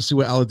mean, we got to see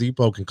what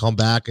Oladipo can come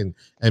back and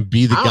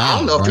be the guy. I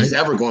don't know if he's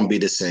ever going to be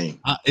the same.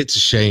 It's a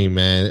shame,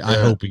 man. Yeah. I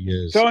hope he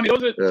is.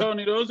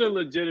 Tony, those are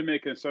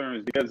legitimate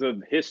concerns because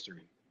of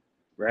history,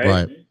 right?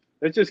 Right.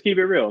 Let's just keep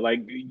it real.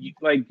 Like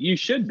you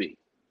should be.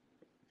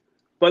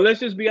 But let's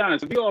just be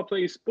honest. If we all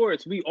play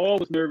sports, we all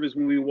was nervous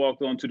when we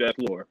walked onto that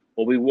floor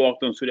or we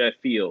walked onto that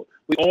field.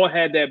 We all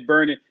had that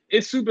burning.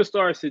 It's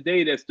superstars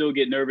today that still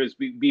get nervous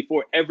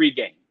before every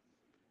game,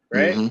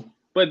 right?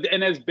 Mm-hmm.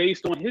 And that's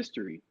based on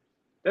history.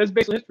 That's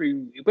based on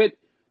history. But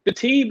the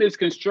team is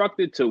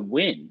constructed to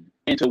win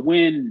and to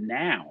win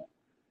now.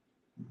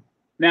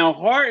 Now,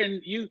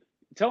 Harden,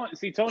 Tony.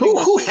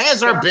 Who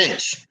has our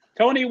bench?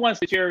 Tony wants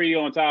the cherry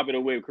on top of the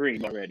whipped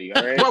cream already.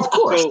 All right. Well, of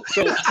course.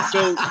 So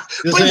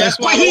that's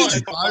why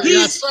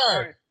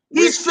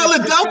he's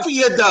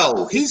Philadelphia,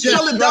 though. He's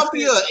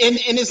Philadelphia in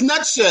his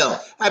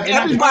nutshell.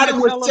 Everybody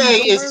would say,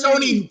 "Is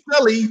Tony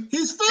Philly?"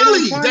 He's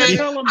Philly.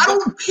 I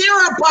don't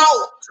care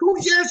about 2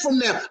 years from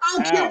now. I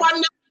don't care about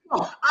now.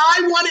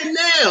 I want it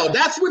now.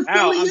 That's what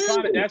Philly is.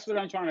 That's what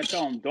I'm trying to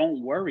tell him.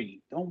 Don't worry.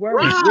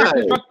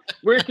 Right.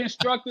 We're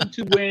constructed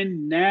to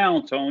win now,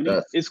 Tony.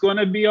 Yes. It's going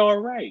to be all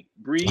right.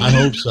 Breathe. I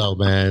hope so,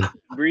 man.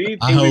 Breathe.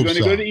 And we're going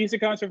to go to the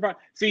Eastern Conference Final.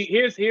 See,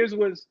 here's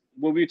what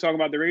we talk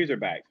about the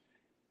Razorbacks.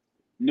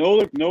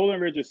 Nolan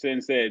Richardson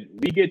said,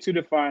 we get to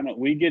the Final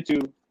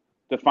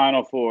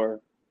Four,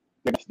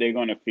 they're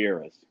going to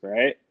fear us,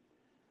 right?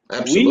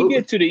 Absolutely. We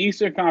get to the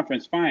Eastern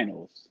Conference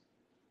Finals.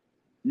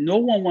 No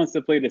one wants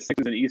to play the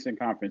Sixers in the Eastern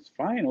Conference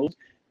Finals,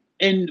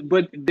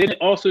 but then it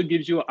also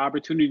gives you an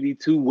opportunity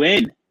to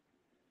win.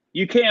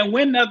 You can't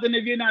win nothing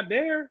if you're not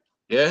there.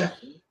 Yeah,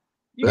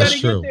 you got to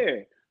get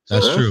there.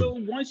 That's true. So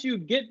once you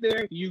get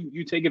there,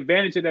 you take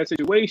advantage of that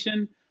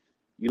situation.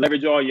 You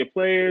leverage all your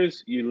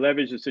players. You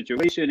leverage the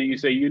situation, and you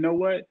say, you know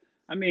what?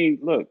 I mean,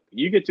 look,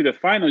 you get to the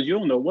finals, you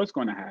don't know what's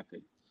going to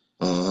happen.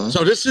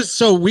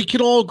 So we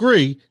can all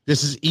agree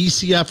this is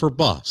ECF or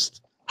bust.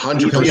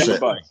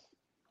 100%.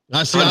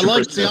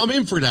 I'm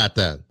in for that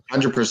then.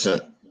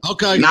 100%.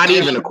 Okay. Not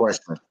even a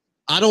question.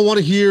 I don't want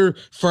to hear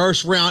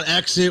first round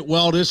exit.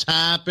 Well, this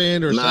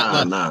happened or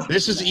something. Nah.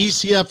 This is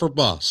ECF or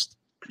bust.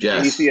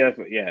 Yes.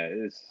 ECF, yeah.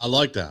 I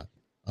like that.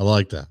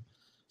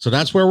 So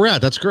that's where we're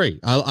at. That's great.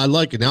 I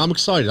like it. Now I'm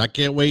excited. I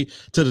can't wait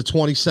to the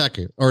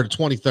 22nd or the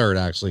 23rd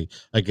actually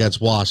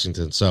against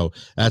Washington. So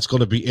that's going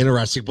to be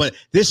interesting. But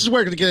this is where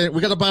we're going to get it. We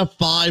got about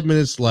 5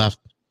 minutes left.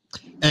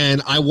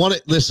 And I want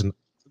to listen.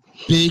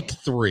 Big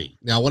 3.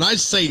 Now, when I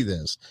say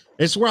this,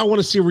 it's where I want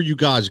to see where you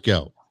guys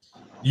go.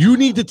 You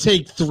need to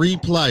take 3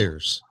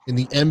 players in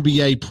the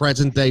NBA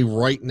present day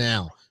right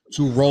now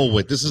to roll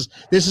with. This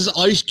is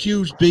Ice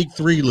Cube's Big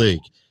 3 league.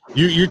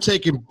 You're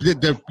taking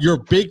your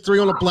Big 3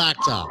 on a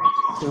blacktop.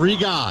 3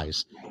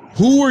 guys.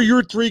 Who are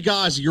your 3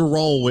 guys you're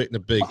rolling with in the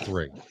Big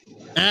 3?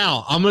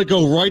 Al, I'm going to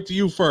go right to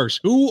you first.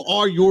 Who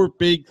are your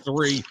Big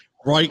 3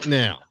 right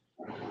now?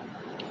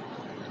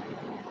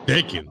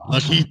 Thinking.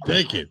 Like he's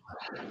thinking.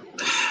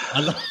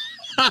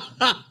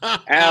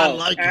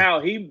 Al,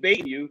 he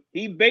baiting you.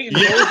 He baiting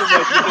both of us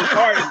with his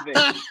Harden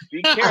thing.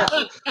 Be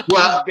careful.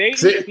 Well,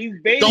 he's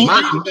baiting.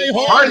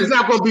 Harden's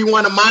not going to be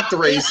one of my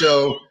 3,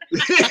 so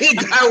you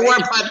got to worry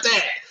about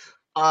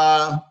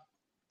that.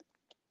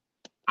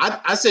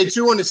 I say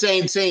 2 on the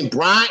same team: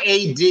 Bron,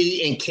 AD,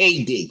 and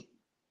KD.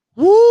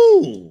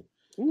 Woo!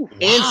 Wow.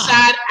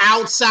 Inside,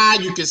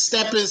 outside, you can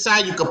step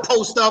inside, you can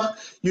post up,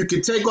 you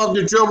can take off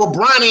your dribble.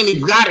 Bron ain't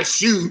even got to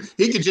shoot;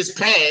 he could just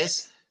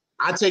pass.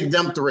 I take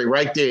them 3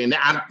 right there, and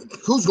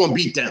who's gonna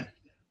beat them?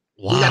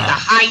 Wow. We got the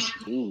height.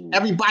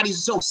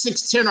 Everybody's so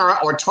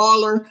 6'10" or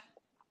taller.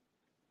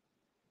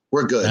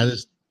 We're good.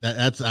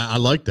 That's I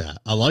like that.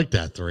 I like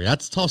that 3.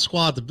 That's a tough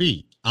squad to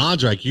beat.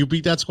 Andre, can you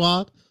beat that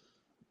squad?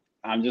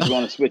 I'm just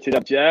going to switch it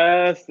up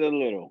just a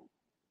little.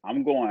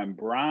 I'm going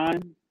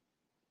Bron,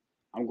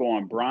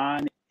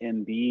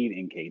 Embiid,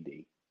 and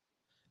KD.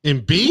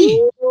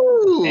 Embiid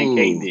and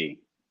KD.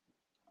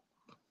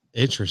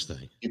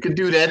 Interesting. You could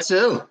do that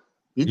too.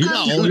 You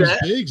got all these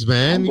bigs,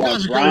 man. You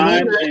guys are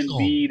Bron,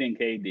 Embiid, and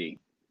KD.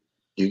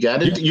 You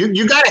got it.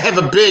 You got to have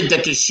a big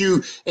that can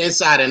shoot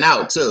inside and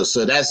out too.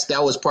 So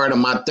that was part of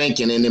my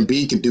thinking, and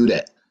Embiid can do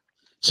that.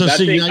 So I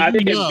think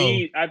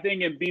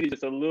Embiid is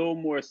just a little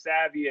more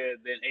savvier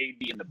than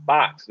AD in the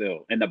box,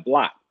 though, in the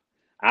block.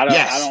 I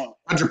don't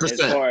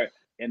 100%.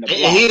 In the block.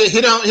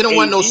 He don't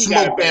want no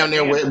smoke down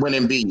there with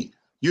Embiid.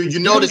 You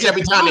notice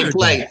every time they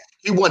play,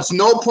 he wants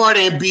no part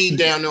of Embiid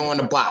down there on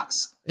the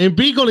box.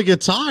 Embiid going to get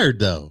tired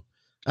though.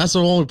 That's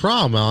the only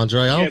problem,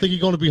 Andre. I don't think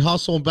he's going to be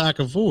hustling back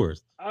and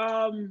forth.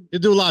 You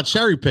do a lot of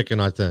cherry picking,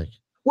 I think.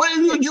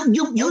 Well, you're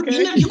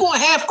going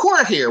half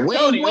court here. We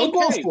ain't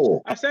going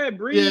full. I said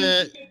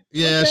breathe.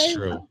 Yeah, that's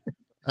true.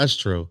 That's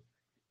true.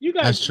 You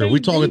guys, that's true. We're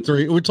talking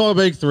three. We're talking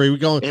big three. We're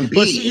going. Embiid,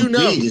 but you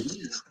know,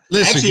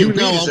 listen, actually, you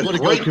know, Embiid I'm going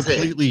to go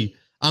completely. Pick.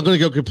 I'm going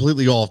to go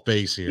completely off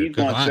base here. He's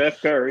going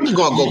Steph Curry. He's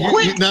going to go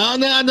quick. No. I'm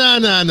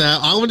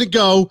going to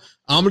go.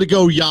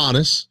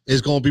 Giannis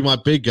is going to be my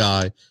big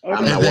guy. Okay.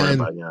 I'm not worried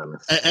about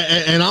Giannis.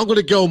 And I'm going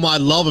to go my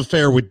love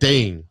affair with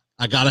Dame.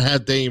 I got to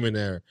have Dame in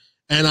there.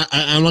 And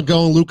I'm not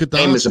going Luka Doncic.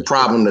 Dame is a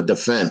problem to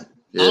defend.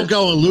 Yeah. I'm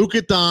going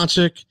Luka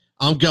Doncic.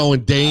 I'm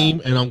going Dame,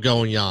 and I'm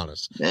going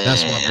Giannis.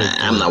 That's my big.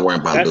 I'm not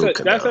worried about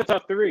Luka. That's a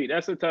tough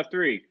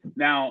three.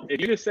 Now, if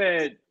you'd have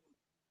said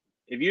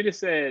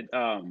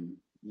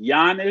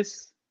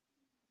Giannis,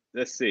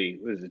 let's see,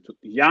 what is it?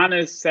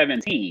 Giannis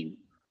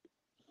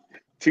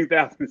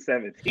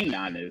 2017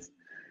 Giannis.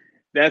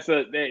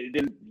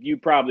 Then you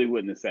probably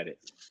wouldn't have said it.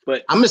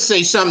 But I'm gonna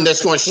say something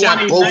that's gonna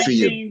shock both of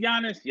you.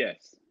 Giannis,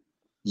 yes.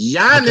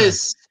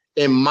 Giannis,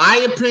 in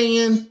my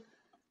opinion,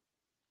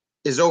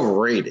 is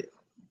overrated.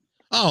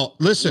 Oh,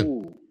 listen.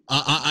 Ooh.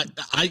 I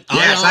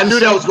knew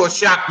that was going to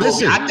shock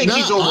both. I think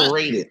he's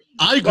overrated.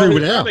 I agree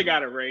with him.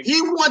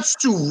 He wants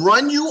to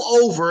run you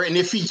over, and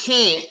if he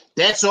can't,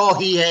 that's all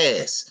he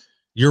has.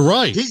 You're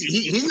right.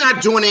 He's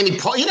not doing any.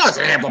 He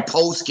doesn't have a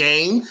post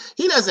game.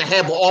 He doesn't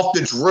have an off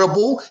the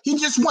dribble. He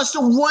just wants to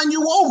run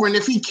you over, and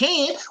if he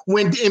can't,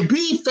 when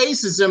Embiid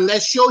faces him,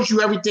 that shows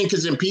you everything.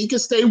 Because Embiid can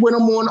stay with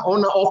him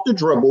on the off the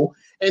dribble,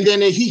 and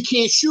then he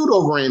can't shoot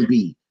over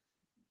Embiid.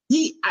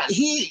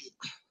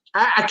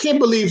 I can't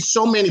believe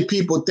so many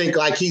people think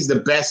like he's the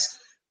best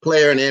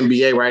player in the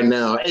NBA right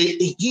now.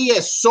 He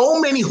has so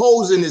many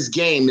holes in his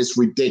game, it's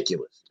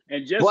ridiculous.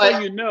 And just so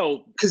you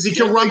know, because he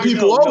can run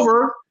people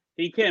over,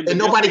 he can, and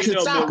nobody can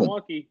stop him.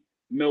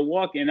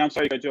 Milwaukee, and I'm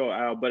sorry to cut you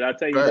out, but I'll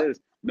tell you this: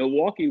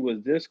 Milwaukee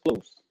was this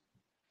close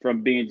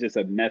from being just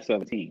a mess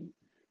of a team.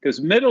 Because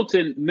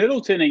Middleton and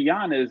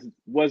Giannis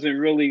wasn't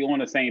really on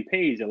the same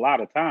page a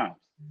lot of times.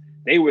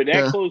 They were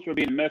that close from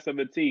being a mess of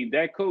a team.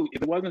 That coach,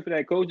 if it wasn't for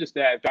that coaching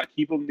staff trying to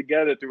keep them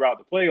together throughout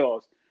the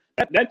playoffs,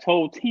 that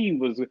whole team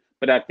was.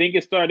 But I think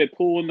it started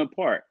pulling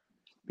apart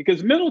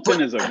because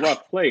Middleton is a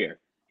rough player.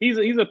 He's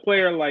a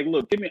player like,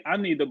 look, I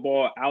need the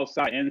ball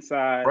outside,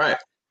 inside. Right.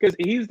 Because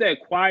he's that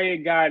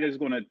quiet guy that's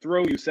going to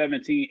throw you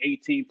 17,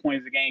 18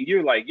 points a game.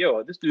 You're like,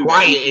 yo, this dude.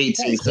 Quiet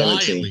 18,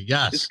 17.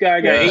 Yes. This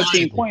guy got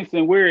 18 points,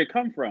 and where it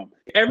come from?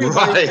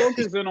 Everybody's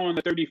focusing on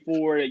the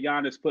 34 that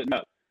Giannis putting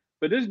up.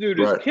 But this dude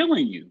is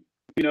killing you.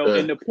 You know,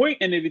 and the point,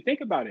 and if you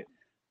think about it,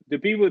 the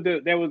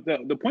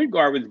point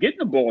guard was getting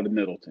the ball to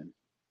Middleton.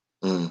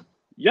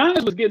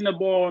 Giannis was getting the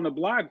ball on the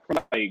block for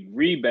like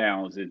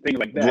rebounds and things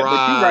like that. But you're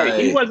right,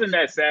 he wasn't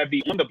that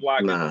savvy on the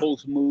block and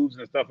post moves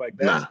and stuff like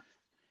that.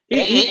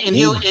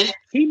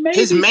 He made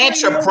his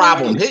matchup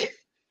problem.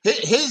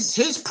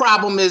 His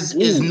problem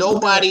is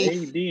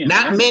nobody,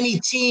 not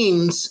many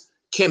teams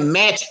can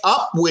match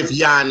up with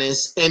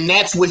Giannis, and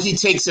that's what he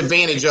takes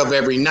advantage of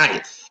every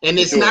night. And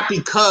it's not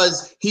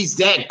because he's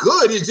that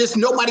good; it's just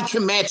nobody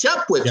can match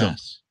up with him.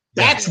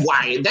 That's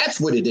why. That's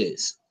what it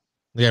is.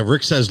 Yeah,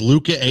 Rick says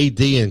Luka, AD,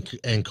 and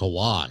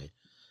Kawhi.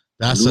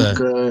 That's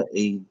Luka,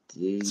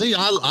 AD. See,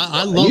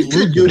 I love you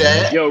could do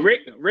that. Yo,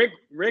 Rick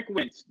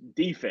went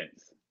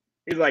defense.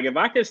 He's like, if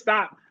I can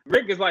stop.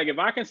 Rick is like, if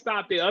I can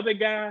stop the other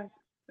guy,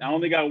 I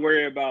only got to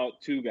worry about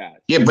two guys.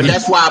 Yeah, but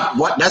that's why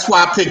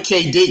I picked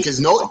KD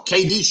because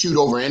KD shoot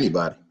over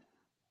anybody.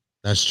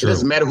 That's true. It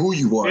doesn't matter who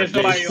you are. There's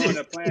nobody on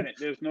the planet.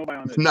 There's nobody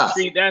on the planet.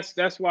 See,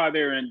 that's why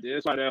they're in.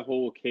 That's why that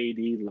whole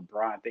KD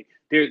LeBron thing.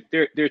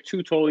 They're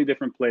two totally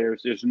different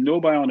players. There's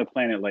nobody on the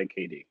planet like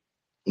KD.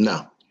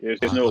 No.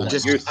 There's no one.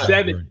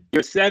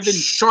 You're seven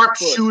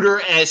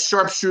sharpshooter as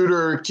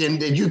sharpshooter can.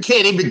 You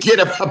can't even get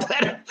a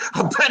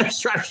better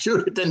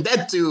sharpshooter than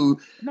that dude.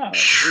 No,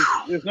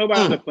 there's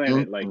nobody on the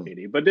planet like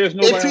KD. But there's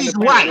nobody on the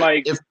planet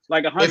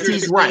like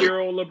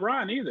 150-year-old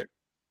LeBron either.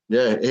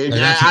 Yeah,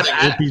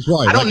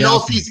 I don't know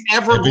if he's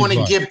ever going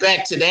to get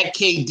back to that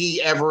KD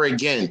ever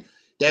again.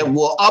 That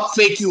will up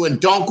fake you and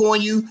dunk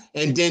on you,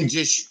 and then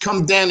just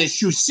come down and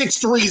shoot 6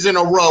 threes in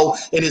a row,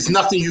 and there's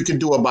nothing you can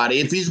do about it.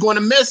 If he's going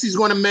to miss, he's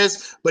going to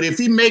miss. But if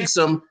he makes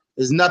them,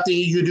 there's nothing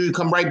you do.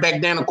 Come right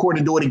back down the court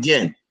and do it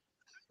again.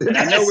 And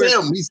I know we're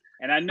going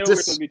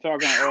to be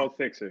talking about all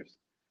Sixers,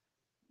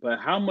 but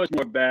how much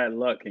more bad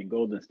luck can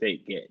Golden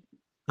State get?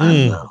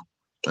 I know.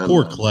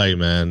 Poor Clay,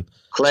 man.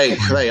 Clay.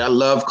 I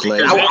love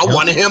Clay. I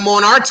wanted him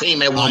on our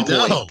team at one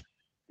point.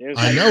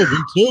 I know, me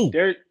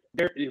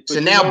too. So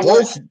now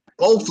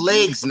both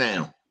legs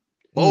now.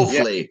 Both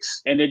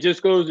legs. And it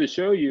just goes to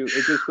show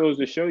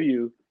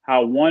you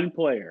how one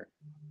player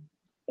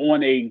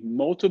on a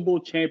multiple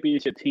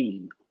championship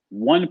team,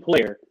 one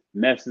player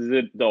messes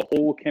the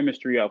whole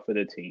chemistry up for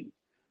the team.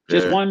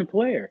 Just one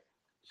player.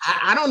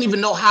 I don't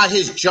even know how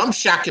his jump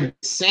shot can be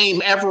the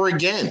same ever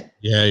again.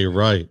 Yeah, you're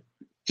right.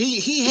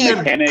 He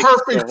had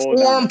perfect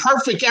form,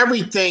 perfect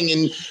everything,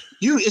 and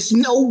it's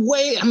no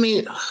way. I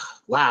mean,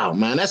 wow,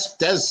 man, that's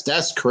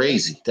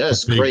crazy.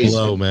 That's big crazy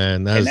blow,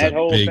 man. That's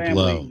a big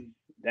blow.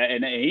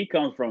 and he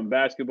comes from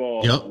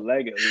basketball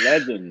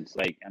legends.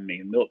 Like, I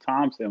mean, Milt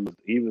Thompson was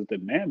the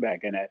man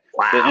back in that.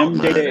 Wow, the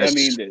MJ, I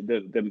mean,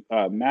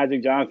 the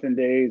Magic Johnson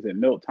days and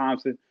Milt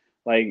Thompson,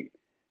 like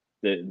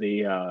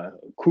the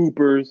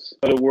Coopers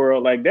of the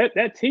world, like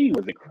that team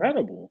was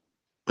incredible.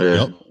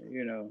 Yeah.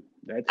 You know,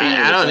 that team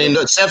I don't even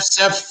know.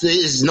 Steph,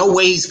 there's no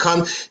way he's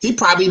come. He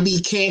probably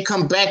can't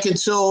come back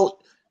until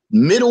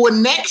middle of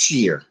next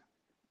year.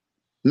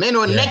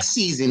 Next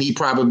season, he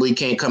probably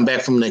can't come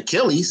back from the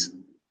Achilles.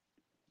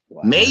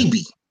 Wow.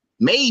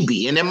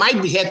 Maybe. And it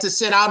might be had to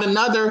sit out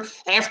another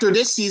after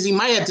this season. He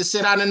might have to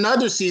sit out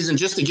another season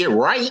just to get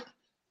right.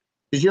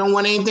 Because you don't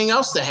want anything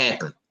else to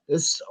happen.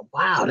 That's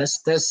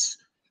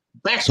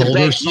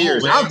back-to-back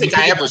years. Man. I don't think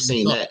I ever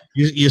seen that.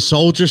 You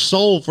sold your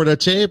soul for the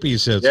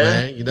championships,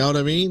 man. You know what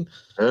I mean?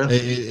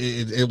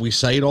 We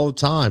say it all the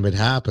time. It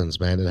happens,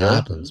 man. It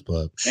happens.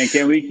 But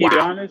can we keep it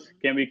honest?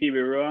 Can we keep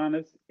it real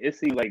honest? It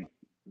seemed like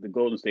the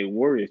Golden State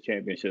Warriors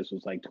championships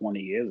was like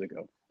 20 years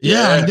ago.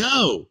 Yeah, I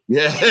know.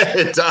 Yeah,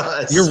 it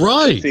does. You're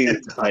right. It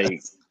seems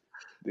like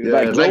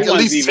at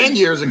least 10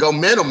 years ago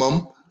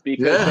minimum.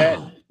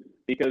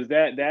 Because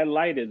that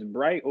light is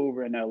bright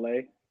over in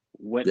LA.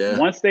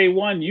 Once they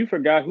won, you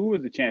forgot who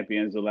was the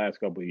champions the last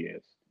couple of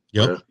years.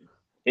 Yep.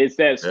 It's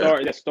that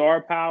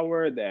star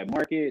power, that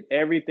market,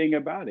 everything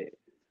about it.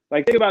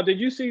 Like, think about, did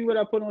you see what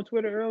I put on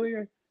Twitter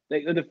earlier?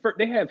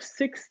 They have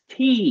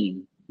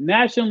 16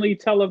 nationally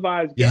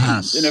televised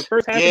games in the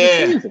first half of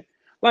the season.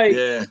 Like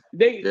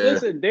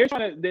listen, they're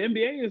trying to. The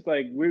NBA is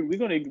like,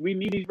 we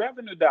need these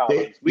revenue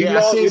dollars.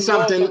 I seen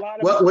something.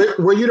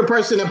 Were you the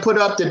person that put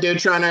up that they're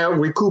trying to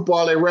recoup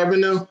all their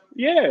revenue?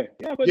 Yeah.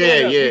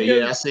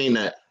 I seen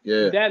that.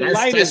 Yeah,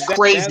 that's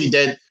crazy.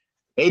 That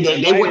they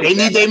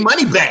need their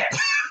money back.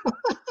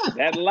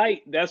 That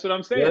light. That's what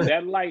I'm saying.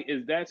 That light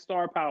is that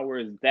star power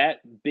is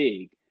that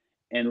big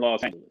in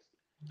Los Angeles.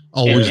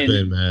 Always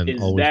been, man.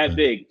 It's always that been.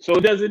 big. So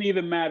it doesn't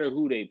even matter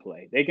who they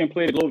play. They can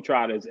play the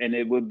Globetrotters, and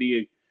it would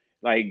be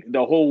like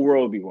the whole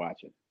world would be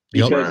watching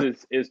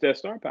because it's their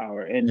star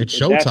power. And it's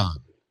showtime.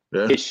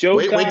 It's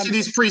showtime. Wait till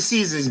these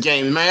preseason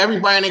games, man.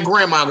 Everybody and their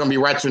grandma gonna be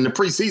watching the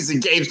preseason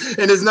games,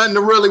 and there's nothing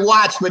to really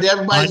watch, but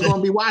everybody's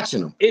gonna be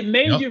watching them. It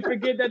made you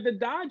forget that the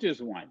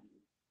Dodgers won.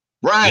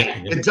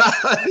 Right. It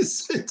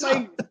does.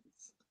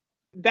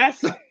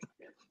 That's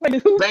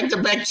like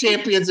back-to-back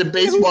champions in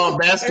baseball and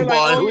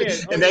basketball,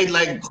 and they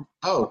like,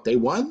 they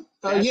won?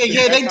 They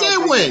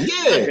did win.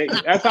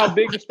 Yeah, that's how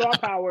big the star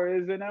power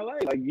is in LA.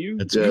 Like you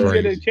get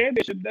a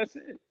championship, that's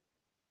it.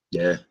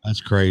 Yeah,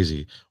 that's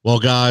crazy. Well,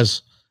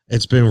 guys,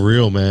 it's been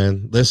real,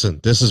 man. Listen,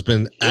 this has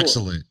been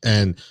excellent,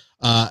 and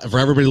for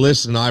everybody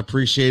listening, I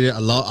appreciate it. I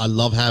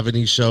love having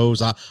these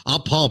shows.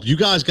 I'm pumped. You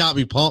guys got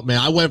me pumped, man.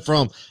 I went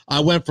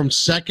from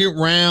second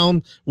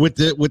round with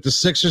the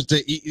Sixers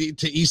to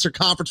Eastern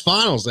Conference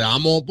Finals.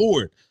 I'm on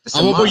board.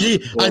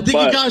 I think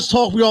you guys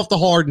talked me off the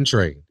Harden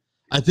train.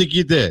 I think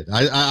you did.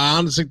 I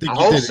honestly think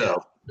you did.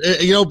 So.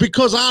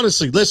 Because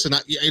honestly, listen,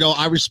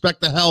 I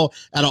respect the hell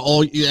out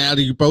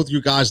of both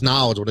you guys'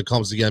 knowledge when it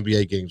comes to the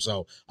NBA game.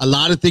 So a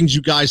lot of things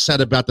you guys said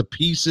about the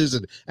pieces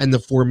and the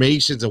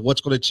formations and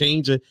what's going to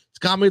change it's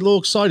got me a little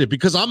excited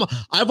because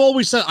I've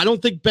always said I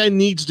don't think Ben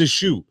needs to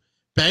shoot.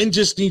 Ben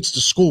just needs to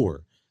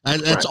score.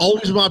 And that's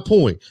always my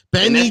point.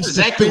 Ben needs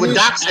exactly what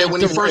Doc said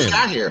when he first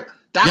got here.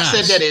 Doc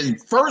said that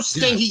his first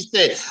thing he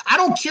said, I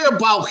don't care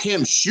about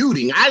him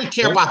shooting. I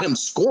care about him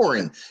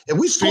scoring. If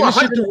we score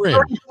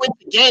 130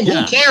 points again,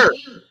 who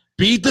cares?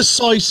 Be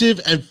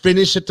decisive and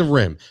finish at the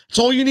rim. That's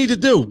all you need to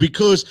do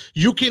because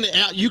you can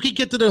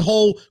get to the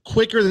hole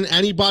quicker than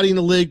anybody in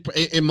the league,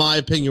 in my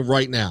opinion,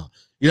 right now.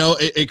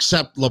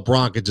 Except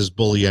LeBron could just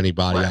bully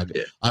anybody.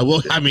 I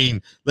will. I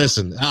mean,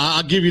 listen,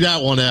 I'll give you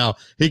that one now.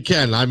 He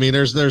can. I mean,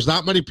 there's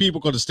not many people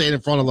going to stand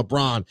in front of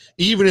LeBron,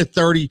 even at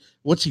 30.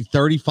 What's he,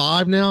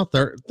 35 now?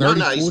 30, no,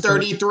 he's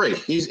 33.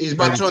 He's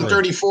about to turn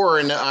 34,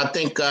 and I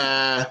think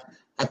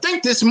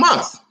this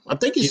month. I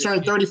think he's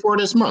turning 34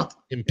 this month.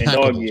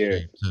 Impeccable. Dog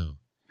years.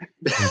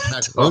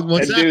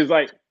 What's that? Dude's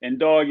like in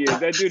dog years.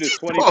 That dude is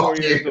 24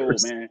 years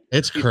old, man.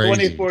 It's he's crazy.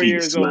 24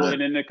 years old,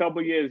 and in a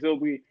couple years he'll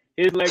be.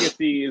 His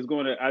legacy is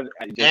going to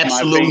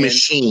absolute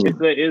machine.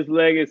 His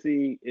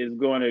legacy is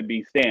going to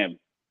be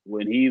stamped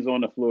when he's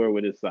on the floor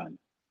with his son.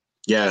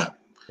 Yeah,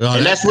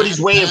 and that's what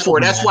he's waiting for.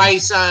 That's why he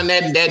signed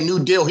that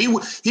new deal. He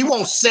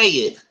won't say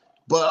it,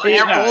 but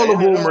all the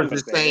rumors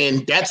are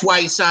saying that's why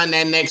he signed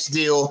that next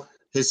deal.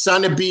 His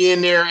son will be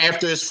in there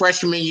after his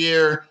freshman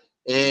year,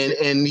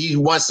 and he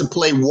wants to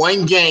play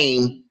one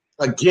game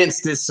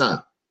against his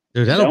son.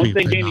 Dude, that'll be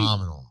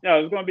phenomenal. No,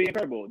 it's going to be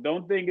incredible.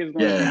 Don't think it's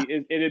going to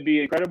be. It'll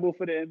be incredible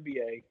for the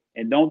NBA,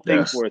 and don't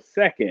think for a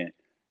second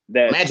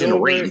that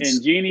Silver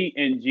and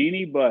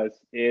Jeannie Buss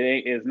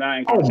is not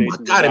in conversation. Oh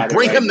my God! And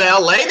bring him to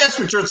LA. That's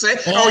what you're saying.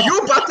 Oh, you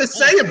about to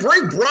say and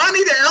bring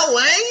Bronny to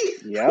LA?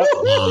 Yeah.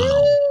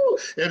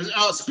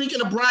 Speaking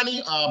of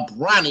Bronny,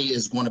 Bronny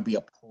is going to be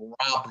a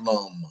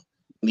problem.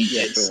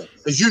 Because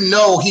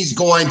he's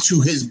going to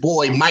his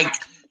boy Mike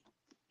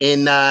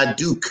in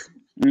Duke.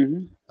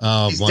 Mm-hmm.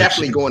 He's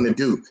definitely going to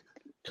Duke.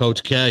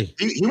 Coach K.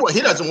 He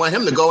doesn't want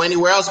him to go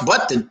anywhere else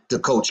but the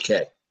Coach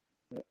K.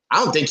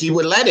 I don't think he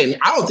would let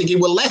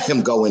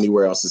him go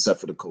anywhere else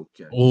except for the Coach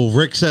K. Oh,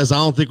 Rick says I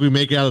don't think we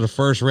make it out of the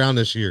first round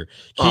this year.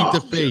 Keep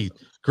the faith.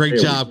 Great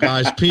job,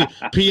 guys.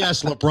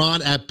 P.S.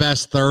 LeBron at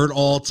best third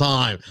all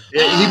time.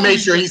 Yeah, he made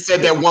sure he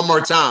said that one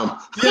more time.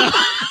 Yeah.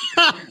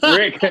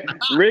 Rick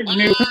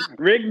knew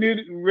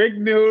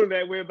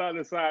that we're about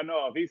to sign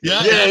off. He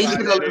said, he's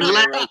gonna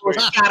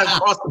shot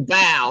across the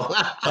bow.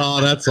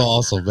 Oh, that's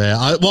awesome,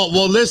 man.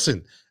 Well,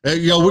 listen.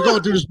 We're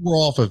gonna do this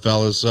more often,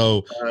 fellas.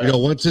 So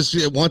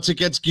once it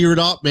gets geared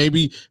up,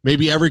 maybe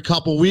every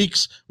couple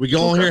weeks we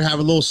go on here, have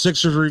a little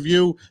Sixers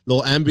review,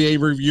 little NBA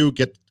review,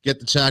 get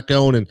the chat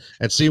going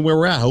and see where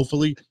we're at.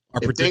 Hopefully,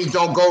 if things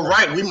don't go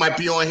right, we might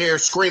be on here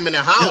screaming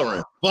and hollering.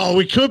 Yeah. Well,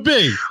 we could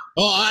be.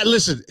 Oh,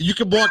 listen, you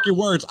can mark your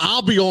words.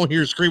 I'll be on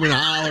here screaming and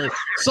hollering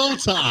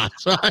sometimes,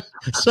 right?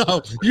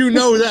 So you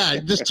know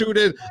that. Just tune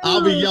in.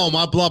 I'll be yelling.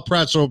 My blood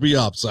pressure will be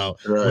up. So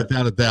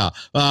without a doubt.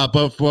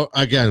 But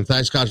again,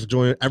 thanks guys for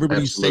joining.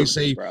 Everybody stay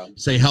safe,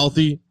 stay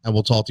healthy, and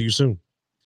we'll talk to you soon.